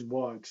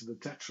nationwide to the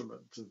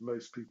detriment of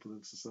most people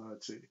in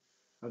society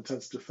and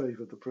tends to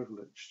favour the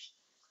privileged.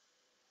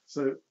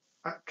 So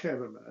at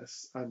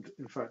KMMS, and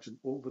in fact in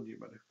all the new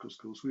medical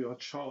schools, we are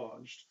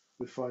charged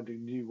with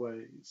finding new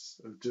ways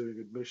of doing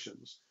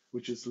admissions,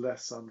 which is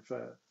less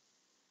unfair.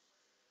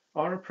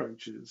 Our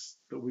approach is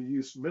that we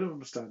use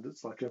minimum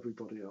standards like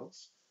everybody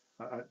else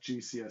at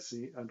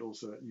GCSE and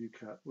also at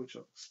UCAT, which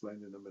I'll explain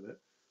in a minute.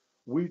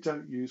 We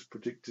don't use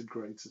predicted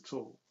grades at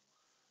all.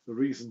 The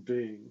reason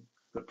being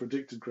that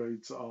predicted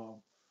grades are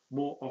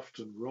more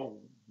often wrong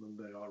than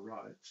they are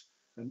right,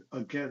 and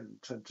again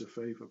tend to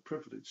favour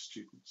privileged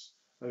students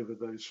over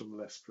those from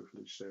less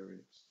privileged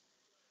areas.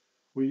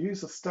 We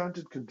use a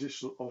standard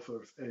conditional offer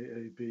of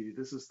AAB.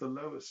 This is the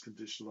lowest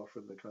conditional offer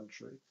in the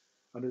country,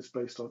 and it's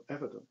based on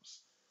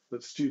evidence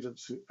that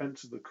students who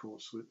enter the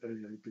course with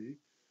AAB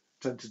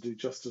tend to do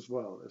just as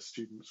well as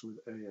students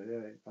with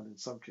AAA, and in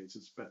some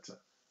cases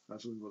better,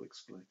 as we will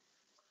explain.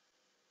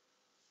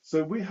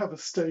 So we have a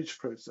stage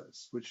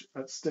process, which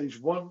at stage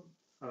 1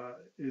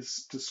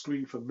 is to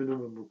screen for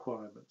minimum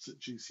requirements at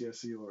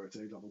GCSE or at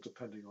A-level,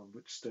 depending on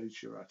which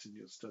stage you're at in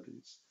your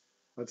studies.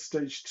 At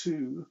stage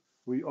 2,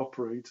 we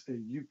operate a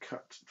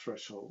UCAT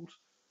threshold,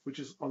 which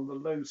is on the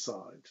low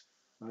side,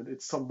 and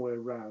it's somewhere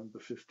around the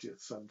 50th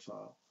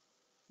centile.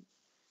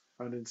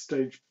 And in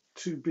stage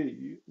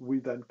 2B, we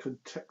then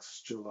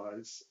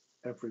contextualize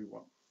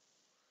everyone.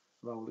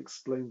 And I will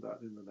explain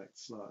that in the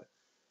next slide.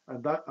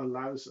 And that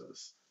allows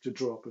us to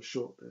draw up a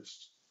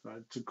shortlist,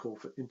 right, to call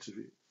for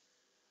interview.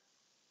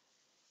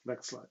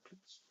 Next slide,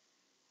 please.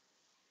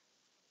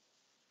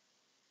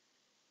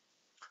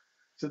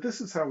 So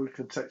this is how we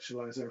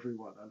contextualize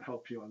everyone and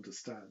help you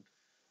understand.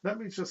 Let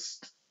me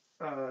just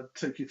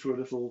take you through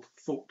a little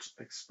thought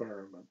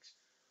experiment.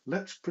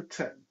 Let's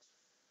pretend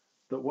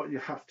that what you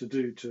have to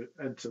do to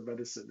enter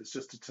medicine is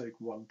just to take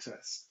one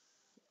test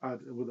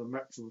with a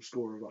maximum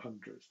score of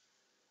 100,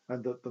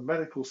 and that the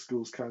Medical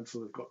Schools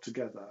Council have got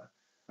together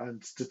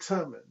and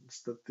determined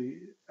that the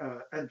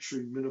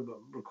entry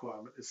minimum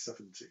requirement is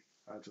 70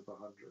 out of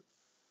 100.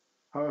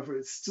 However,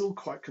 it's still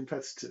quite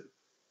competitive.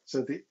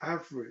 So the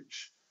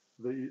average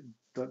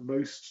that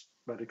most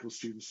medical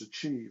students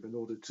achieve in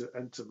order to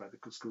enter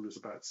medical school is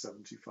about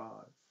 75.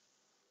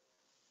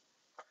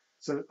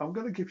 So I'm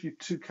going to give you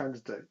two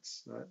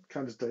candidates, right?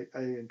 Candidate A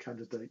and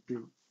candidate B.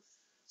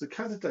 So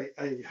candidate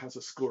A has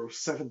a score of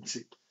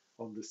 70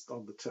 on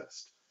the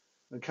test,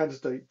 and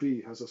candidate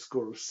B has a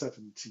score of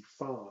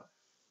 75.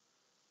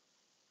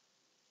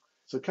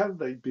 So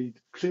candidate B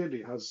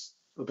clearly has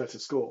a better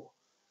score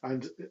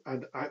and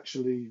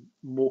actually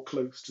more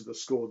close to the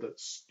score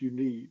that you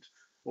need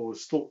or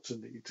is thought to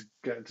need to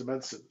get into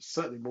medicine,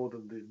 certainly more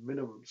than the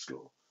minimum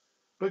score.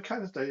 But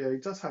candidate A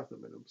does have the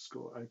minimum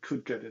score and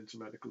could get into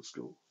medical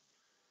school.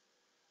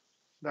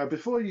 Now,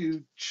 before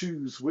you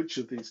choose which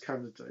of these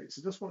candidates,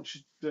 I just want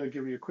to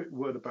give you a quick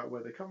word about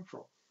where they come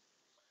from.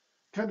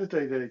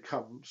 Candidate A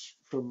comes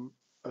from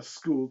a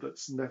school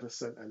that's never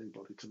sent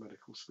anybody to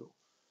medical school.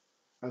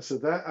 And so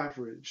their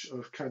average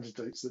of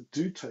candidates that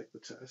do take the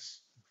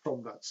test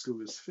from that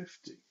school is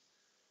 50.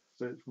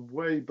 So it's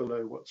way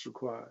below what's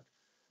required.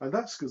 And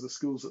that's because the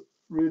school's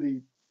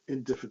really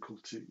in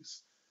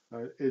difficulties.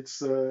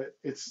 It's a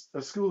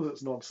school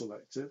that's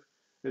non-selective.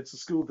 It's a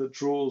school that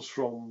draws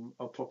from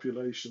a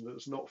population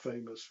that's not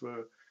famous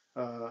for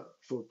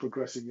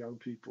progressing young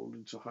people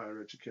into higher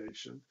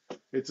education.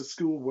 It's a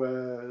school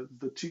where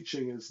the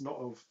teaching is not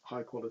of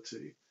high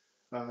quality,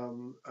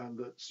 and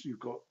that you've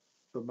got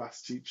the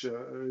maths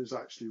teacher who is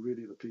actually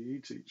really the PE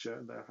teacher,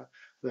 and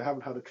they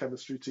haven't had a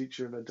chemistry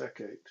teacher in a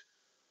decade.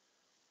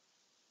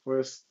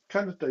 Whereas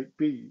candidate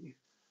B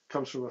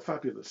comes from a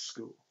fabulous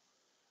school,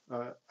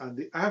 and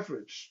the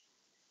average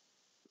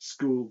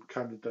school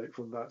candidate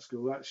from that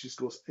school actually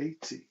scores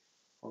 80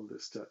 on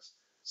this test.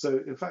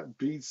 So in fact,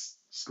 B's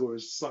score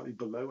is slightly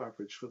below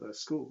average for their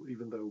school,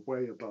 even though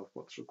way above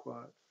what's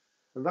required.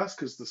 And that's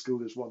because the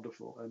school is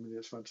wonderful. I mean,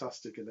 it's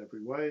fantastic in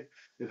every way.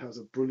 It has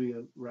a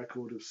brilliant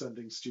record of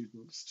sending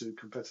students to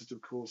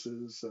competitive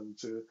courses and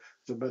to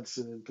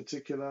medicine in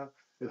particular.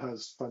 It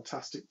has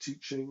fantastic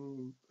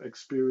teaching,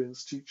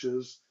 experienced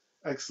teachers,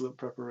 excellent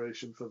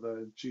preparation for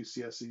their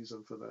GCSEs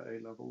and for their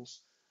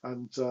A-levels,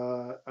 and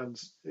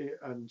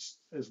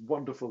is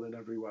wonderful in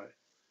every way.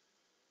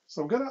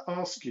 So I'm going to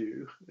ask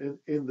you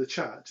in the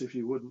chat, if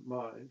you wouldn't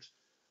mind,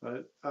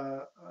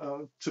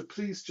 to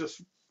please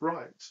just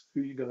write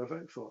who you're going to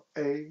vote for,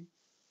 A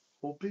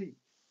or B.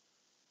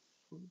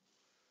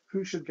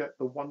 Who should get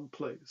the one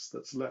place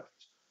that's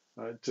left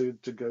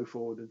to go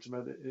forward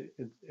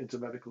into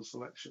medical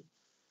selection?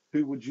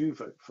 Who would you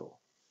vote for?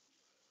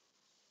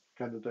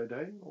 Candidate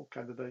A or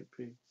candidate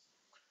B?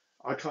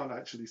 I can't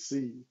actually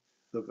see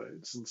the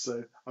votes, and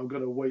so I'm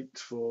going to wait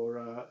for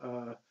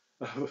a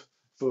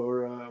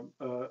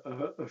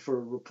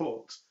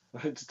report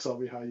to tell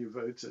me how you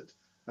voted,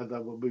 and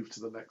then we'll move to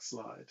the next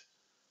slide.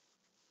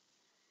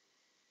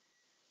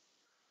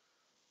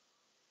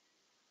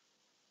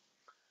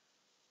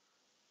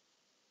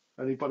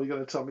 Anybody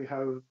going to tell me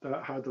how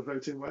the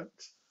voting went?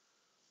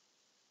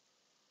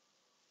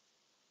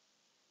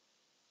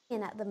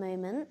 In at the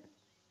moment.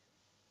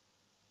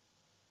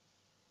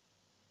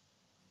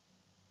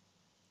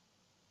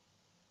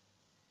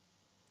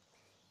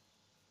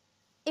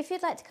 If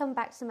you'd like to come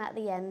back to them at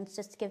the end,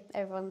 just to give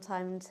everyone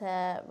time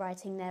to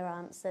writing their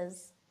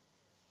answers.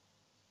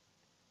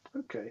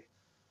 Okay.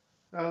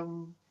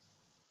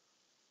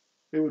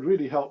 It would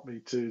really help me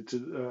to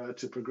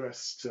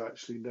progress, to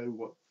actually know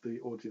what the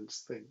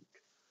audience think.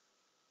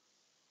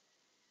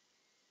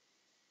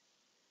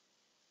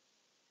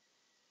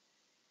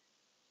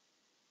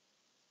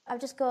 I've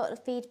just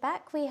got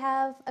feedback. We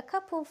have a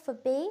couple for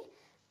B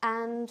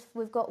and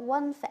we've got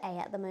one for A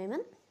at the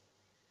moment.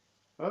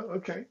 Oh,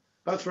 okay.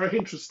 That's very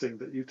interesting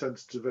that you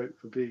tended to vote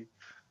for B,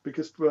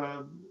 because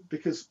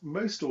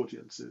most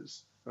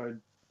audiences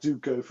do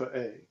go for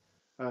A,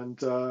 and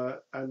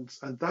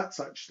that's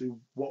actually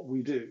what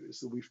we do, is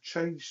that we've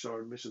changed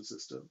our admission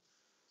system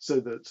so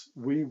that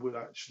we would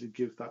actually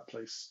give that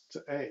place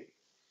to A,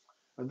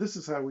 and this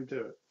is how we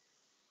do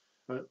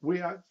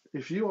it.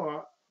 If you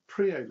are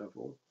pre-A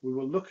level, we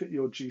will look at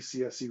your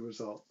GCSE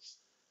results,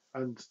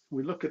 and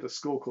we look at a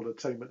score called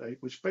Attainment 8,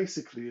 which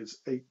basically is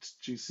 8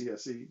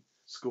 GCSE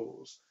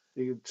scores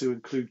to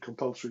include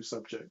compulsory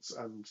subjects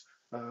and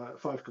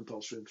 5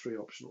 compulsory and 3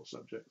 optional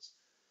subjects.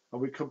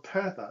 And we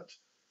compare that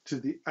to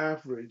the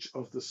average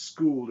of the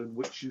school in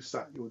which you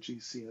sat your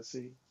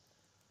GCSE.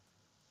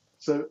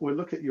 So we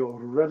look at your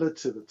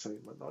relative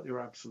attainment, not your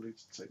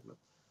absolute attainment.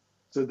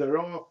 So there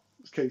are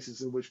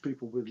cases in which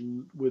people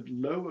with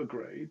lower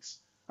grades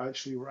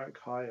actually rank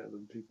higher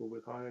than people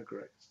with higher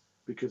grades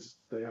because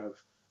they have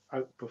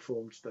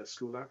outperformed their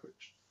school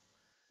average.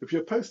 If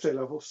you're post-A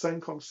level, same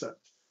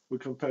concept. We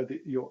compare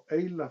your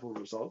A-level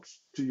results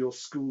to your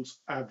school's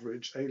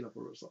average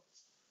A-level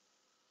results.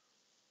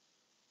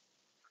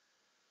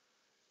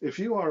 If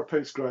you are a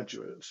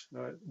postgraduate,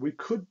 we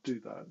could do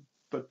that,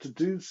 but to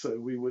do so,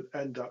 we would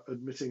end up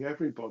admitting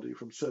everybody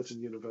from certain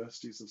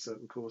universities and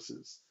certain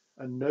courses,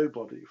 and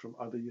nobody from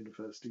other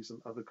universities and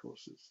other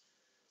courses.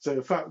 So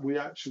in fact, we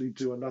actually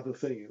do another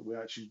thing. We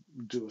actually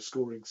do a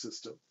scoring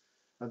system.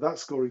 And that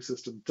scoring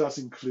system does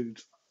include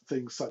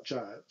things such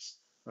as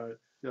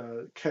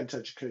Kent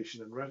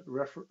education and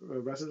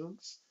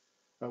residence,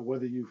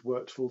 whether you've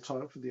worked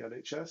full-time for the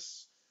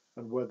NHS,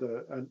 and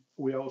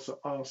we also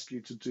ask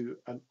you to do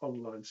an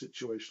online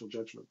situational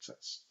judgment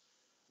test,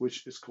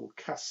 which is called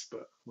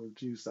CASPER.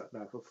 We've used that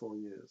now for 4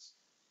 years.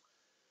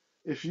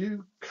 If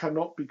you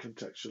cannot be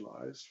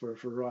contextualized for a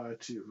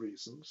variety of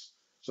reasons,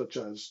 such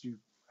as you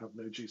have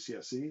no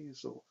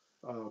GCSEs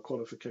or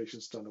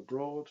qualifications done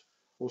abroad,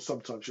 or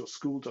sometimes your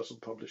school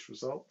doesn't publish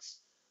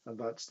results, and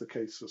that's the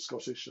case for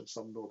Scottish and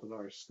some Northern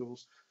Irish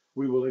schools,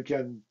 we will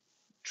again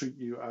treat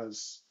you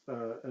as,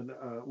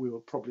 we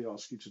will probably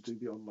ask you to do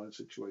the online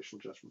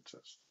situational judgment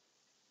test.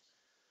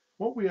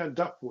 What we end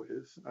up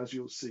with, as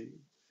you'll see,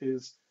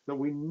 is that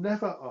we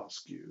never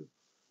ask you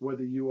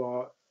whether you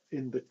are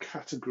in the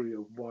category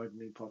of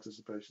widening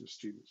participation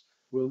students.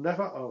 We'll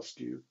never ask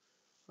you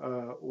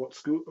what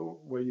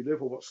school, where you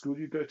live or what school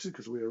you go to,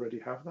 because we already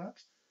have that.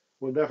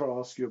 We'll never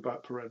ask you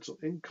about parental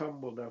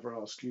income. We'll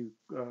never ask you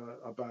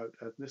about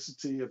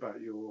ethnicity, about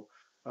your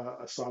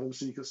asylum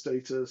seeker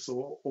status,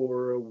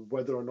 or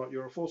whether or not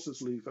you're a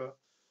forces leaver.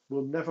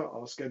 We'll never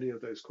ask any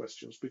of those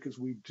questions because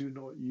we do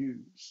not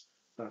use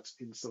that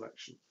in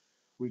selection.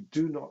 We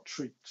do not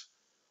treat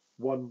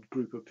one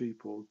group of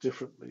people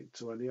differently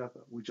to any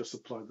other. We just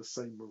apply the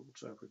same rule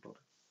to everybody.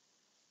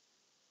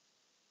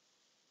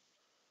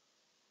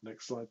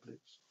 Next slide, please.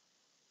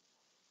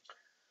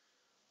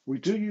 We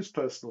do use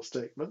personal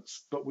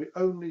statements, but we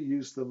only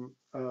use them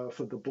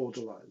for the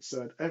borderline.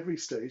 So at every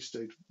stage,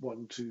 stage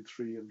 1, 2,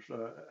 3,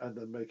 and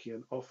then making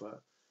an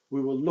offer,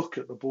 we will look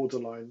at the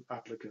borderline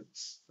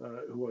applicants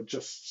who are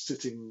just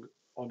sitting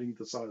on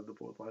either side of the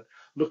borderline,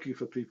 looking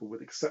for people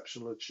with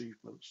exceptional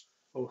achievements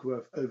or who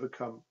have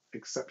overcome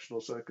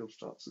exceptional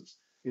circumstances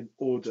in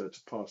order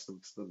to pass them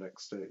to the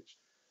next stage.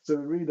 So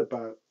we read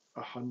about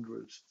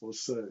 100 or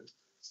so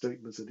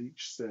statements at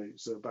each stage,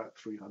 so about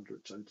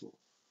 300 total.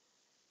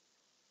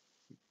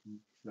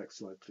 Next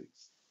slide,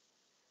 please.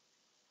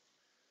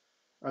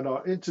 And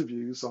our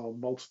interviews are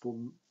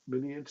multiple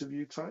mini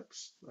interview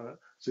types.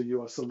 So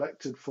you are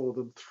selected for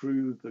them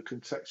through the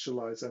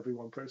contextualize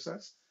everyone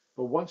process.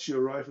 But once you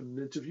arrive at an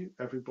interview,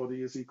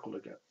 everybody is equal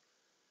again.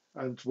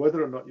 And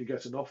whether or not you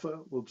get an offer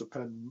will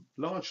depend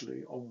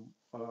largely on,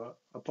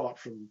 apart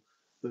from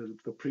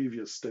the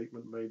previous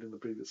statement made in the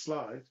previous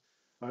slide,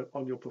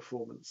 on your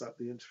performance at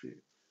the interview.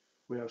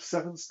 We have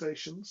 7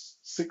 stations,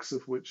 6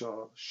 of which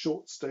are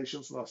short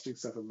stations lasting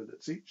 7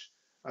 minutes each,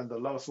 and the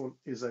last one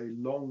is a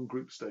long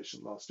group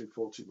station lasting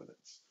 40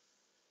 minutes.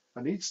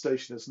 And each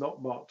station is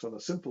not marked on a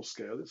simple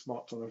scale, it's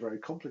marked on a very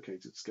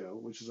complicated scale,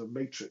 which is a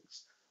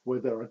matrix where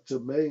there are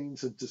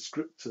domains and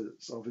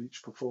descriptors of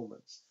each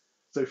performance.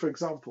 So for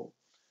example,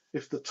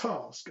 if the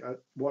task at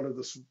one of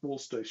the small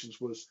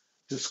stations was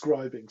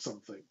describing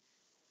something,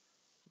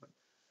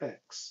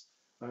 X,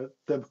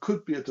 there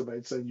could be a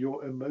domain saying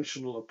your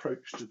emotional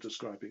approach to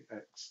describing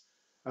X.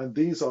 And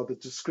these are the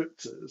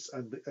descriptors,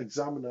 and the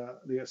examiner,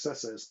 the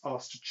assessor, is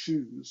asked to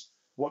choose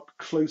what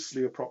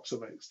closely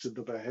approximates to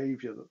the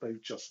behavior that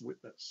they've just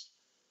witnessed.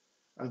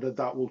 And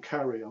that will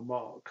carry a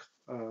mark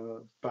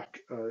back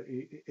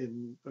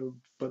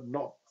but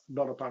not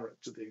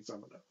apparent to the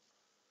examiner.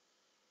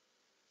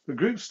 The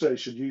group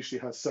station usually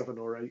has 7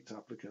 or 8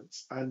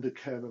 applicants and a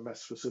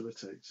KMMS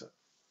facilitator.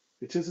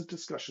 It is a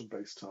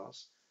discussion-based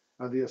task,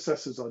 and the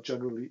assessors are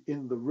generally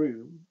in the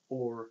room,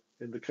 or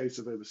in the case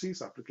of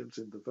overseas applicants,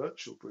 in the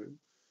virtual room,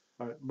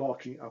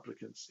 marking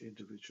applicants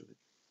individually.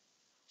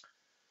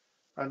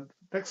 And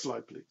next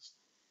slide, please.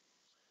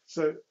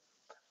 So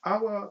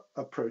our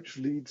approach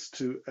leads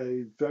to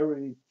a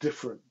very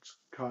different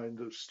kind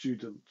of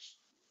student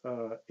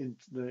in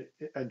the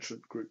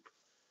entrant group.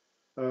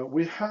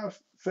 We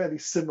have fairly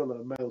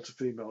similar male to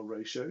female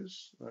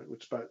ratios, right,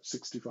 which is about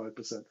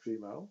 65%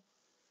 female,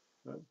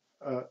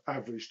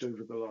 averaged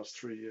over the last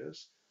 3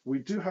 years. We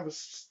do have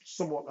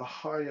somewhat a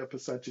higher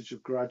percentage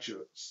of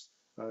graduates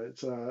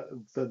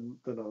than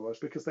otherwise,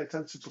 because they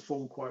tend to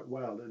perform quite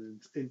well in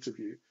an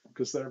interview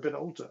because they're a bit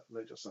older and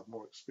they just have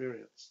more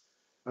experience.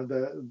 And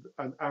they're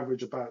an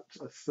average about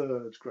a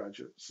third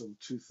graduates and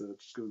 2/3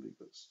 school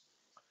leavers.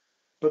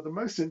 But the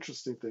most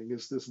interesting thing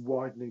is this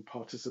widening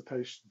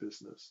participation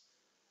business.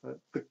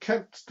 The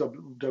Kent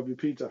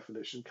WP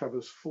definition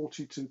covers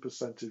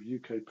 42% of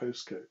UK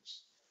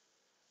postcodes.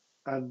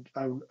 And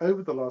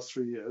over the last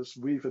 3 years,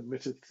 we've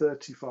admitted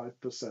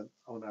 35%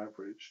 on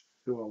average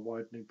who are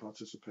widening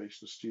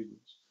participation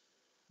students,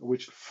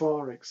 which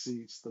far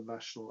exceeds the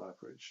national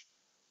average,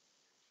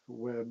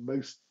 where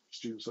most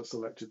students are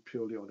selected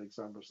purely on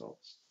exam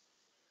results.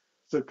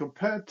 So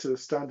compared to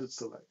standard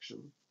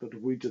selection, that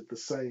we did the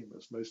same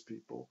as most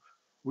people,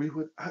 we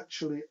would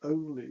actually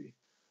only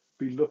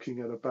be looking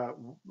at about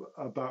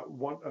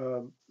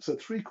one, so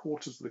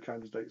 3/4 of the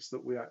candidates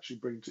that we actually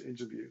bring to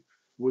interview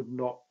would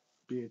not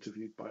be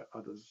interviewed by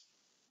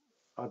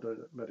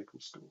other medical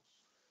schools.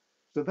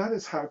 So that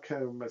is how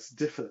KMMS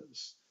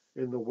differs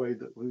in the way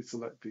that we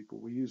select people.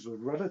 We use a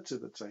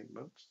relative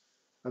attainment,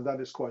 and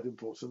that is quite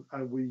important,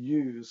 and we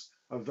use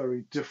a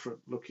very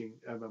different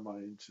looking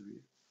MMI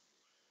interview.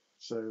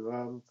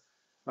 So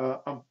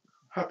I'm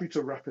happy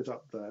to wrap it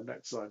up there.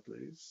 Next slide,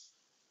 please,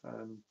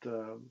 and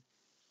go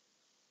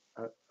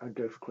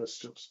for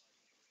questions.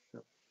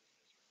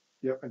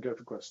 Yep, and go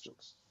for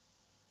questions.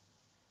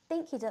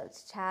 Thank you,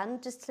 Dr.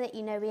 Chan. Just to let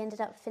you know, we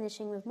ended up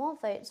finishing with more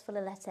votes for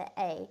the letter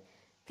A.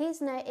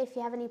 Please note, if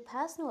you have any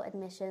personal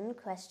admission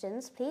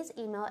questions, please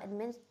email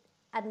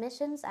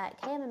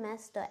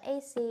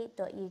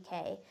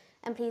admissions@kmms.ac.uk.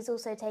 And please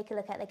also take a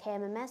look at the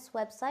KMMS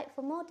website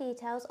for more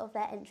details of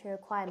their entry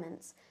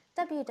requirements,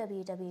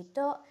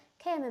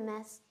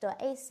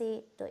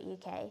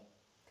 www.kmms.ac.uk.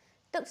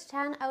 Dr.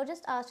 Chan, I will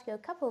just ask you a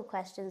couple of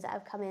questions that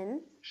have come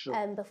in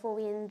before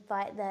we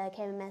invite the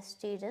KMMS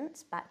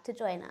students back to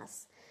join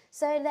us.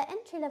 So the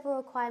entry-level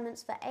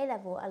requirements for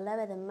A-level are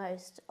lower than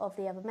most of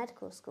the other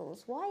medical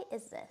schools. Why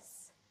is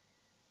this?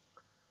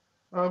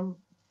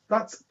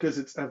 That's because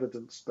it's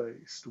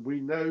evidence-based. We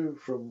know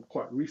from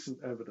quite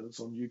recent evidence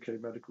on UK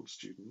medical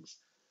students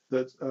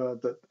that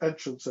that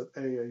entrants at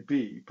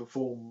AAB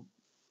perform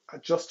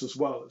just as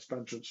well as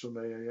entrants from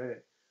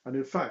AAA. And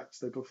in fact,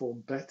 they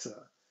perform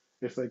better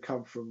if they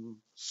come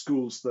from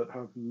schools that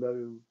have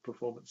low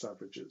performance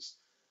averages.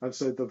 And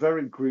so the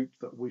very group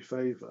that we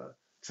favour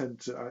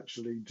tend to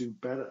actually do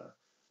better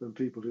than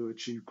people who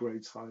achieve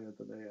grades higher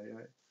than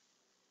AAA.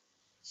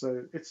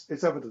 So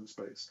it's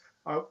evidence-based.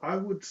 I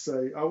would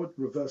say, I would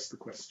reverse the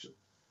question.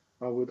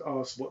 I would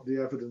ask what the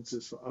evidence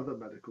is for other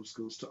medical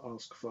schools to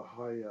ask for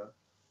higher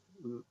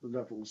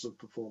levels of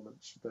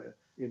performance for their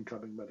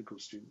incoming medical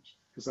students,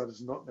 because that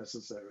is not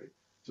necessary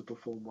to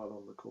perform well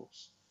on the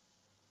course.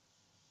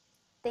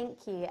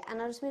 Thank you.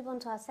 And I'll just move on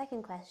to our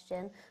second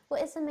question.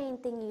 What is the main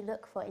thing you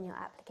look for in your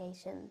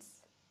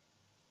applications?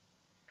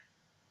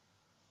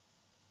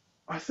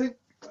 I think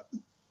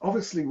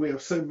obviously we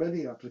have so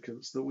many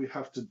applicants that we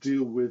have to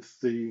deal with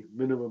the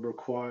minimum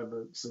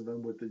requirements, and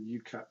then with the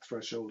UCAT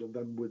threshold, and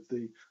then with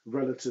the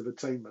relative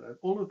attainment. And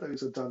all of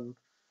those are done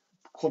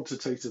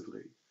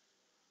quantitatively.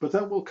 But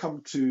then we'll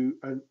come to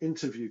an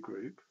interview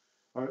group,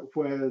 right,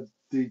 where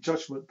the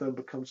judgment then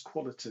becomes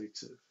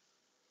qualitative.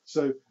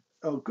 So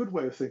a good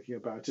way of thinking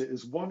about it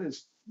is, one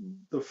is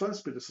the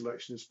first bit of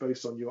selection is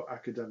based on your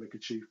academic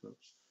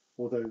achievements,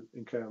 although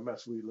in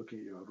KMMS we're looking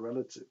at your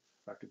relative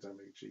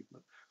academic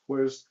achievement,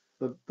 whereas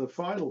the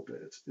final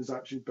bit is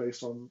actually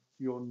based on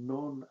your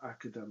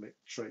non-academic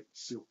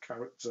traits, your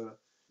character,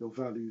 your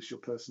values, your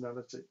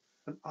personality.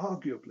 And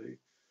arguably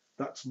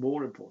that's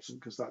more important,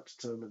 because that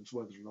determines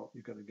whether or not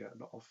you're going to get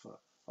an offer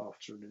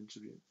after an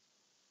interview.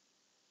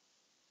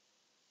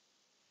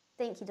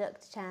 Thank you,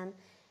 Dr. Chan.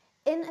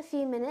 In a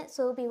few minutes,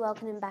 we'll be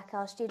welcoming back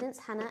our students,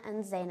 Hannah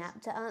and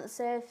Zainab, to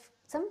answer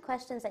some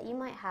questions that you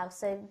might have,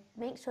 so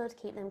make sure to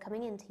keep them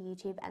coming into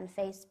YouTube and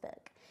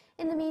Facebook.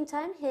 In the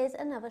meantime, here's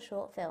another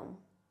short film.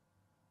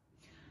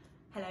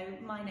 Hello,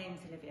 my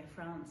name's Olivia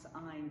France.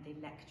 I'm the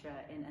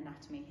lecturer in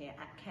anatomy here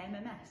at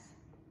KMMS.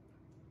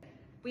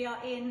 We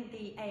are in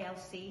the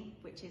ALC,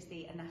 which is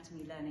the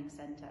Anatomy Learning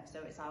Centre.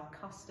 So it's our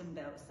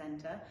custom-built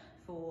centre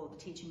for the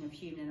teaching of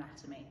human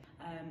anatomy.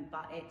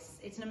 But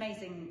it's an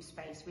amazing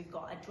space. We've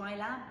got a dry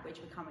lab, which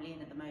we're currently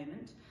in at the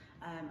moment,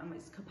 and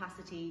it's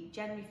capacity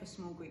generally for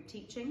small group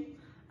teaching.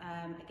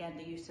 Again,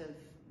 the use of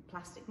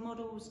plastic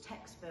models,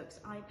 textbooks,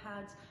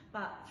 iPads,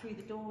 but through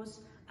the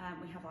doors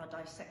we have our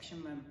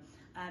dissection room.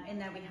 In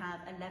there we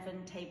have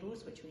 11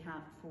 tables, which we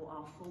have for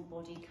our full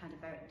body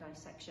cadaveric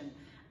dissection,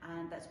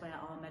 and that's where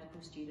our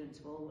medical students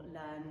will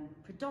learn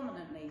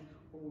predominantly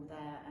all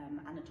their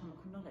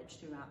anatomical knowledge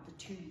throughout the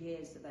 2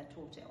 years that they're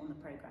taught it on the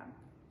programme.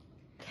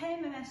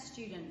 KMMS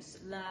students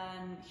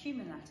learn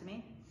human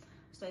anatomy,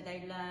 So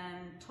they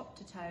learn top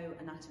to toe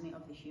anatomy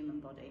of the human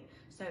body.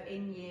 So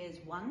in years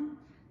 1,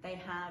 they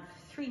have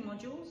 3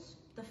 modules.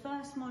 The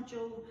first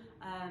module,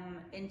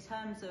 in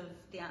terms of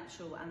the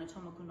actual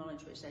anatomical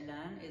knowledge which they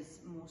learn, is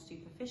more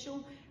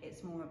superficial.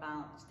 It's more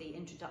about the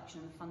introduction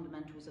and the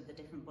fundamentals of the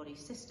different body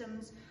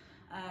systems.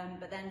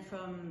 But then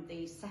from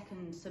the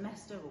second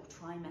semester or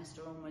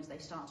trimester onwards, they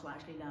start to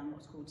actually learn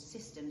what's called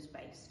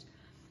systems-based.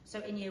 So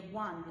in year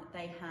 1,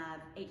 they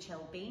have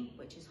HLB,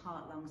 which is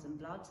heart, lungs and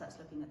blood. So that's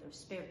looking at the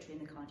respiratory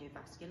and the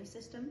cardiovascular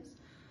systems.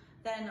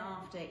 Then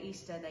after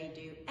Easter, they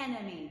do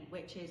NME,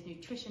 which is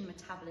nutrition,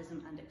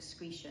 metabolism and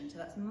excretion. So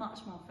that's much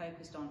more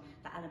focused on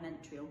the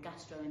alimentary or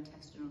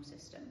gastrointestinal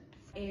system.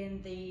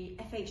 In the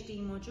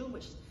FHD module,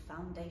 which is the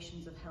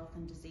Foundations of Health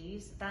and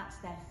Disease, that's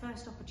their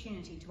first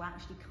opportunity to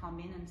actually come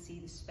in and see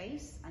the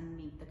space and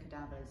meet the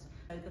cadavers.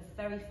 So the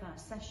very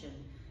first session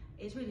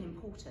is really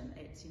important.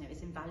 It's,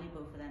 it's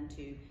invaluable for them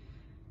to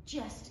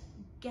just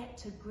get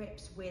to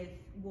grips with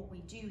what we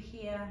do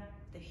here,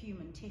 the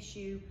human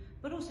tissue,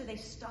 but also they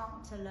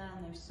start to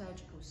learn those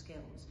surgical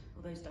skills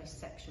or those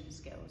dissection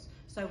skills.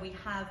 So we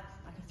have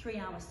like a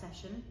 3-hour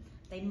session.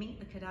 They meet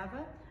the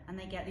cadaver and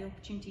they get the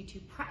opportunity to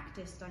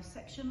practice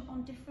dissection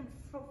on different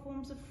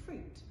forms of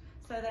fruit.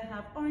 So they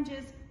have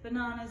oranges,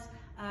 bananas,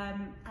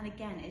 and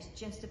again, it's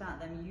just about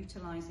them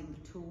utilising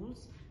the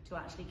tools to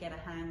actually get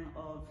a hang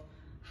of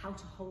how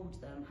to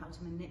hold them, how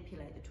to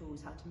manipulate the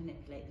tools, how to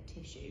manipulate the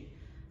tissue.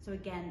 So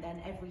again,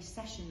 then every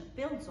session that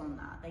builds on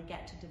that, they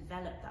get to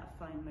develop that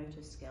fine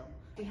motor skill.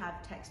 We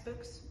have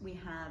textbooks, we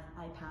have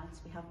iPads,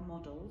 we have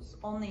models.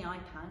 On the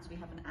iPads, we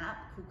have an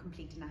app called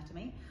Complete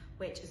Anatomy,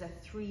 which is a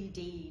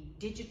 3D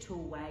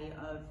digital way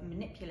of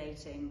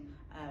manipulating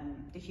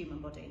the human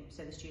body.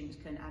 So the students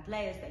can add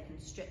layers, they can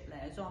strip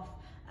layers off,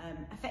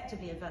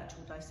 effectively a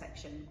virtual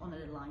dissection on a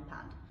little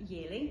iPad.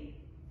 Yearly,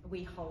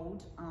 we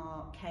hold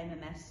our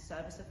KMMS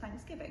service of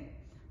Thanksgiving.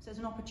 So it's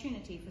an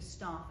opportunity for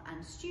staff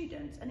and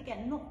students, and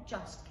again, not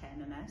just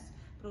KMMS,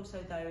 but also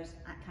those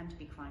at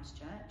Canterbury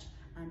Christchurch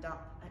and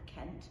up at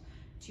Kent,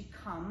 to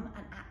come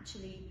and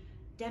actually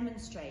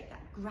demonstrate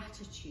that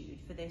gratitude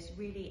for this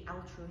really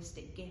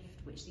altruistic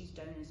gift which these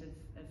donors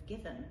have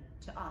given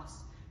to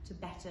us to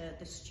better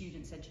the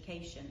students'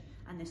 education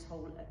and this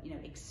whole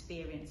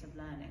experience of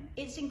learning.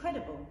 It's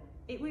incredible.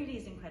 It really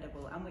is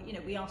incredible,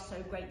 and we are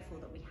so grateful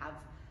that we have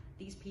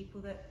these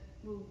people that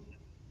will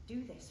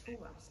do this for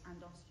us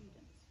and our students.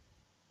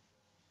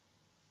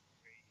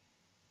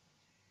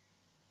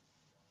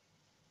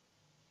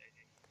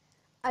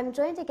 I'm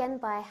joined again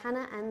by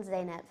Hannah and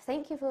Zainab.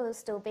 Thank you for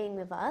still being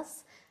with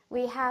us.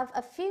 We have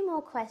a few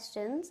more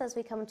questions as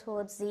we come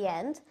towards the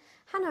end.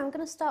 Hannah, I'm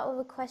going to start with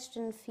a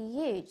question for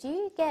you. Do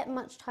you get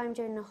much time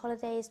during the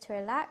holidays to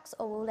relax,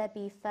 or will there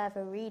be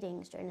further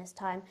readings during this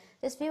time?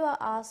 This viewer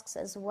asks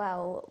as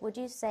well, would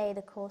you say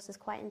the course is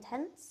quite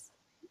intense?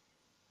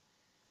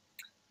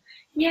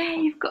 Yeah,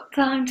 you've got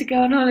time to go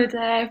on holiday.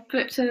 I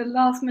booked a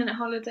last minute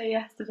holiday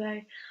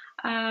yesterday.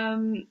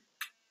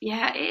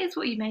 Yeah, it is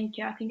what you make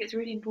it. I think it's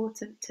really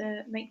important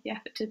to make the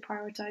effort to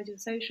prioritise your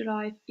social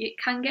life. It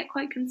can get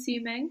quite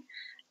consuming,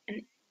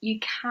 and you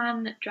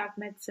can drag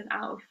medicine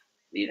out of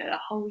the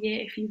whole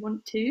year if you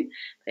want to.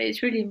 But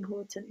it's really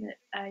important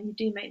that you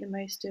do make the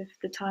most of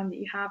the time that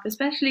you have.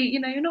 Especially,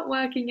 you're not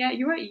working yet.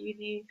 You're at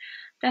uni.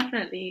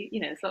 Definitely,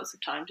 there's lots of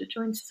time to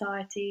join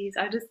societies.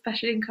 I'd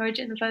especially encourage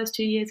it in the first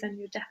 2 years when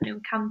you're definitely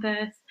on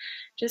campus.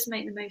 Just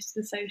make the most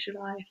of the social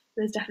life.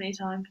 There's definitely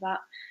time for that.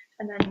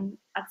 And then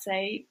I'd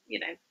say,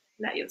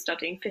 let your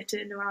studying fit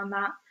in around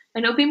that.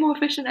 And it'll be more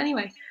efficient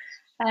anyway.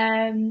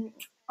 And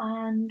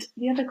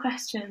the other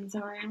question,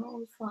 sorry, what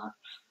was that?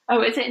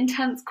 Oh, is it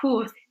intense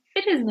course?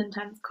 It is an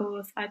intense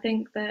course. I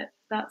think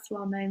that's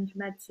well known for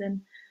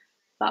medicine,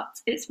 but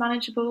it's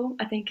manageable.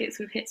 I think it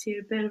sort of hits you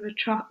a bit of a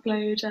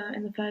truckload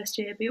in the first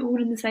year, but you're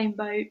all in the same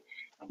boat.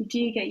 You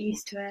do get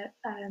used to it,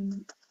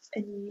 and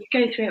you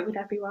go through it with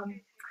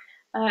everyone.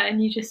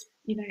 And you just,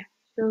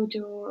 build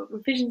your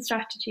revision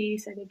strategy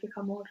so they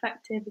become more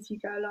effective as you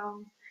go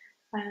along.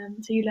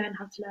 So you learn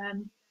how to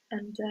learn.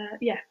 And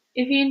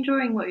if you're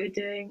enjoying what you're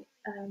doing,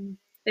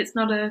 it's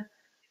not a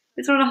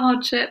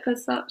hardship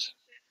as such.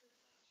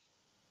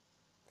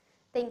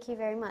 Thank you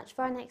very much.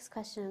 For our next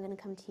question, I'm going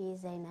to come to you,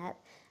 Zainab.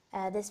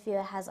 This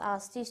viewer has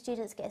asked, do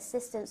students get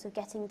assistance with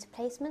getting to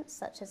placements,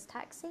 such as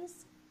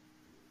taxis?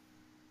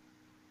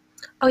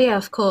 Oh yeah,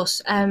 of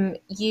course.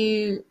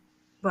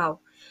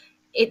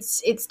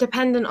 It's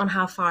dependent on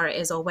how far it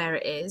is or where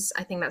it is.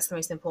 I think that's the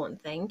most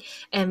important thing.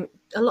 A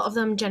lot of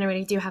them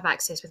generally do have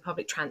access with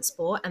public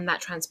transport, and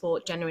that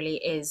transport generally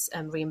is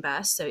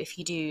reimbursed. So if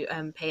you do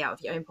pay out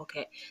of your own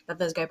pocket, that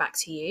does go back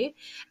to you.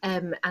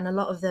 And a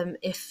lot of them,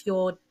 if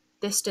your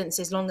distance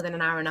is longer than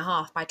an hour and a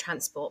half by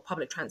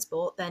public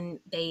transport, then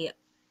they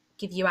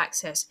give you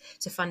access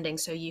to funding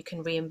so you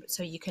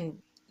can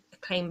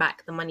claim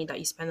back the money that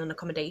you spend on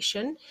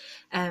accommodation,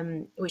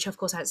 which of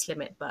course has its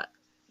limit, but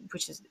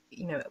which is,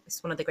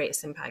 it's one of the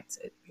greatest impacts.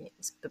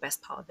 It's the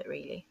best part of it,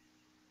 really.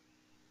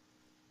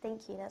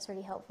 Thank you, that's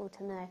really helpful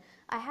to know.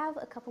 I have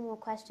a couple more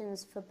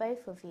questions for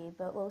both of you,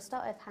 but we'll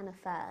start with Hannah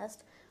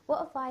first.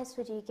 What advice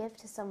would you give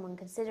to someone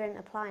considering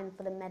applying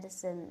for the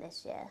medicine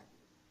this year?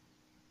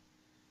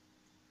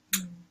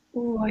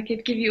 Oh, I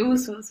could give you all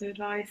sorts of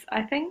advice.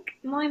 I think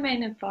my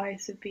main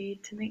advice would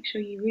be to make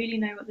sure you really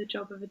know what the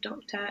job of a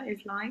doctor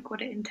is like,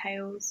 what it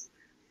entails.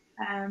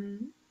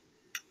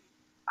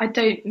 I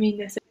don't mean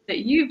this at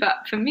you,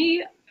 but for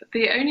me,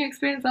 the only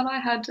experience that I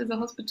had as a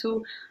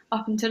hospital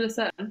up until a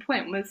certain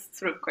point was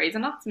sort of Grey's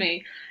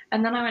Anatomy,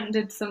 and then I went and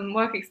did some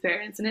work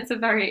experience, and it's a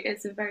very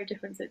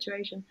different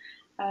situation.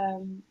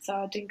 So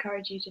I'd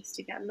encourage you just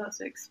to get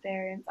lots of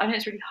experience. I know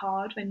it's really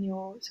hard when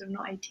you're sort of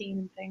not 18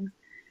 and things,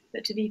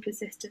 but to be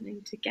persistent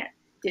and to get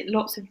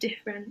lots of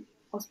different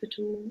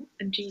hospital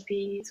and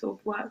GP sort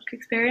of work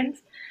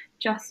experience,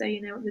 just so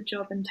you know what the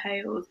job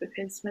entails,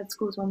 because med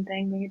school's one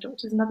thing, being a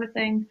doctor's another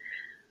thing.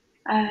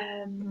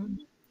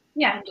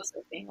 Yeah, and just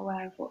sort of being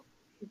aware of what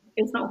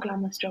it's not a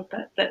glamorous job,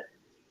 but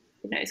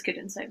you know it's good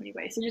in so many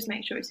ways. So just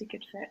make sure it's a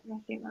good fit. And I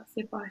think that's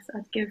the advice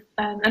I'd give.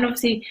 And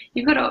obviously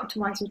you've got to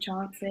optimise your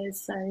chances.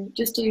 So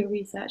just do your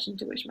research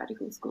into which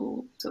medical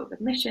school sort of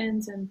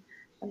admissions and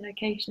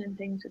location and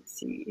things would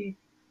suit you.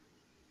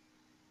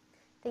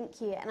 Thank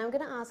you. And I'm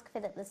going to ask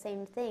Philip the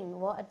same thing.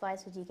 What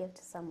advice would you give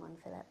to someone,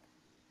 Philip?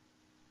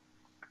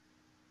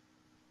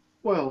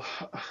 Well,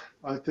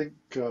 I think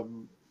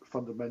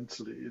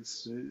fundamentally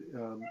it's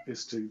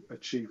is to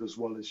achieve as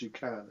well as you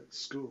can at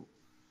school.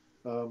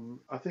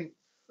 I think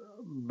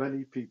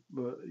many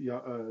people,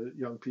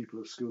 young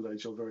people of school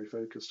age, are very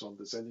focused on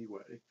this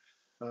anyway.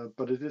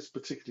 But it is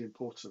particularly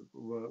important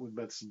with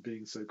medicine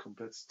being so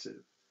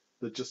competitive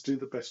that just do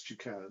the best you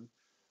can.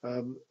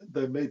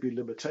 There may be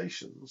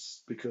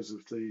limitations because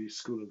of the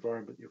school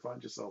environment you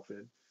find yourself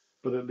in,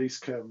 but at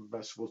least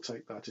KMMS will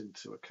take that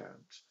into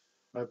account.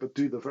 But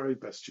do the very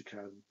best you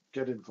can,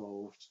 get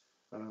involved,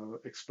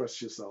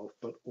 express yourself,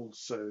 but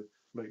also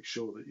make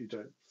sure that you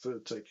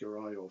don't take your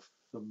eye off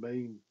the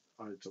main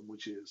item,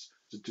 which is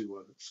to do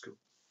well at school.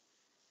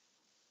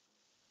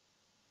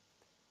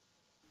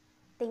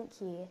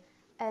 Thank you.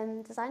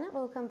 Zainab,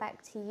 we'll come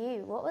back to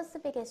you. What was the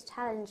biggest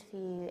challenge for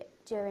you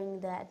during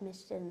the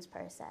admissions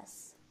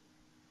process?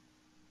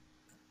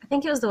 I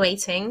think it was the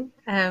waiting,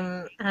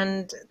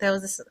 and there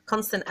was this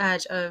constant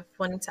urge of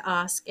wanting to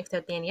ask if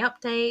there'd be any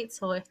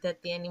updates or if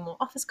there'd be any more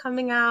offers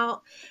coming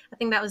out. I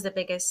think that was the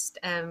biggest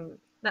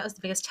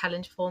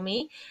challenge for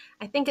me.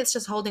 I think it's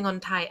just holding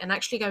on tight and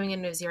actually going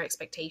in with zero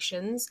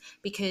expectations,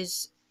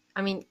 because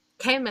I mean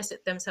KMS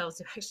themselves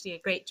do actually a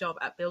great job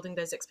at building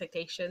those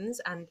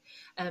expectations and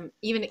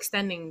even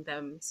extending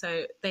them.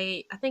 So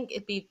I think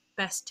it'd be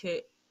best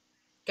to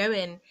go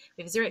in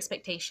with zero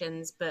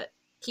expectations, but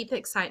keep the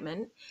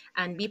excitement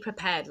and be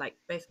prepared, like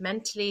both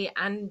mentally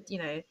and, you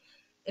know,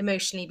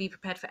 emotionally, be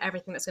prepared for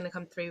everything that's going to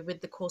come through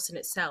with the course in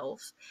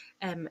itself.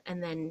 And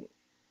then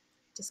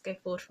just go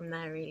forward from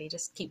there, really.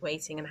 Just keep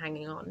waiting and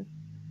hanging on.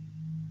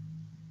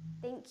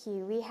 Thank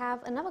you. We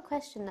have another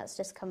question that's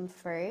just come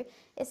through.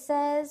 It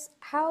says,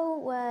 how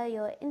were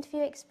your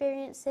interview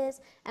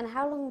experiences and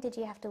how long did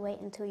you have to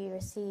wait until you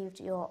received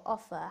your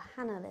offer?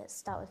 Hannah, let's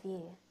start with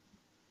you.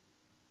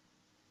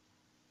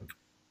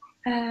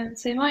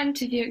 So my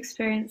interview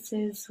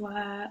experiences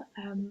were,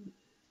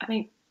 I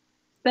think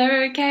they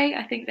were okay.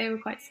 I think they were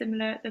quite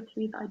similar, the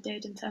three that I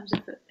did, in terms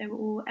of that they were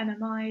all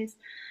MMIs.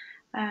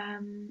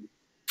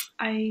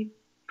 I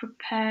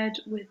prepared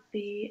with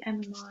the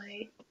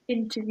MMI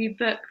interview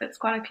book that's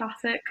quite a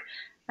classic,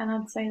 and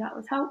I'd say that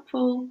was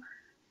helpful.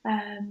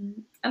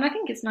 And I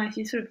think it's nice,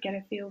 you sort of get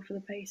a feel for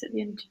the place at the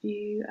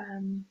interview,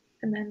 and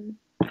then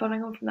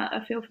following on from that,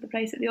 a feel for the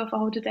place at the offer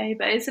holder day,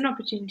 but it's an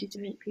opportunity to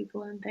meet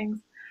people and things.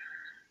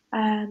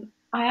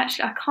 I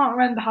can't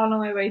remember how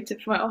long I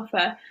waited for my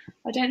offer.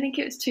 I don't think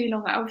it was too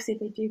long. Obviously,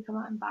 they do come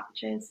out in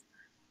batches.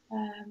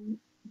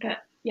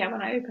 But yeah,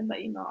 when I opened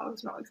that email, I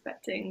was not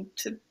expecting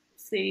to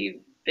see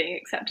being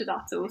accepted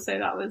at all. So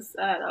that was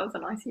a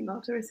nice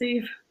email to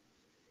receive.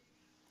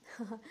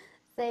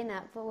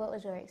 Zainab, what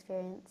was your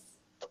experience?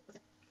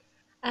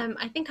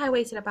 I think I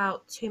waited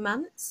about 2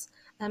 months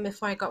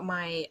before I got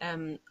my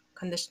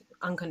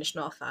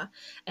unconditional offer,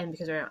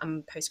 because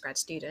I'm a postgrad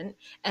student.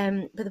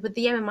 But with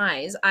the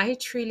MMIs, I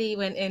truly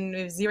went in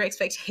with zero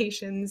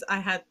expectations. I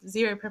had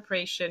zero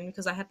preparation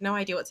because I had no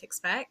idea what to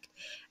expect.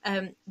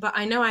 But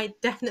I know I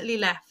definitely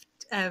left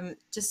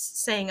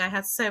just saying I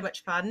had so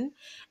much fun.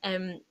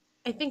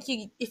 I think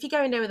if you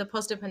go in there with a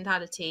positive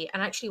mentality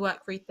and actually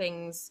work through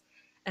things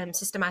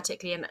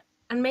systematically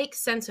and make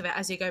sense of it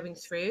as you're going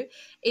through,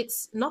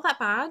 it's not that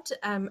bad,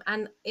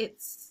 and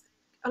it's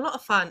a lot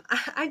of fun.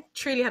 I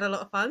truly had a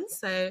lot of fun,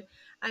 so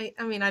I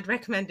mean I'd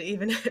recommend it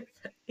even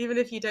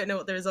if you don't know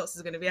what the results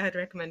is going to be. I'd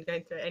recommend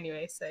going through it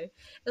anyway, so it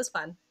was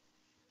fun.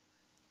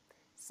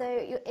 So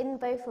in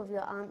both of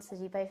your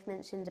answers, you both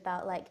mentioned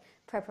about like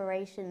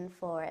preparation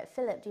for it.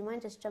 Philip, do you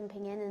mind just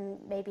jumping in and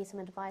maybe some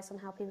advice on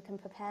how people can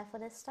prepare for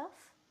this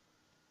stuff?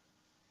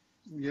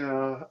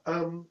 Yeah,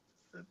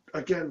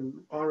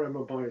 again, our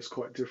MMI is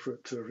quite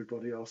different to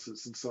everybody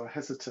else's, and so I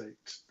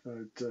hesitate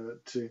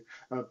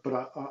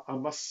but I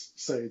must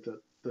say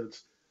that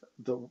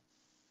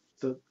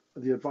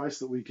the advice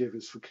that we give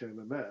is for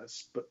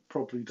KMMS, but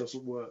probably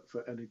doesn't work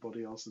for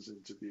anybody else's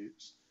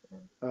interviews.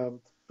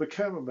 For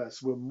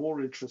KMMS, we're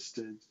more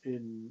interested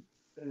in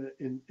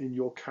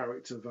your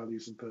character,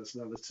 values, and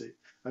personality,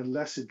 and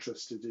less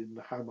interested in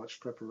how much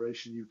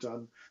preparation you've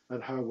done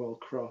and how well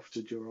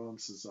crafted your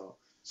answers are.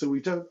 So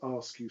we don't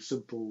ask you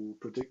simple,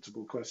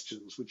 predictable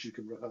questions which you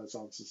can rehearse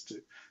answers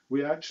to.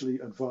 We actually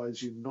advise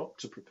you not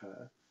to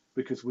prepare,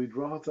 because we'd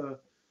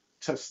rather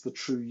test the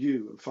true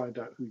you and find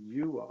out who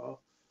you are,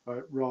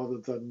 rather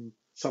than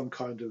some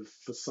kind of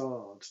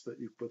facade that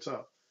you've put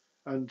up.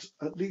 And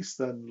at least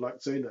then,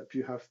 like Zainab,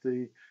 you have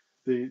the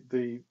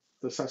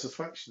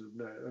satisfaction of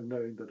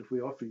knowing that if we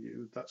offer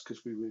you, that's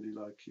because we really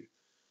like you.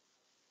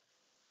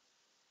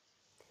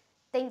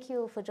 Thank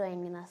you all for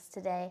joining us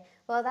today.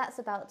 Well, that's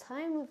about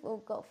time we've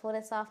all got for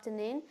this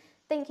afternoon.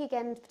 Thank you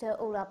again to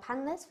all our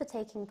panellists for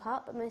taking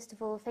part, but most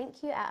of all,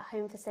 thank you at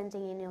home for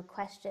sending in your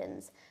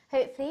questions.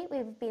 Hopefully,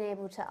 we've been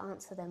able to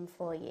answer them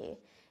for you.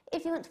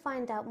 If you want to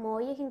find out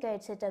more, you can go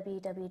to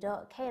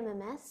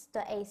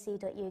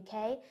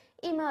www.kmms.ac.uk,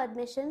 email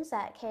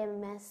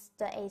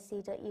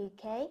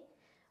admissions@kmms.ac.uk,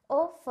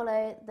 or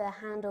follow the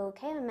handle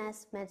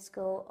KMMS Med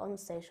School on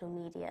social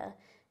media.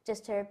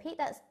 Just to repeat,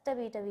 that's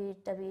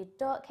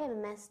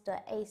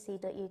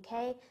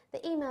www.kmms.ac.uk.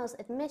 The email's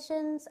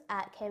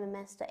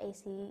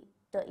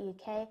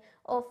admissions@kmms.ac.uk,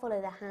 or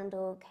follow the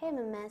handle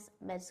KMMS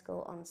Med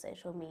School on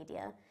social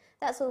media.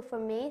 That's all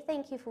from me.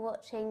 Thank you for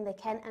watching the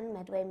Kent and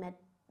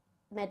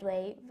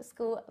Medway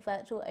School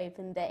Virtual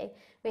Open Day.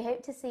 We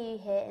hope to see you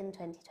here in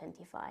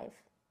 2025.